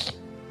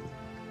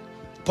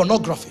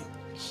 Pornography.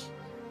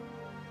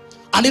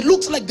 And it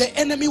looks like the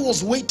enemy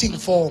was waiting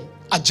for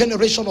a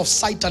generation of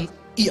sight and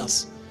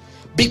ears,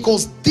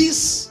 because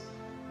this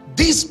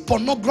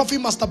pornography,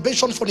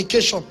 masturbation,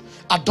 fornication,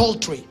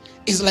 adultery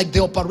is like they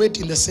operate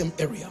in the same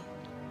area.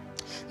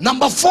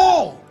 Number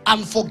 4,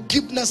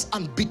 unforgiveness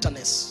and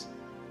bitterness.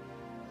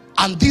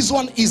 And this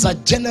one is a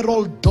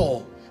general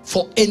door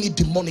for any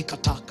demonic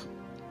attack.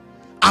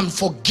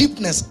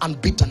 Unforgiveness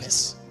and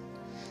bitterness.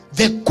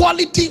 The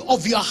quality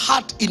of your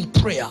heart in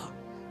prayer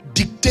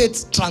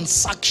dictates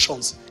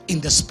transactions in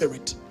the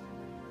spirit.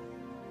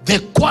 The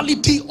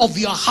quality of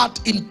your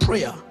heart in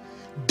prayer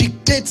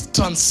dictates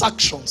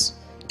transactions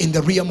in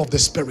the realm of the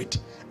spirit.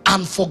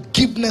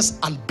 Unforgiveness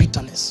and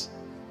bitterness.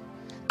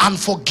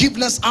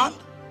 Unforgiveness and,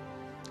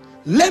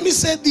 let me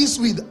say this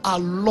with a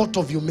lot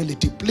of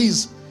humility,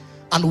 please,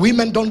 and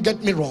women, don't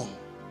get me wrong.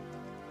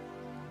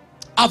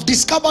 I've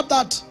discovered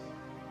that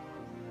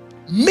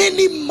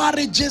many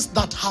marriages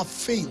that have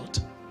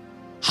failed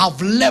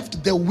have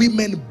left the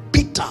women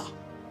bitter.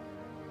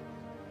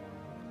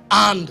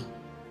 And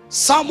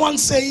someone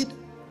said,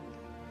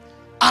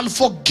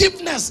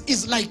 unforgiveness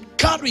is like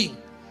carrying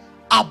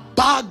a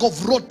bag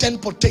of rotten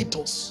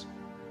potatoes.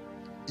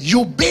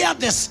 You bear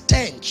the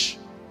stench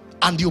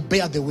and you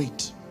bear the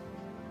weight.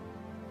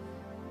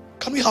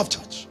 Can we have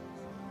church?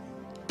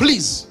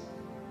 Please.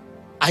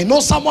 I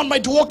know someone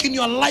might walk in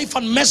your life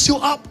and mess you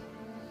up.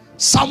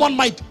 Someone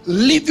might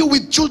leave you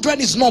with children,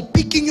 is not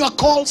picking your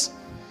calls.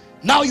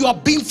 Now you are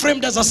being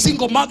framed as a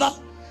single mother,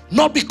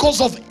 not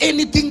because of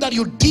anything that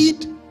you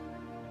did.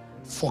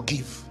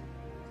 Forgive.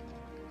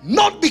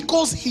 Not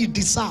because he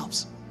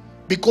deserves,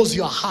 because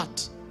your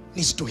heart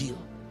needs to heal.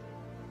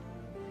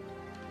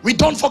 We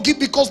don't forgive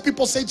because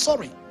people said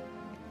sorry.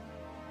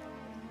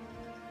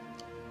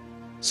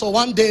 So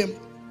one day,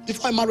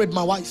 before I married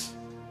my wife,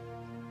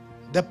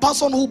 the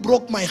person who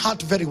broke my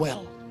heart very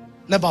well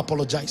never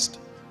apologized.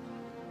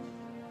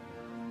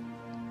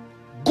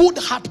 Good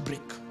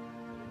heartbreak.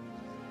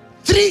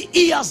 3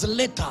 years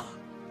later,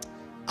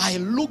 I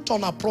looked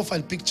on her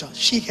profile picture.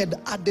 She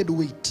had added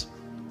weight.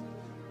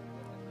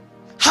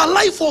 Her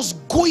life was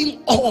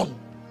going on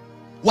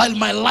while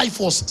my life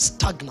was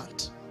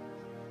stagnant.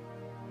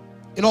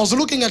 You know, I was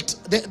looking at,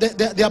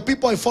 there are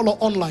people I follow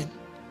online.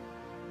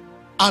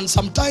 And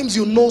sometimes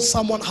you know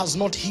someone has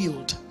not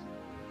healed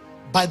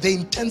by the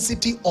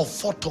intensity of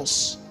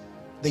photos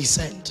they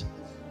send.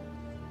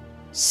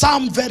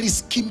 Some very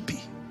skimpy.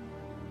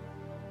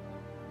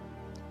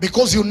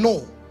 Because you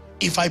know,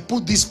 if I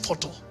put this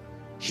photo,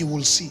 he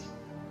will see.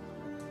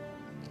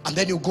 And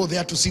then you go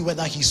there to see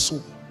whether he saw.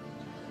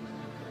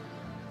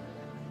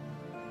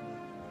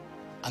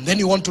 And then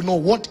you want to know,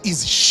 what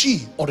is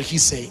she or he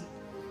saying?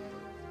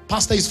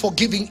 Pastor, is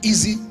forgiving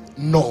easy?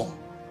 No.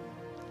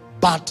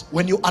 But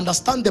when you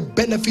understand the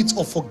benefits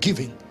of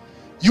forgiving,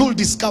 you'll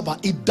discover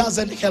it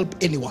doesn't help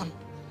anyone.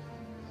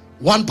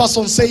 One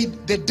person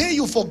said, the day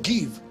you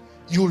forgive,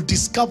 you'll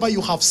discover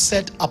you have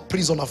set a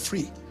prisoner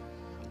free,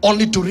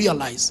 only to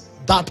realize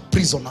that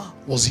prisoner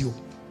was you.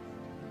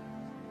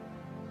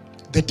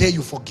 The day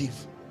you forgive,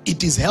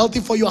 it is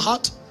healthy for your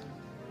heart.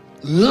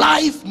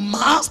 Life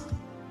must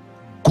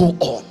go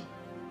on.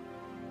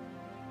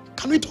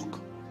 Can we talk?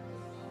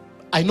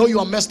 I know you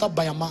are messed up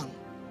by a man,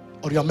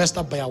 or you are messed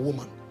up by a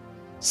woman.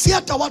 Si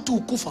hata watu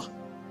ukufa.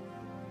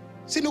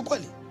 Si ni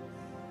ukweli?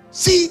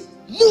 See,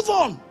 move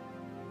on.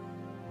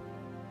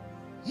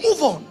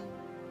 Move on.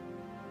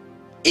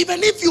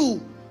 Even if you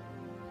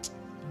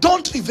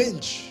don't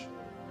revenge,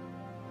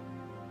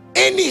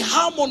 any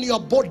harm on your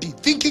body,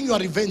 thinking you are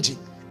revenging,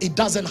 it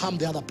doesn't harm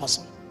the other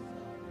person.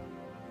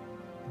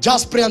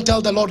 Just pray and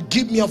tell the Lord,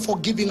 give me a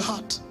forgiving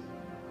heart.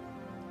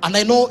 And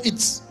I know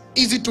it's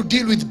easy to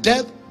deal with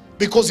death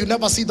because you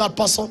never see that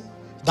person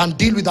than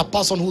deal with a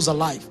person who's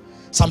alive.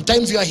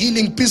 Sometimes you are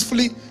healing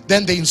peacefully,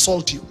 then they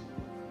insult you.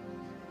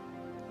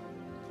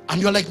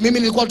 And you're like, mimi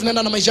nilikuwa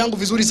tunaenda na maisha yangu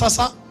vizuri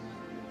sasa.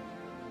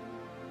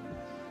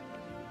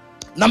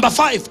 Number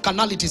 5,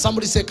 carnality.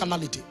 Somebody say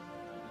carnality.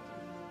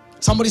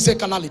 Somebody say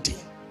carnality.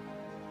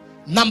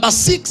 Number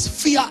 6,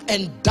 fear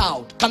and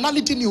doubt.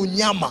 Carnality ni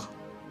unyama.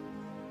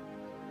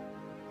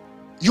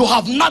 You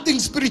have nothing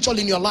spiritual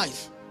in your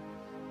life.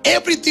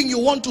 Everything you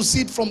want to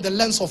see it from the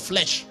lens of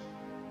flesh.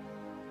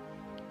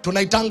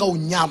 Tunaitanga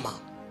unyama.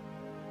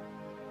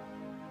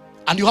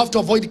 And you have to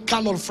avoid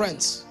carnal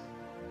friends.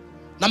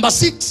 Number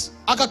 6,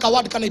 aka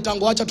kawad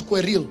kanaitango acha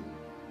tukue real.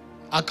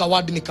 Aka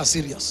word ni ka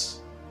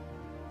serious.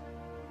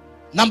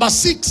 Number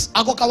 6,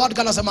 ako kawad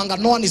kanasemanga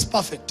no one is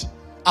perfect.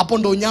 Hapo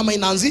ndo unyama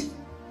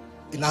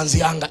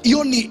inaanzianga.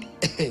 Hiyo ni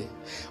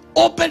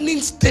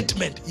opening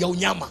statement ya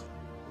unyama.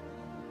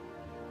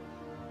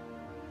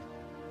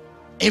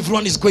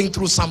 Everyone is going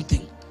through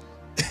something.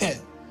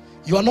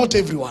 You are not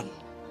everyone.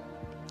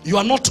 You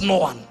are not no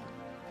one.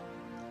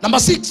 Number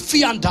 6,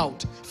 fear and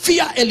doubt.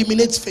 Fear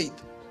eliminates faith.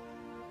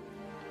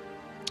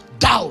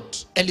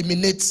 Doubt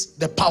eliminates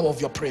the power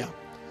of your prayer.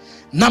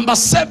 Number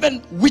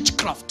 7,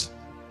 witchcraft.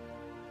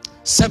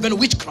 7,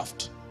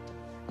 witchcraft.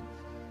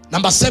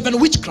 Number 7,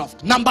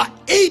 witchcraft. Number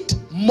 8,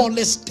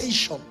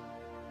 molestation.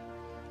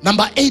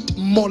 Number 8,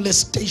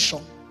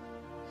 molestation.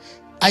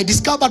 I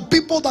discovered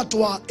people that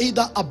were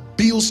either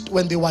abused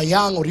when they were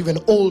young or even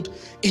old,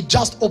 it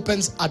just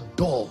opens a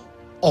door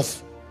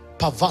of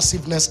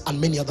perversiveness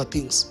and many other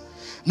things.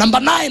 Number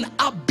 9,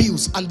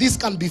 abuse. And this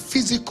can be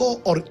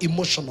physical or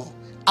emotional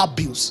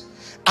abuse.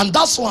 And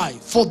that's why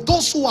for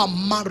those who are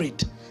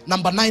married,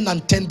 number 9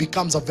 and 10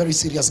 becomes a very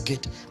serious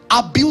gate.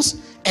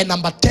 Abuse, and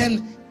number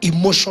 10,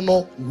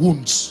 emotional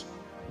wounds.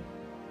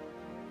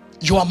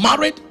 You are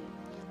married,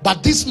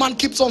 but this man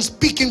keeps on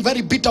speaking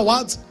very bitter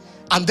words,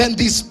 and then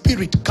this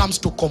spirit comes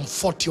to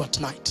comfort you at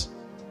night.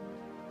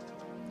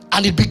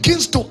 And it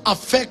begins to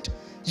affect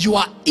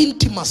your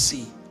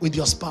intimacy with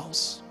your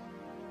spouse.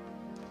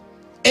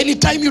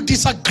 Anytime you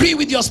disagree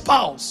with your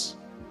spouse,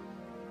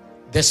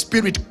 the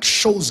spirit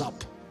shows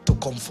up to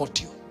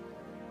comfort you.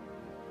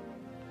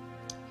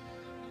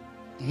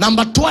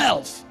 Number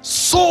 12,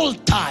 soul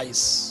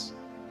ties,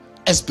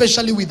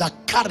 especially with the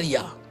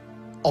carrier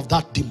of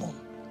that demon.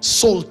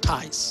 Soul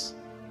ties.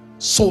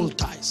 Soul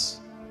ties.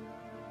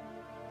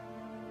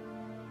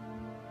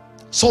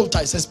 Soul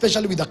ties,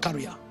 especially with the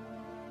carrier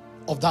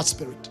of that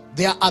spirit.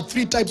 There are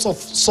 3 types of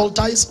soul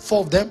ties,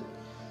 4 of them.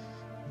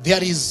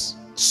 There is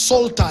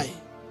soul tie,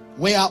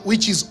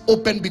 which is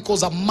open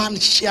because a man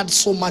shared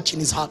so much in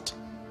his heart.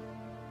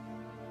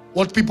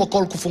 What people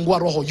call kufungua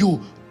roho.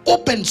 You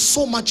open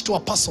so much to a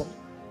person.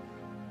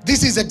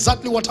 This is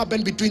exactly what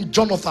happened between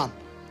Jonathan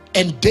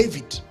and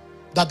David,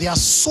 that their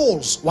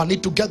souls were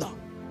knit together.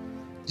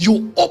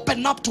 You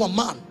open up to a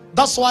man.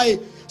 That's why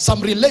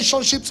some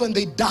relationships, when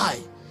they die,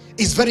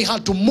 it's very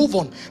hard to move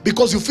on,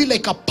 because you feel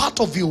like a part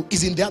of you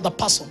is in the other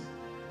person.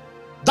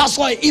 That's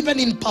why even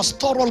in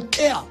pastoral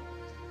care,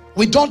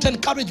 we don't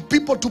encourage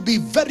people to be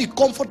very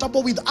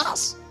comfortable with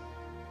us.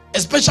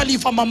 Especially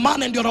if I'm a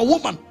man and you're a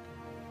woman.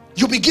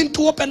 You begin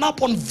to open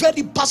up on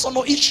very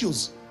personal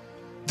issues.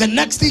 The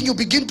next thing, you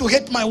begin to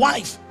hate my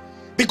wife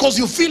because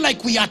you feel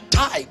like we are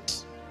tied.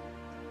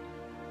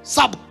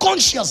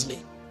 Subconsciously.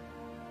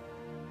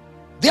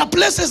 There are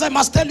places I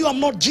must tell you I'm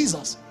not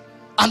Jesus.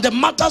 And the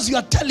matters you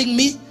are telling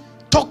me,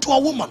 talk to a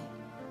woman.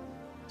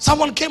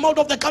 Someone came out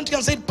of the country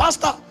and said,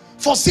 Pastor,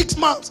 for 6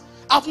 months,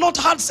 I've not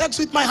had sex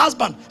with my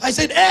husband. I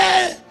said,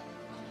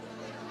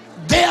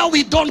 there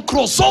we don't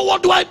cross. So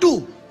what do I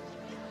do?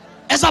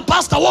 As a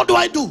pastor, what do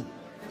I do?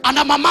 And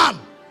I'm a man.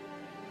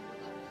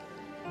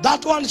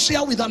 That one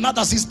share with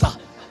another sister.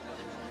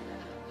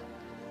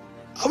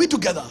 Are we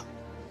together?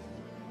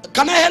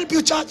 Can I help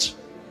you, church?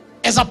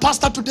 As a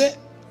pastor today,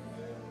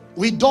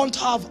 we don't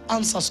have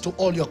answers to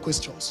all your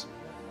questions.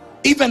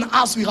 Even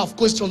as we have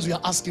questions, we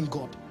are asking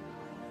God.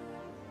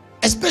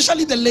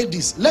 Especially the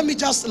ladies. Let me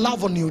just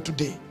love on you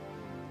today.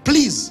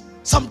 Please,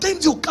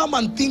 sometimes you come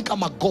and think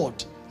I'm a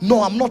God.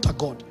 No, I'm not a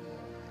God.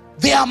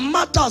 There are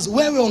matters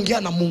where we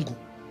ongea na Mungu.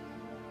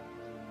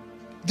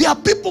 There are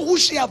people who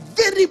share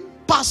very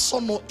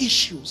personal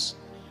issues.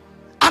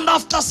 And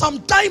after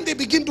some time, they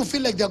begin to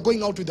feel like they are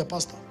going out with the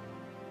pastor.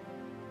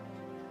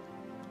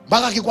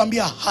 Baga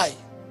kikwambia, hi,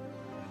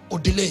 o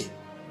delay,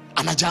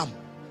 anajam.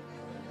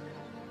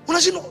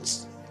 Unaji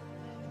notes.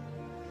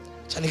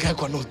 Chanikae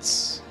kwa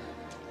notes.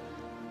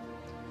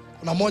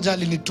 Kuna moja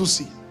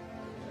alinitusi.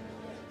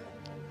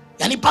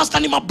 Yani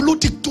pastor ni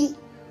mablutik tu.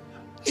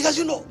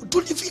 Because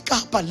tulifika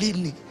hapa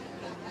lini?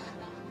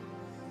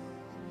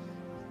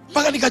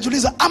 Mpaka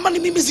nikajiuliza, ama ni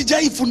mimi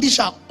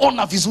sijaifundisha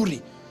ona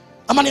vizuri,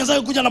 ama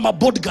nianza kuja na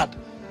mabodyguard.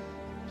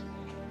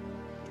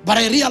 But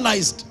I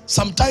realized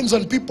sometimes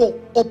when people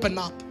open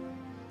up,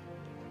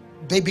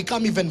 they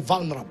become even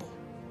vulnerable.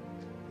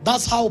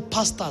 That's how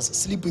pastors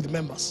sleep with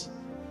members.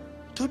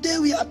 Today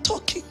we are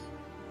talking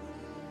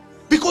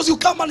because you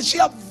come and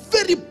share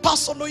very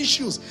personal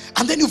issues,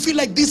 and then you feel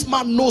like this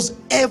man knows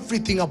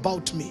everything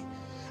about me,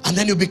 and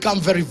then you become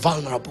very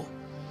vulnerable.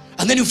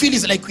 And then you feel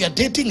it's like we are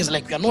dating, it's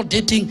like we are not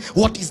dating.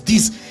 What is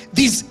this?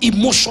 This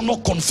emotional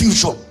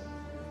confusion.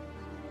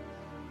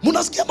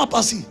 Munasikia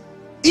mapasi.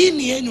 Hii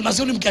ni yenu,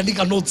 nasioni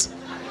mkiandika notes.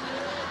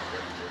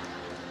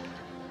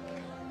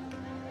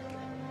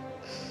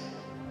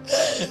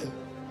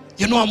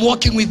 You know, I'm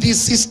working with this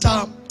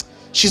sister.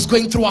 She's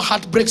going through a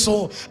heartbreak,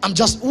 so I'm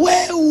just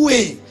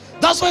way.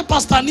 That's why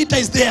Pastor Anita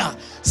is there.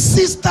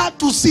 Sister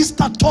to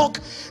sister talk.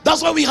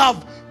 That's why we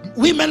have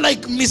women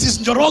like Mrs.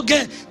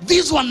 Njoroge.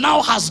 This one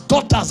now has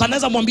daughters.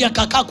 Anaweza mwambia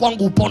kaka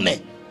kwangu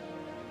upone.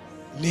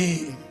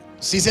 Ni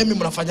sisemi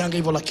mnafanyanga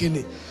hivyo,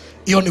 lakini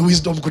hiyo ni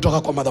wisdom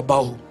kutoka kwa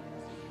madhabahu.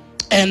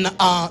 And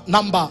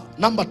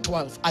number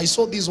 12. I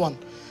saw this one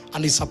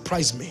and it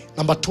surprised me.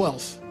 Number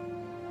 12.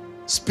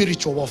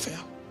 Spiritual warfare.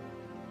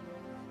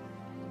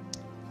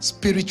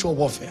 Spiritual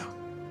warfare.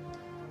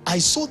 I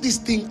saw this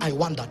thing, I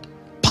wondered,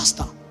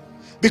 Pastor,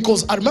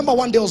 because I remember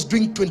one day I was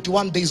doing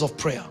 21 days of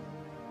prayer.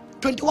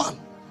 21.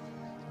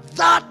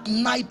 That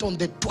night on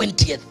the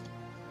 20th,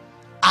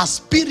 a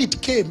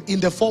spirit came in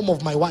the form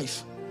of my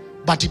wife,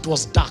 but it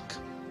was dark.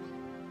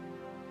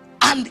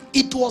 And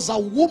it was a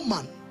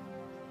woman,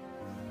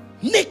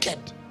 naked.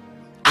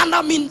 And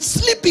I'm in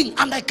sleeping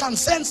and I can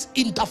sense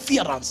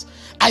interference.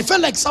 I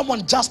felt like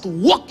someone just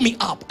woke me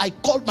up. I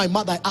called my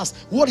mother, I asked,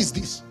 what is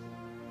this?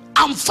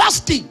 I'm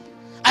fasting.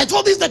 I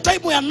told this the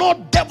time where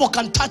no devil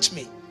can touch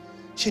me.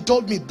 She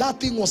told me that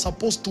thing was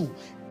supposed to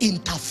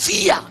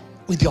interfere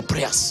with your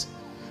prayers,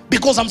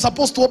 because I'm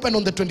supposed to open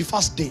on the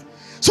 21st day.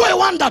 So I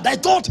wondered, I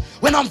thought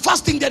when I'm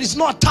fasting there is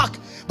no attack.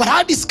 But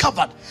I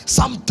discovered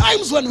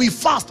sometimes when we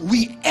fast,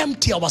 we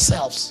empty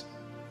ourselves.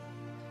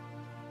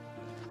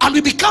 And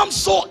we become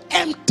so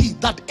empty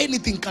that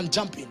anything can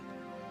jump in.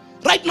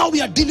 Right now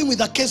we are dealing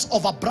with a case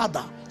of a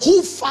brother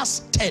who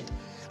fasted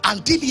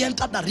until he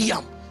entered the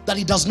realm that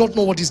he does not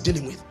know what he's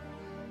dealing with.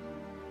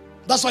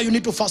 That's why you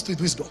need to fast with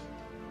wisdom.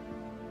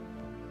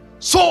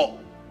 So,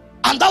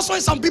 and that's why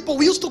some people,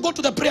 we used to go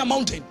to the prayer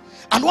mountain,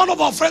 and one of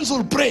our friends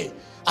will pray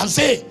and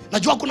say,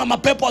 najua kuna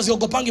mapepo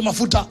aziogopangi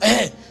mafuta.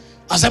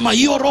 Asema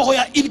hiyo roho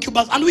ya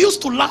incubus. And we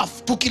used to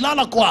laugh.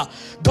 Tukilala kwa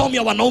domu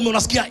ya wanaume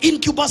unasikia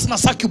incubus na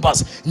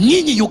succubus.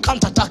 Nyinyi, you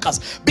can't attack us.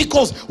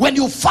 Because when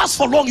you fast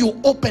for long, you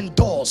open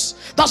doors.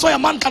 That's why a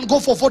man can go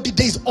for 40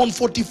 days. On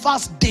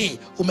 41st day,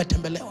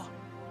 umetembelewa.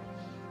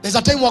 There's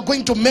a time we were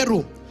going to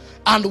Meru,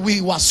 and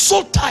we were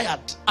so tired,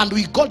 and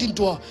we got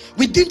into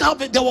we didn't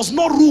have it, there was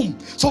no room.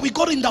 So we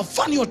got in the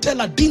funny hotel,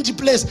 a dingy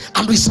place,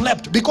 and we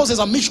slept, because as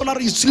a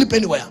missionary, you sleep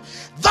anywhere.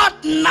 That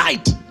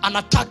night, an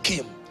attack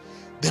came.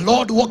 The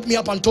Lord woke me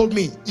up and told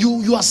me,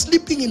 you are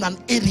sleeping in an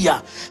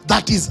area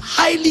that is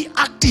highly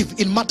active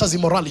in matters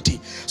immorality.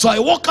 So I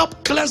woke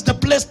up, cleansed the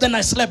place, then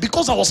I slept,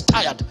 because I was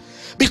tired.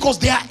 Because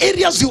there are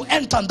areas you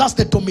enter, and that's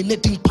the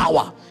dominating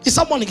power. Is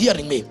someone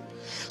hearing me?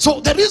 So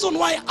the reason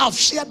why I've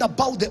shared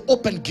about the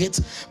open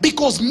gates,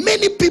 because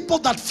many people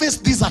that face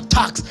these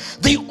attacks,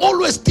 they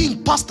always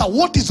think, Pastor,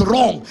 what is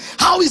wrong?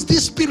 How is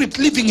this spirit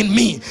living in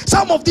me?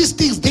 Some of these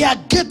things, they are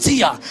gates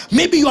here.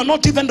 Maybe you are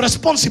not even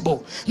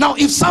responsible. Now,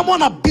 if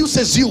someone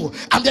abuses you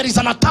and there is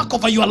an attack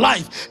over your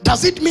life,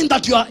 does it mean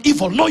that you are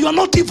evil? No, you are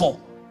not evil.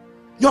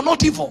 You are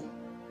not evil.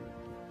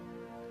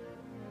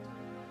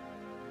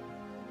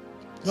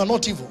 You are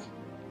not evil.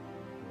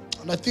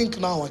 And I think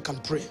now I can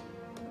pray.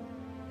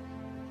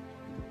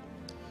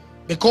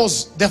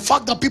 Because the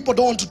fact that people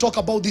don't want to talk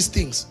about these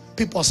things,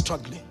 people are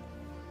struggling.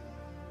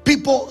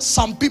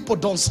 Some people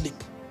don't sleep.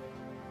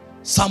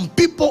 Some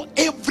people,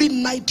 every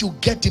night you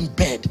get in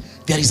bed,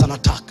 there is an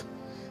attack.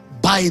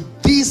 By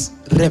this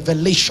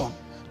revelation,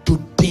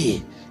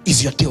 today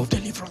is your day of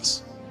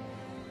deliverance.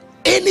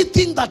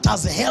 Anything that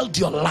has held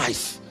your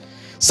life.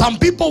 Some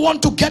people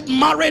want to get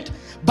married,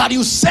 but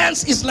you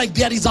sense it's like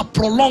there is a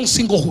prolonged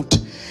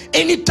singlehood.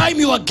 Anytime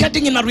you are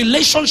getting in a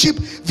relationship,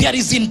 there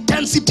is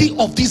intensity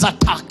of this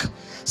attack.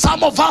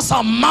 Some of us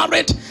are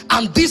married,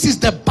 and this is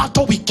the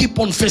battle we keep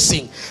on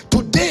facing.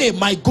 Today,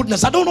 my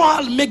goodness, I don't know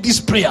how I'll make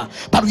this prayer,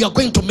 but we are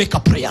going to make a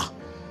prayer.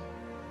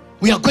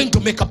 We are going to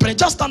make a prayer.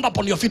 Just stand up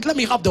on your feet. Let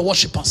me have the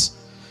worshipers.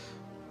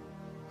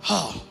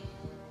 Oh.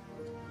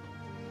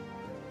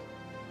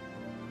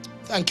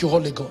 Thank you,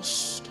 Holy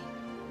Ghost.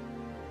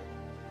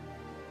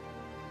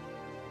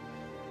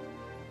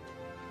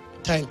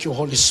 Thank you,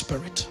 Holy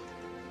Spirit.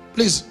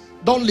 Please,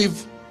 don't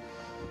leave.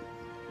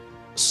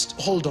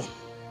 Hold on.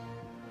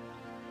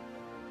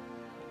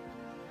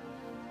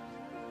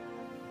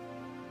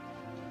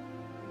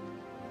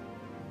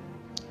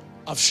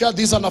 I've shared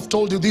this and I've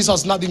told you this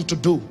has nothing to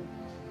do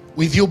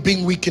with you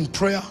being weak in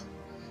prayer,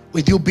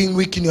 with you being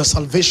weak in your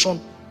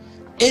salvation.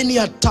 Any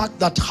attack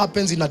that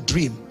happens in a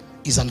dream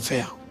is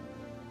unfair.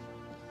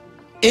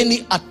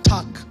 Any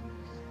attack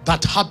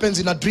that happens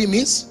in a dream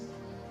is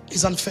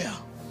unfair.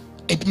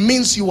 It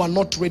means you are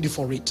not ready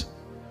for it.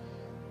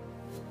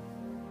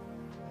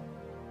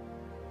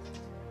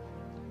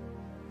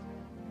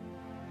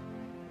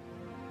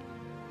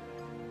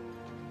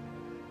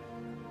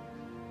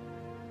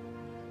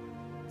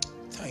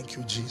 Thank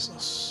you,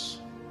 Jesus.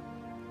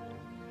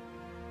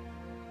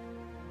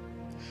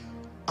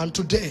 And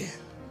today,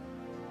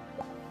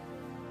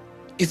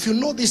 if you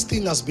know this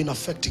thing has been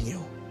affecting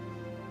you,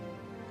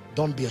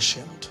 don't be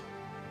ashamed.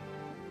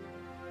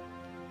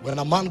 When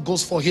a man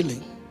goes for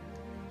healing,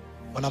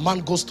 when a man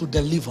goes to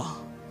deliver,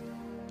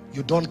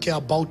 you don't care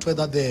about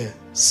whether the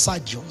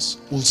surgeons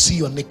will see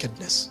your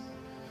nakedness,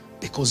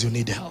 because you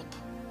need help.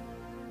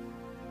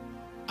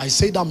 I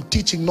said I'm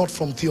teaching not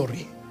from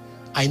theory.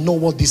 I know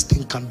what this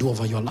thing can do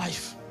over your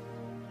life.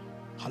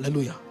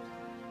 Hallelujah.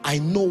 I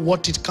know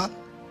what it can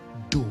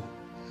do.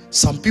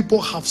 Some people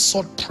have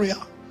sought prayer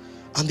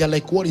and they're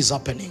like, what is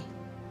happening?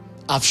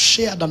 I've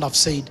shared and I've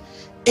said,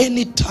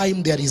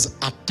 anytime there is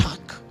attack,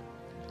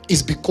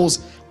 is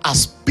because a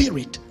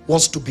spirit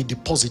wants to be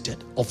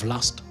deposited of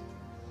lust.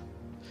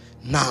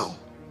 Now,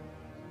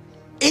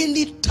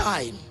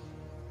 anytime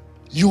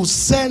you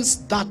sense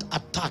that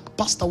attack,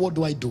 Pastor, what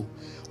do I do?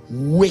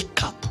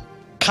 Wake up.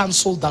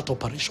 Cancel that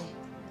operation.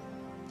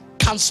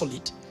 Cancel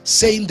it.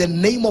 Say, in the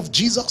name of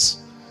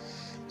Jesus,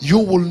 you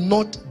will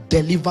not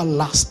deliver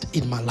lust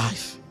in my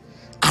life.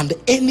 And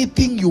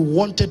anything you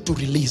wanted to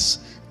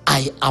release,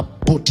 I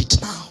abort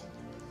it now.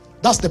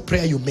 That's the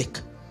prayer you make.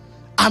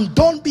 And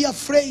don't be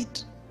afraid.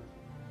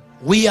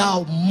 We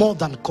are more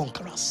than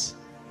conquerors.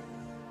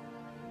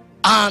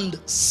 And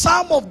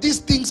some of these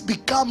things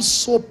become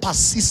so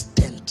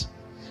persistent.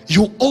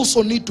 You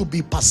also need to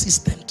be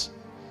persistent.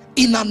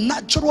 In a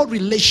natural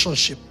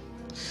relationship,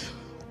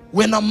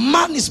 when a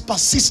man is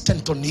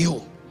persistent on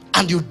you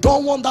and you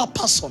don't want that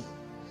person,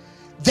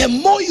 the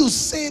more you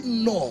say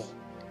no,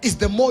 is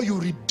the more you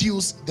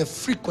reduce the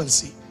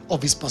frequency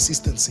of his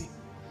persistency.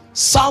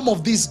 Some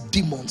of these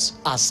demons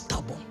are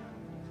stubborn.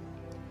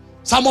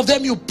 Some of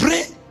them, you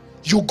pray,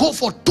 you go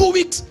for 2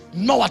 weeks,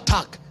 no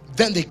attack,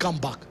 then they come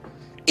back.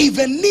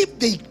 Even if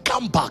they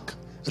come back,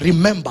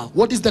 remember,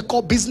 what is the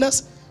core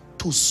business?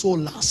 To sow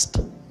lust.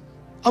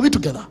 Are we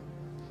together?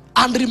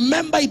 And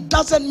remember, it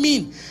doesn't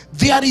mean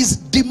there is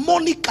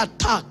demonic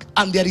attack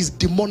and there is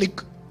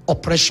demonic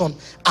oppression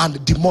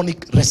and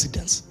demonic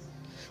residence.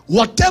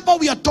 Whatever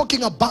we are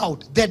talking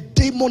about, the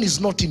demon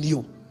is not in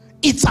you.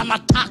 It's an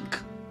attack.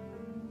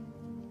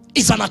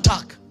 It's an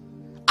attack.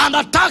 And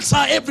attacks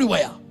are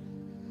everywhere.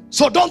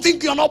 So don't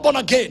think you're not born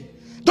again.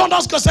 Don't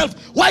ask yourself,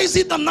 why is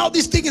it that now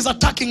this thing is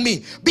attacking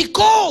me?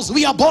 Because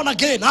we are born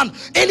again. And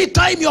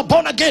anytime you're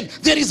born again,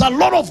 there is a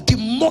lot of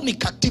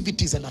demonic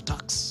activities and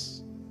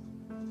attacks.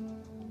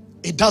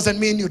 It doesn't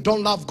mean you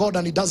don't love God,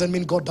 and it doesn't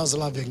mean God doesn't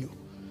love you.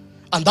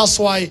 And that's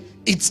why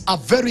it's a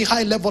very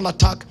high level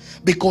attack,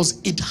 because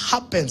it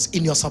happens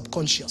in your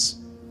subconscious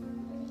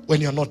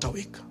when you're not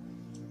awake.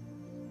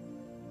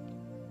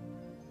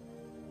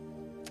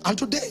 And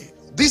today,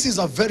 this is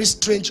a very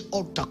strange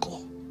altar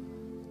call,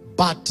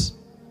 but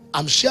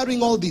I'm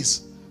sharing all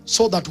this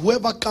so that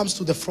whoever comes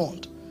to the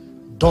front,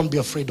 don't be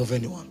afraid of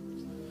anyone.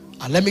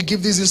 And let me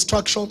give these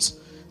instructions.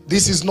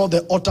 This is not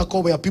the altar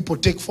call where people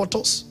take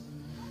photos.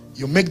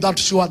 You make that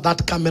sure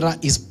that camera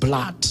is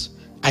blurred.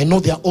 I know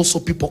there are also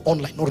people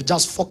online, or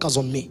just focus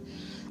on me.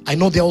 I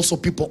know there are also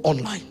people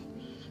online.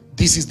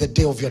 This is the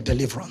day of your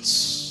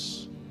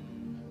deliverance.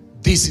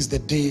 This is the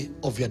day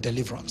of your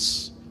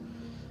deliverance.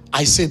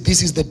 I say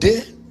this is the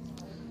day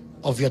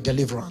of your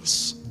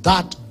deliverance.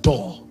 That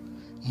door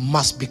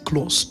must be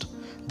closed.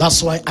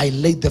 That's why I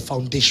laid the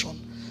foundation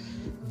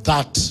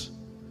that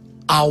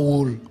I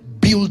will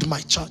build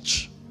my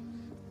church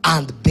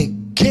and the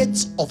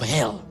gates of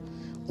hell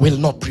will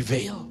not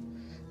prevail.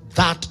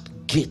 That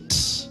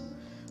gate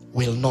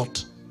will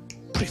not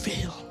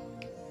prevail.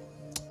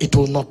 It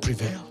will not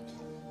prevail.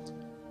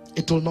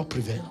 It will not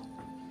prevail.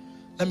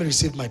 Let me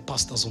receive my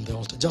pastors on the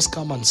altar. Just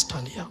come and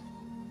stand here,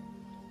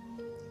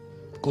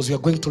 because we are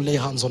going to lay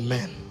hands on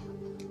men.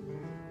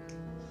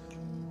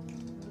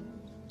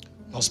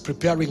 I was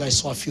preparing, I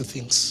saw a few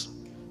things,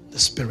 the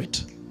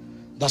spirit.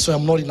 That's why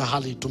I'm not in a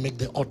hurry to make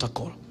the altar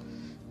call.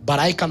 But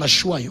I can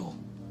assure you,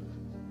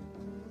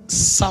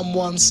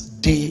 someone's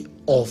day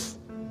of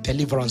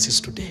deliverance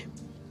is today.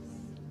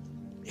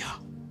 Yeah.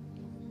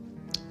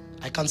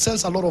 I can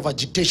sense a lot of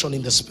agitation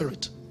in the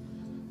spirit,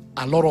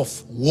 a lot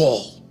of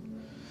war,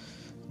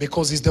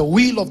 because it's the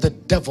will of the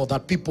devil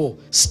that people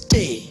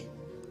stay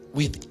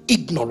with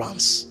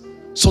ignorance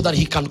so that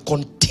he can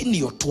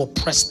continue to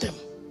oppress them.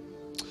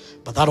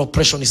 But that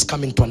oppression is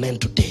coming to an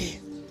end today.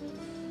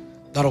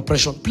 That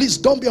oppression, please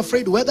don't be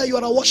afraid. Whether you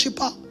are a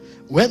worshiper,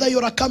 whether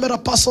you're a camera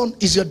person,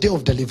 is your day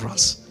of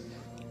deliverance.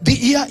 The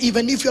year,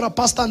 even if you're a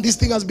pastor and this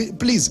thing has been,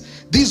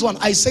 please, this one,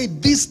 I say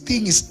this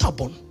thing is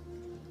stubborn.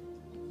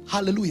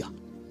 Hallelujah.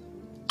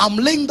 I'm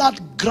laying that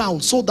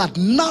ground so that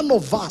none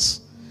of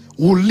us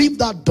will leave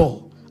that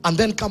door and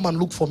then come and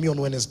look for me on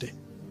Wednesday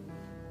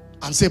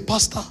and say,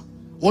 Pastor,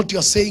 what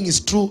you're saying is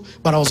true,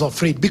 but I was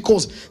afraid,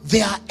 because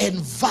there are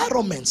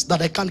environments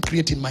that I can't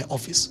create in my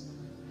office.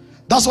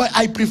 That's why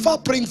I prefer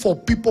praying for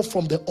people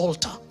from the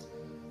altar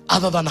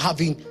other than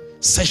having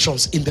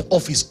sessions in the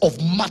office of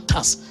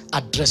matters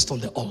addressed on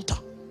the altar.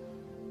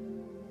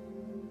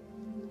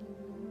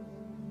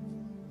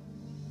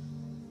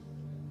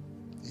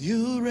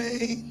 You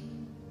reign,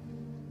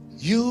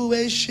 you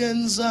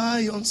ancient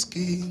Zion's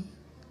King.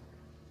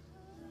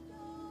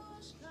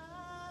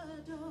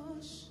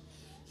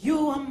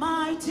 You are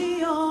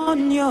mighty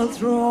on your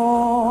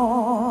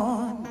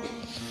throne.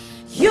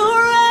 You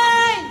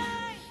reign,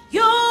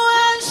 you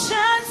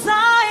ancient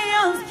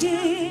Zion's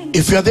King.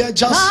 If you're there,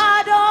 just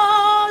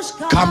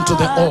come to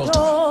the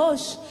altar.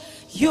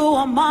 You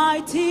are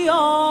mighty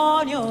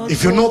on your throne.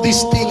 If you know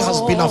this thing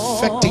has been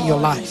affecting your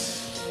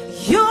life,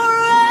 you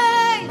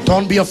reign,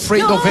 don't be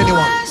afraid of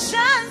anyone.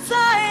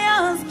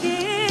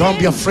 Don't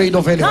be afraid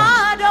of anyone.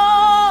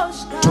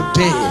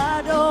 Today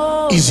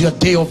is your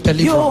day of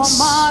deliverance.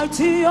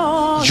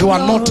 You are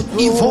not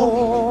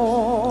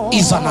evil,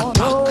 it's an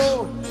attack.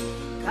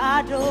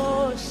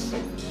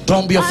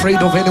 Don't be afraid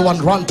of anyone.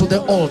 Run to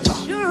the altar,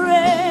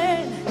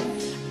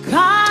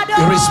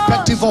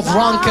 irrespective of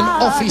rank and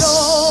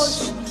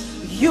office.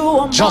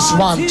 Just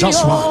run,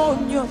 just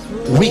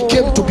run. We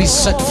came to be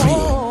set free.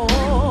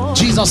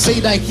 Jesus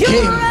said, I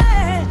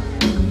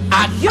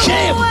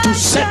came to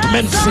set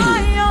men free.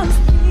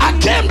 I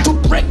came to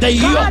break the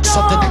yokes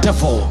of the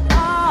devil.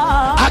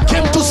 I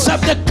came to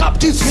set the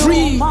captives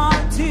free.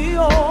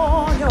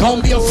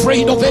 Don't be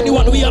afraid of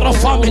anyone. We are a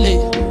family.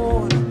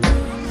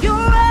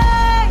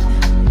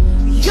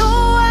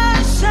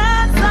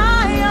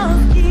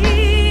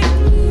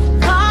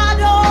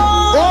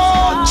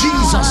 Oh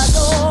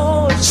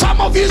Jesus,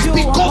 some of you, is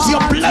because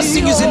your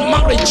blessing is in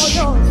marriage.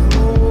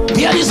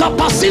 There is a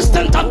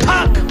persistent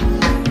attack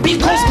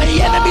because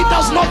the enemy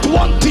does not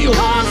want you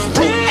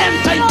to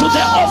enter into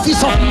the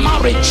office of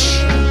marriage.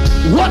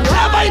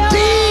 Whatever it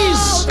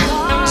is,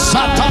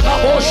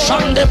 Satanabo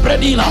Shande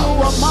Bredila,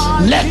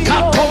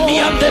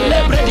 Lekatomiande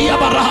Lebredia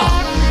Bara,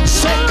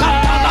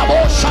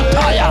 Sekatanabo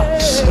Shataya,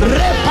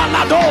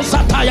 Repalado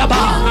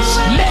Zatayaba,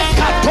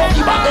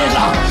 Lekatoni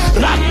Badela,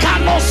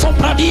 Rakano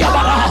Sopradia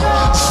Bara,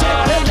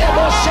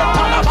 Setelebo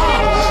Shetalaba,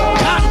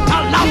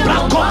 Cantalabra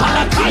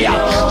Copalacaya,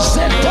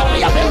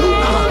 Setoria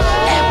Beluna,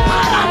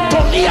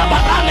 Eparantonia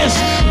Baranes,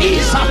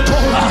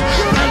 Isatora,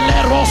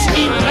 Peleros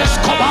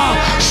Imprescoba,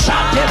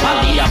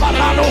 Shatebalia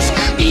Baranos,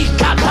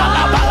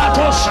 Icatala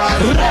Baratos,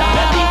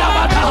 Repelina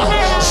Bada,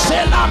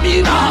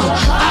 Selamina,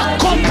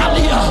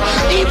 Acontalia,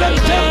 even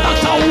them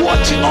that are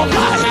watching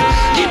online,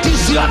 it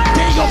is your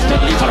day of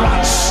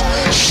deliverance.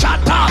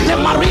 Shatter the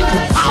marine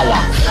power,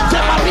 the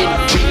marine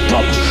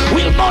kingdom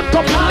will not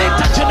dominate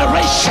a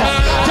generation.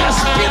 The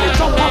spirit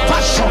of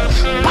perversion,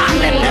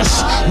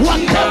 barrenness,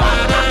 whatever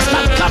attacks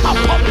that come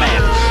upon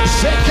men.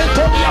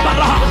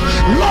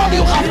 Lord,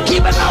 you have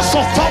given us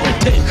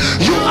authority.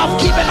 You have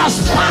given us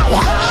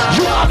power.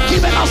 You have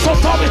given us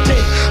authority.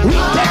 We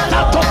take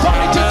that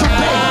authority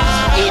today.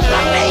 In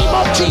the name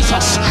of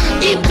Jesus.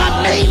 In the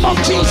name of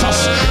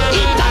Jesus.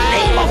 In the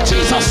name of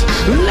Jesus.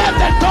 Let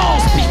the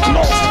doors be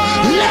closed.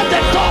 Let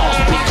the doors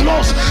be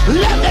closed.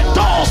 Let the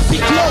doors be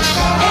closed.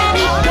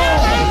 Any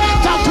door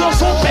that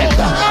was opened,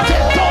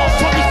 the door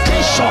for the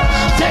fornication,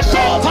 the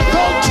door of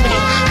adultery,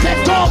 the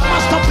door of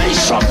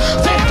masturbation,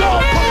 the door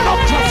of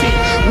pornography,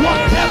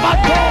 whatever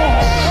door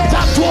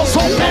that was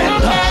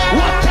opened,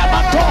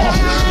 whatever door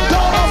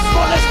of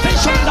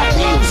molestation and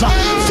abuse,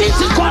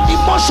 physical and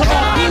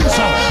emotional abuse,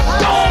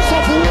 doors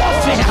of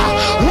warfare,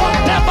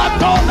 whatever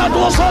door that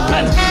was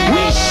open,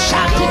 we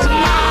shut it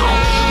now.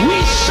 We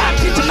shut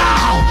it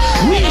now.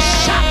 We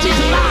shut it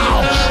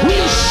now. We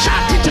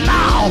shut it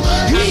now.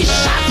 We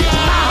shut it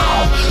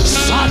now.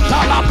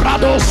 Santala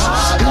Brados,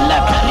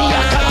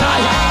 Leperia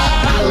Kataya,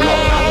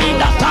 Paloma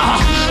Minata,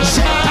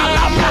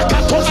 Zetala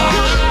Bracatova,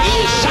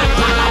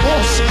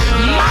 Ishatalabos,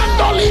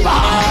 Mandoliva,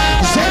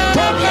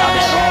 Zetonia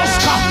de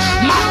Rosca,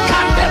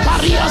 Macande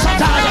Maria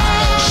Zataya,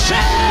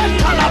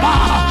 Shetalaba,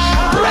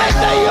 break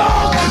the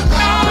yoke,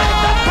 break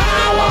the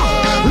power,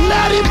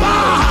 let it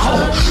bow,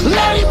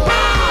 let it bow.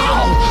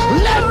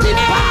 Let it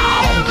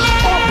bow.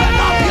 Open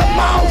up your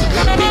mouth.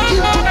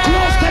 Begin to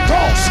close the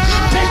doors.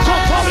 Take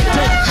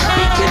authority.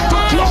 Begin to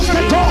close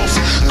the doors.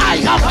 I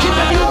have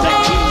given you the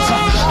keys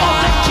of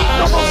the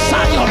kingdom of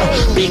Zion.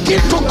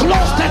 Begin to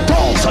close the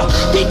doors.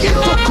 Begin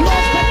to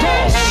close the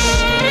doors.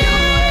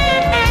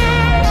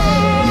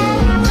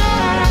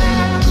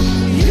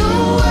 You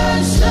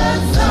will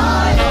set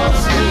Zion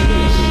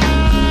free.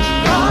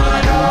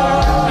 God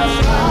of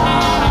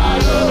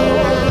Zion,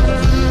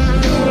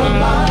 you are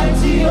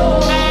mighty,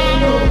 oh.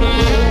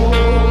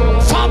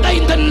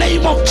 In the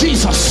name of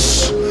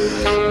Jesus,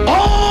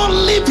 oh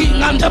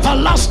living and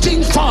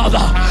everlasting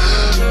Father,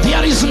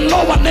 there is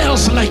no one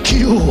else like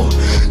you.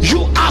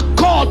 You are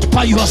God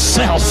by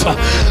yourself,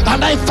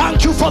 and I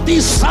thank you for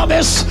this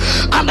service,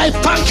 and I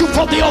thank you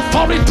for the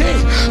authority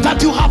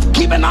that you have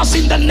given us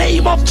in the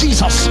name of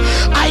Jesus.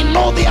 I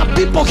know there are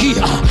people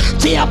here,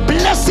 their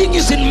blessing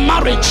is in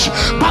marriage,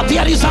 but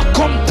there is a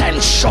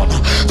contention.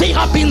 They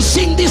have been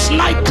seeing these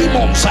night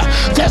demons,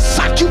 the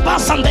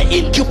succubus and the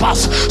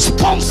incubus,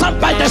 sponsored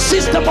by the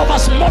system of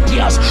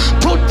Asmodeus.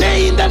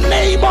 Today in the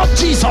name of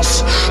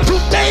Jesus,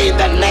 today in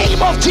the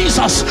name of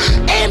Jesus,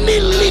 any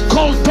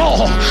legal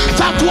door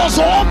that was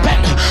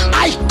open,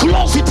 I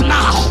close it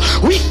now.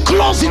 We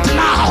close it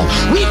now.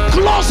 We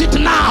close it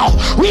now.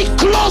 We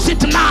close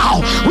it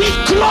now. We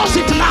close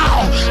it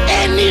now.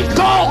 Any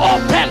door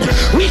open,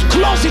 we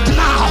close it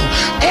now.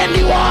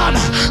 Anyone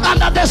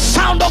under the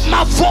sound of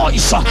my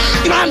voice,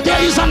 and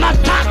there is an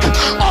attack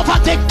over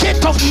the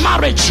gate of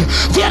marriage,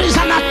 there is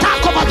an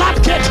attack over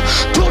that gate.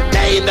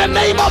 Today in the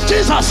name of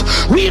Jesus,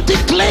 we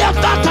declare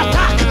that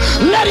attack,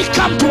 let it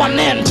come to an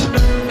end.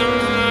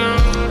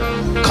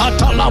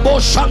 Katalabo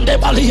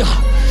Shandebalia,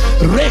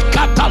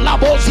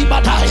 Rekatalabo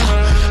Zibadaya,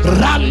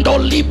 Rando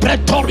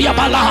Libretoria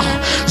Bala,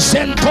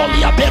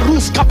 Zentolia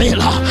Beruska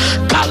Bela,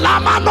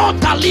 Kalamano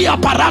Talia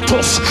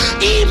Paratos,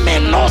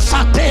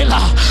 Imenosa Tela,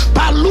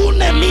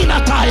 Balune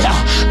Minataya,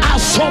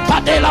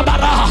 Asopa de la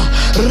Bara,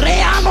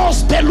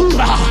 Reanos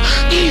Belura,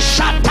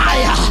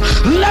 Ishataya.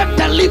 Let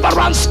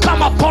deliverance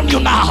come upon you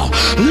now.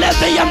 Let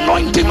the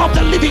anointing of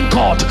the living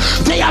God,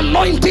 the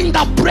anointing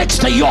that breaks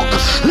the yoke,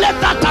 let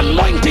that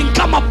anointing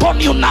come upon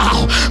you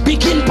now.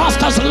 Begin,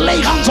 pastors,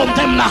 lay hands on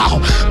them now.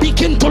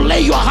 Begin to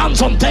lay your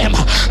hands on them.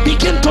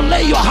 Begin to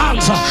lay your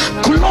hands.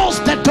 Close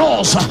the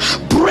doors.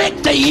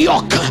 Break the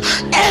yoke.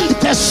 End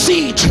the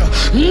siege.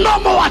 No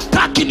more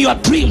attack in your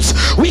dreams.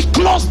 We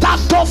close that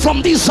door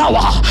from this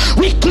hour.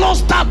 We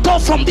close that door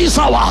from this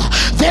hour.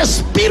 The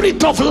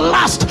spirit of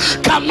lust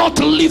cannot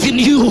live in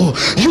you.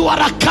 You are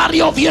a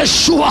carrier of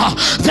Yeshua.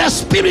 The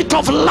spirit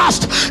of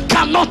lust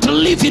cannot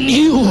live in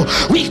you.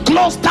 We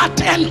close that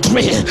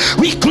entry.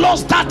 We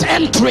close that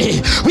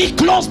entry. We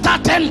close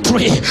that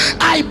entry.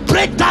 I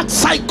break that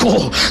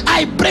cycle.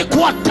 I break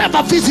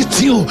whatever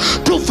visits you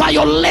to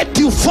violate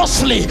you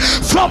falsely.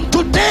 From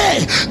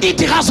today, it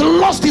has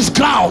lost its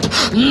ground.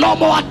 No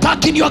more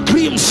attack in your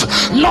dreams.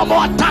 No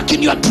more attack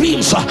in your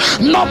dreams.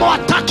 No more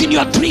attack in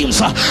your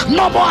dreams.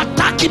 No more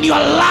attack in your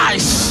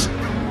life.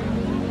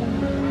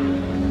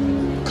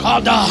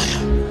 Kadai.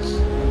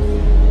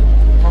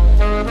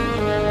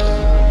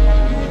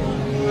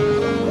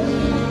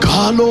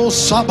 Kalo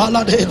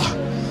Sabaladela.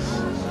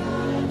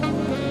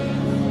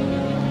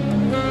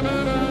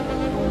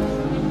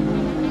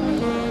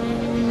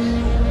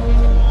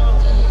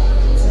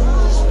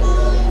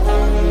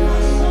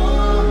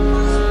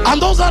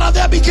 And those that are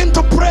there, begin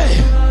to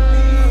pray.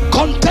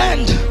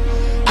 Contend.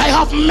 I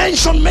have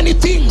mentioned many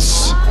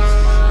things.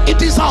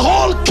 It is a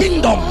whole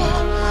kingdom.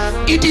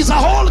 It is a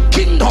whole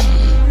kingdom.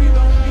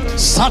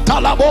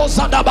 Satalabo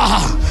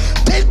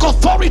Zadabaha. Take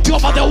authority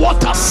over the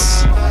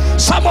waters.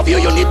 Some of you,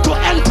 you need to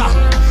enter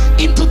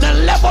into the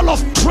level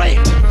of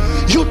trade.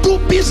 You do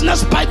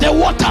business by the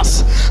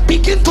waters.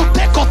 Begin to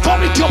take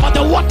authority over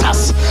the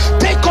waters.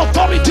 Take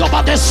authority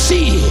over the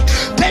sea.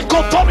 Take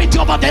authority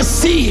over the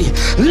sea.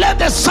 Let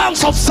the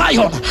sons of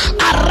Zion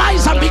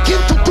arise and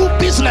begin to do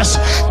business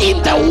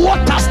in the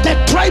waters. The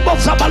tribe of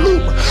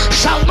Zabalum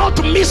shall not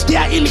not miss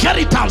their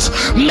inheritance.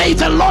 May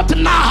the Lord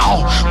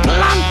now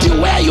plant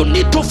you where you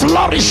need to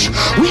flourish.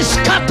 We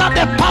scatter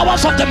the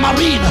powers of the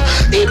marine,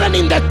 even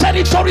in the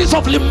territories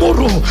of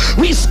Limuru.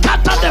 We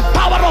scatter the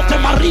power of the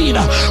marine.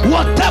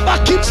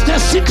 Whatever keeps the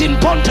seed in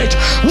bondage,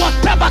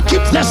 whatever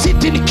keeps the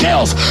seed in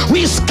chaos,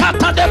 we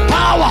scatter the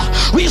power.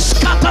 We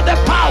scatter the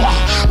power.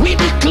 We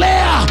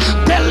declare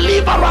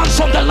deliverance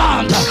on the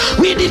land.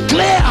 We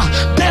declare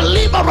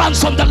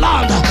deliverance on the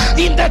land,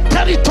 in the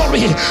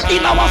territory,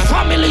 in our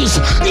families,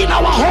 in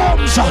our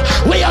homes.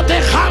 We are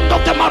the hand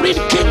of the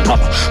marine kingdom.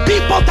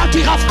 People that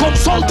we have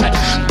consulted,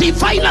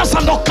 diviners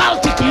and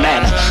occultic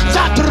men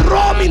that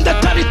roam in the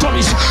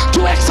territories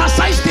to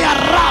exercise their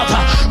wrath.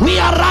 We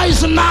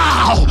arise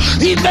now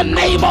in the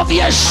name of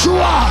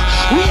Yeshua.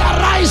 We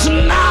arise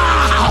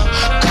now.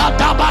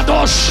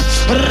 Kadabadosh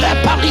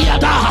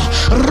Repaliada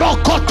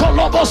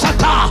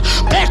Rokotolobosata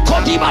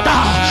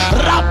Bekodibada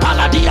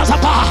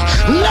Rapaladiazaba.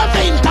 Let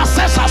the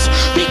intercessors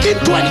begin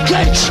to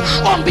engage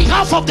on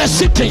behalf of the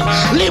city.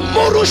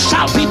 Limuru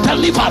shall be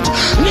delivered.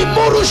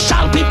 Limuru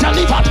shall be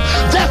delivered.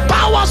 The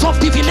powers of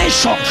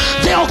divination,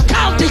 the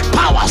occultic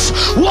powers,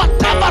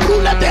 whatever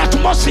ruled the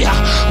atmosphere,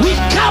 we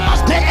come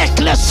as the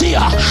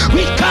ecclesia.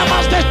 We come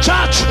as the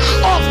church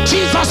of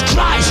Jesus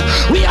Christ.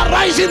 We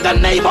arise in the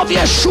name of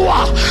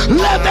Yeshua.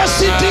 Let the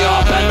city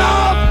open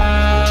up.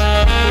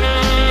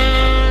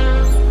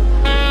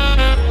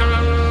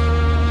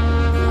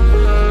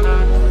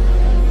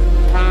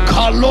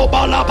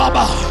 Kalobala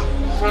Baba.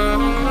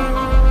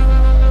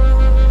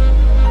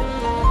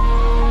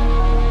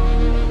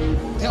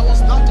 There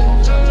was that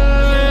church.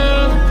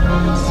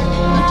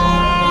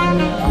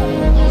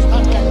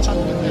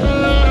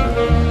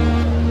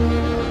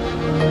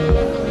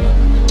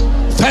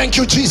 Thank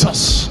you,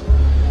 Jesus.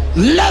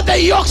 Let the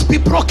yokes be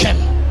broken.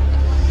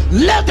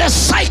 Let the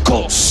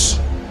cycles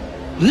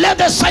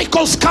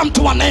come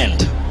to an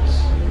end.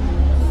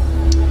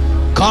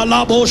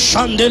 Kalabo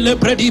Shandele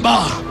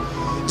Brediba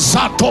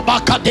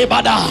Zatobaka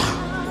Debada.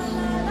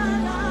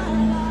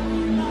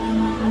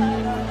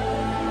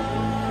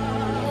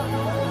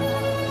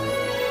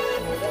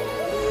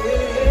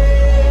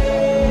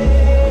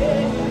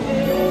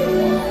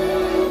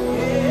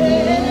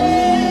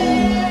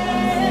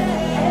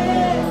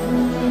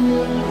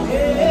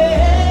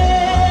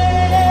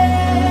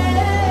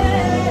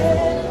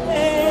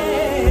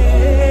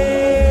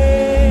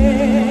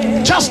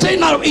 Stay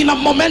in a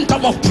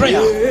momentum of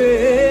prayer.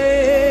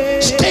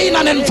 Stay in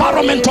an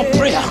environment of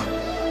prayer.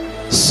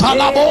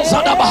 Salabo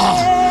Zadaba.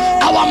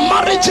 Our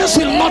marriages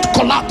will not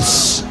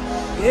collapse.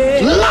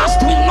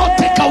 Lust will not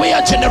take away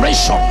a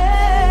generation.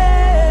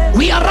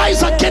 We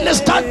arise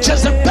against that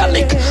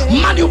Jezebelic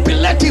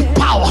manipulative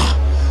power.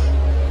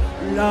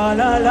 La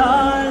la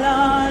la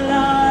la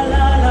la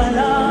la la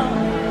la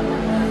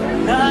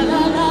la la la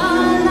la.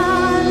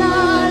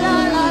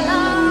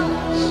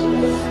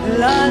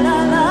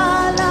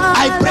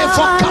 I pray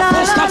for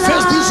couples that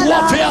face this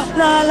warfare,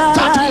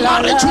 that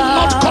marriage will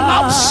not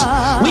collapse.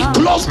 We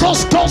close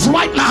those doors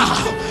right now.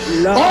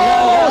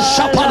 Oh,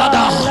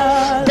 Shapalada,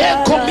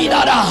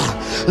 Becomidada,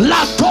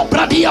 La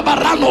Tobradia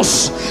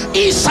Baranos,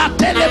 Isa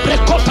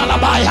Telebrecota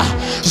Labaya,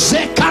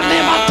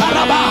 Zekanema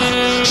Taraba,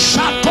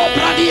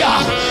 Shatobradia,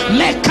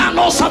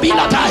 Mekano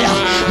Sabiladaya.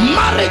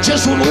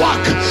 Marriages will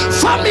work,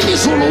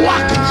 families will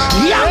work,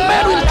 young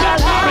men will get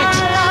married,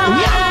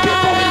 young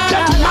people will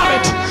get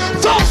married.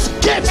 Those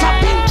gates have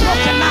been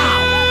broken now.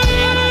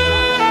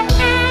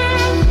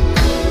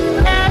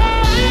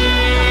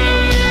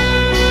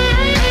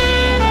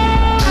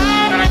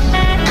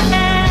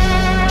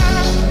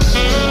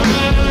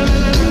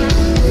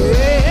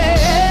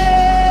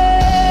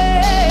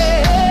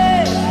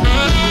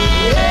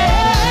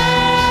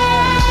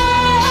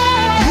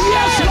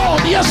 Yes,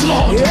 Lord. Yes,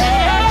 Lord.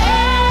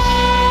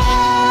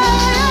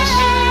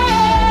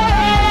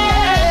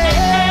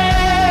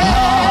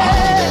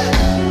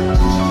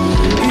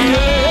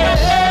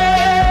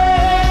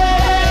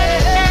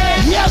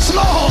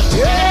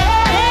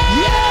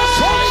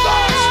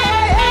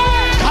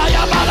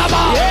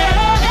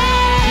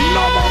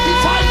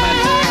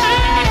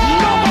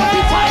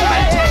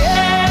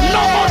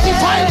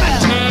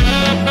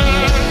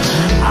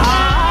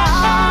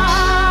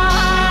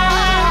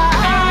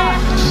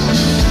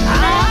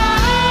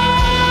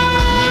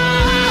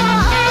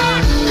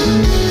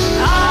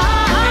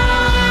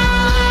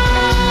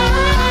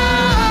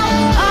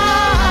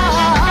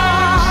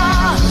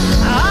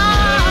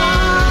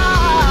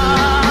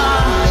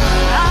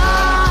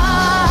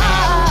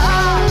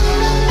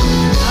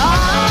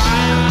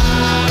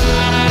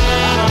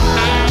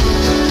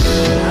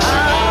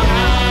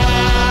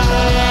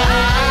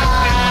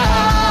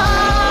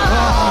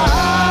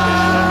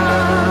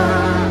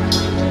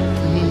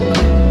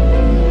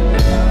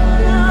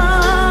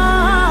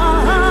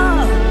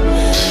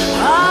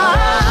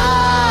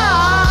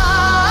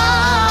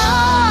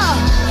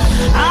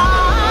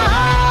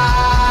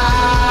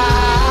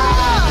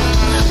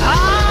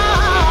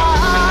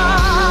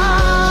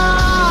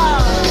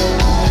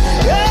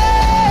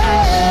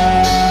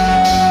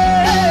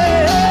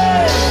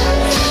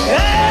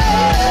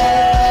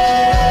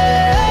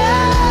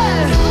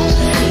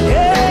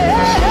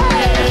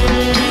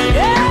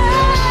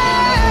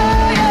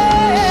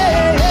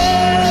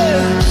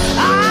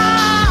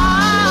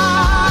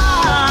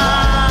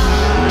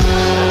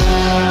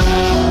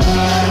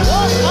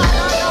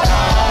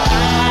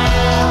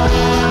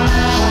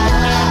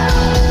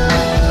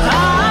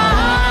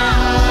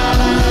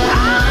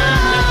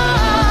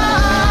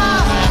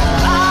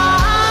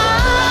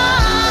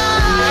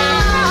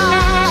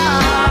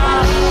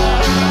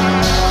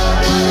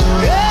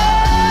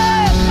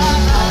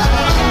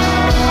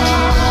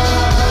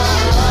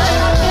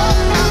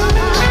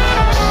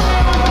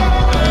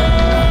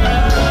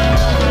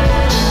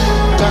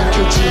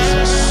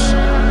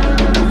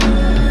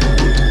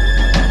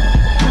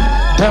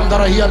 Them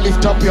that are here,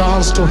 lift up your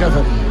hands to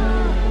heaven.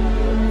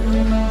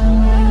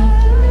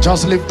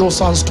 Just lift those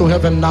hands to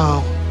heaven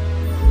now.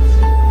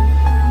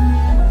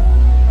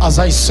 As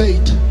I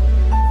said,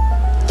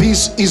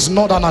 this is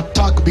not an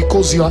attack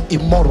because you are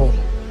immoral.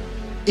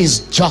 It's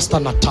just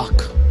an attack.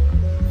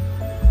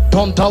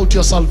 Don't doubt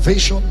your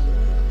salvation.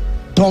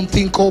 Don't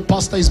think, oh,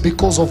 pastor, is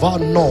because of her.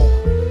 No.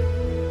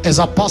 As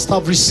a pastor,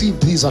 I've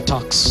received these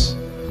attacks.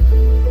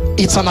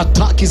 It's an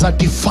attack. It's a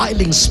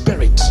defiling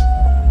spirit.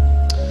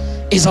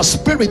 It's a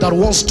spirit that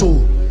wants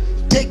to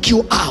take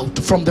you out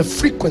from the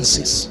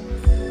frequencies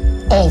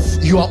of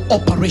your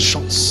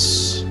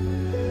operations.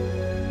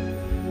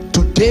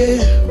 Today,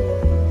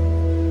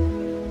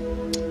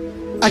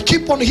 I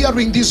keep on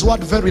hearing this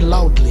word very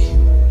loudly.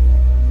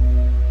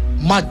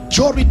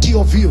 Majority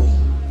of you,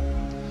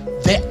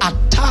 the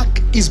attack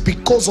is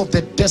because of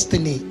the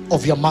destiny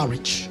of your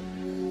marriage.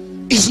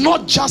 It's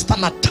not just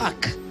an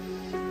attack.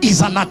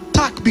 It's an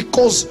attack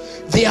because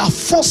there are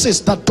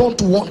forces that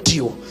don't want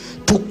you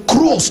to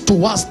cross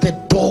towards the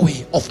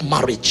doorway of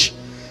marriage,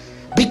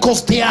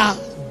 because there are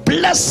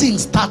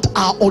blessings that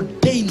are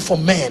ordained for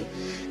men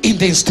in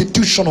the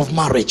institution of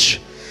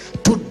marriage.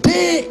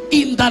 Today,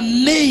 in the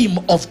name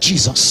of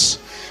Jesus,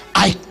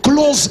 I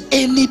close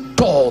any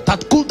door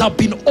that could have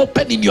been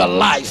opened in your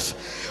life.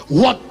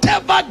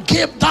 Whatever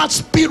gave that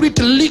spirit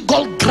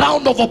legal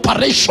ground of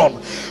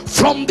operation,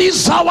 from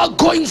this hour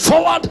going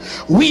forward,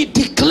 we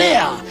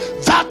declare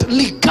that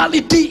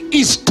legality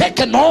is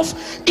taken off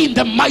in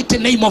the mighty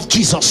name of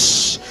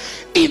Jesus.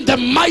 In the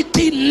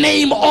mighty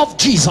name of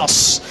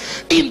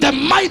Jesus. In the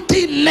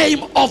mighty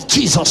name of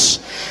Jesus.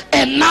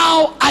 And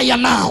now I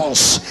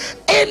announce,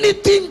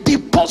 anything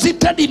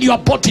deposited in your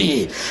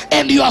body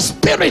and your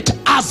spirit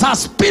as a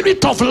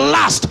spirit of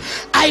lust,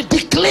 I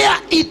declare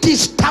it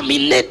is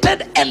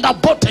terminated and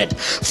aborted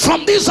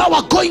from this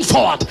hour going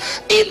forward.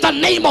 In the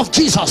name of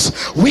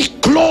Jesus, we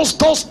close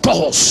those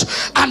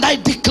doors, and I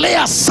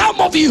declare,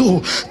 some of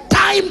you,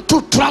 time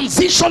to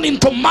transition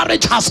into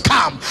marriage has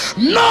come.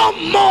 No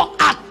more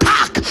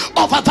attack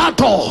over that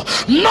door.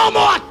 No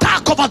more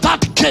attack over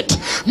that gate.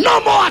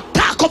 No more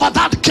attack over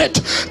that gate.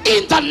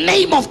 In the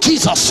name of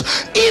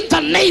Jesus. In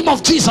the name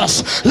of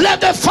Jesus.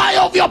 Let the fire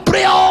of your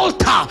prayer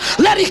altar,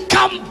 let it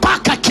come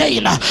back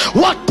again.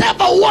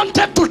 Whatever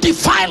wanted to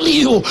defile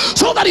you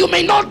so that you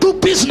may not do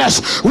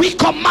business, we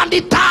command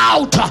it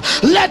out.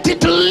 Let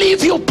it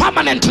leave you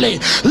permanently.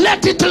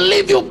 Let it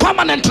leave you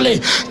permanently.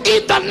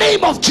 In the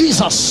name of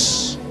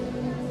Jesus.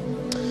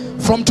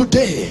 From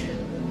today,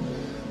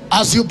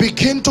 as you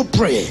begin to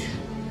pray,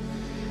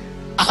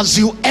 as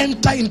you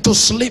enter into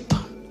sleep,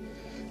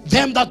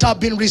 them that have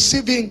been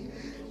receiving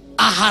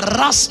a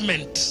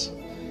harassment,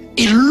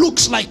 it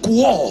looks like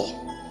war,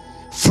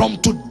 from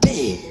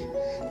today,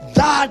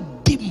 that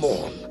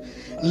demon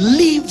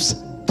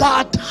leaves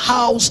that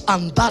house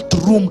and that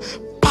room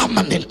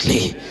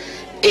permanently.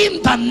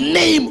 In the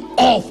name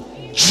of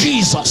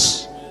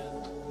Jesus.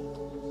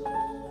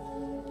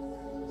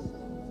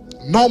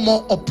 No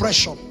more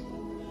oppression.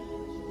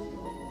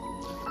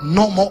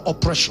 No more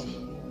oppression.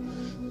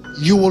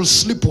 You will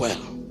sleep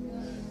well.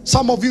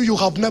 Some of you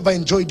have never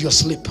enjoyed your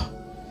sleep.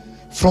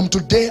 From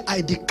today, I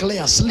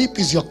declare, sleep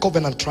is your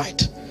covenant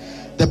right.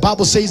 The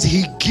Bible says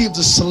he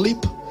gives sleep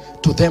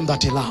to them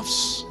that he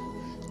loves.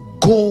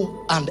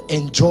 Go and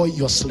enjoy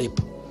your sleep.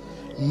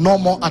 No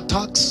more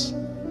attacks.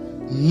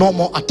 No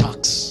more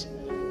attacks.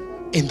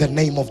 In the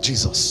name of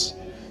Jesus.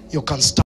 You can start.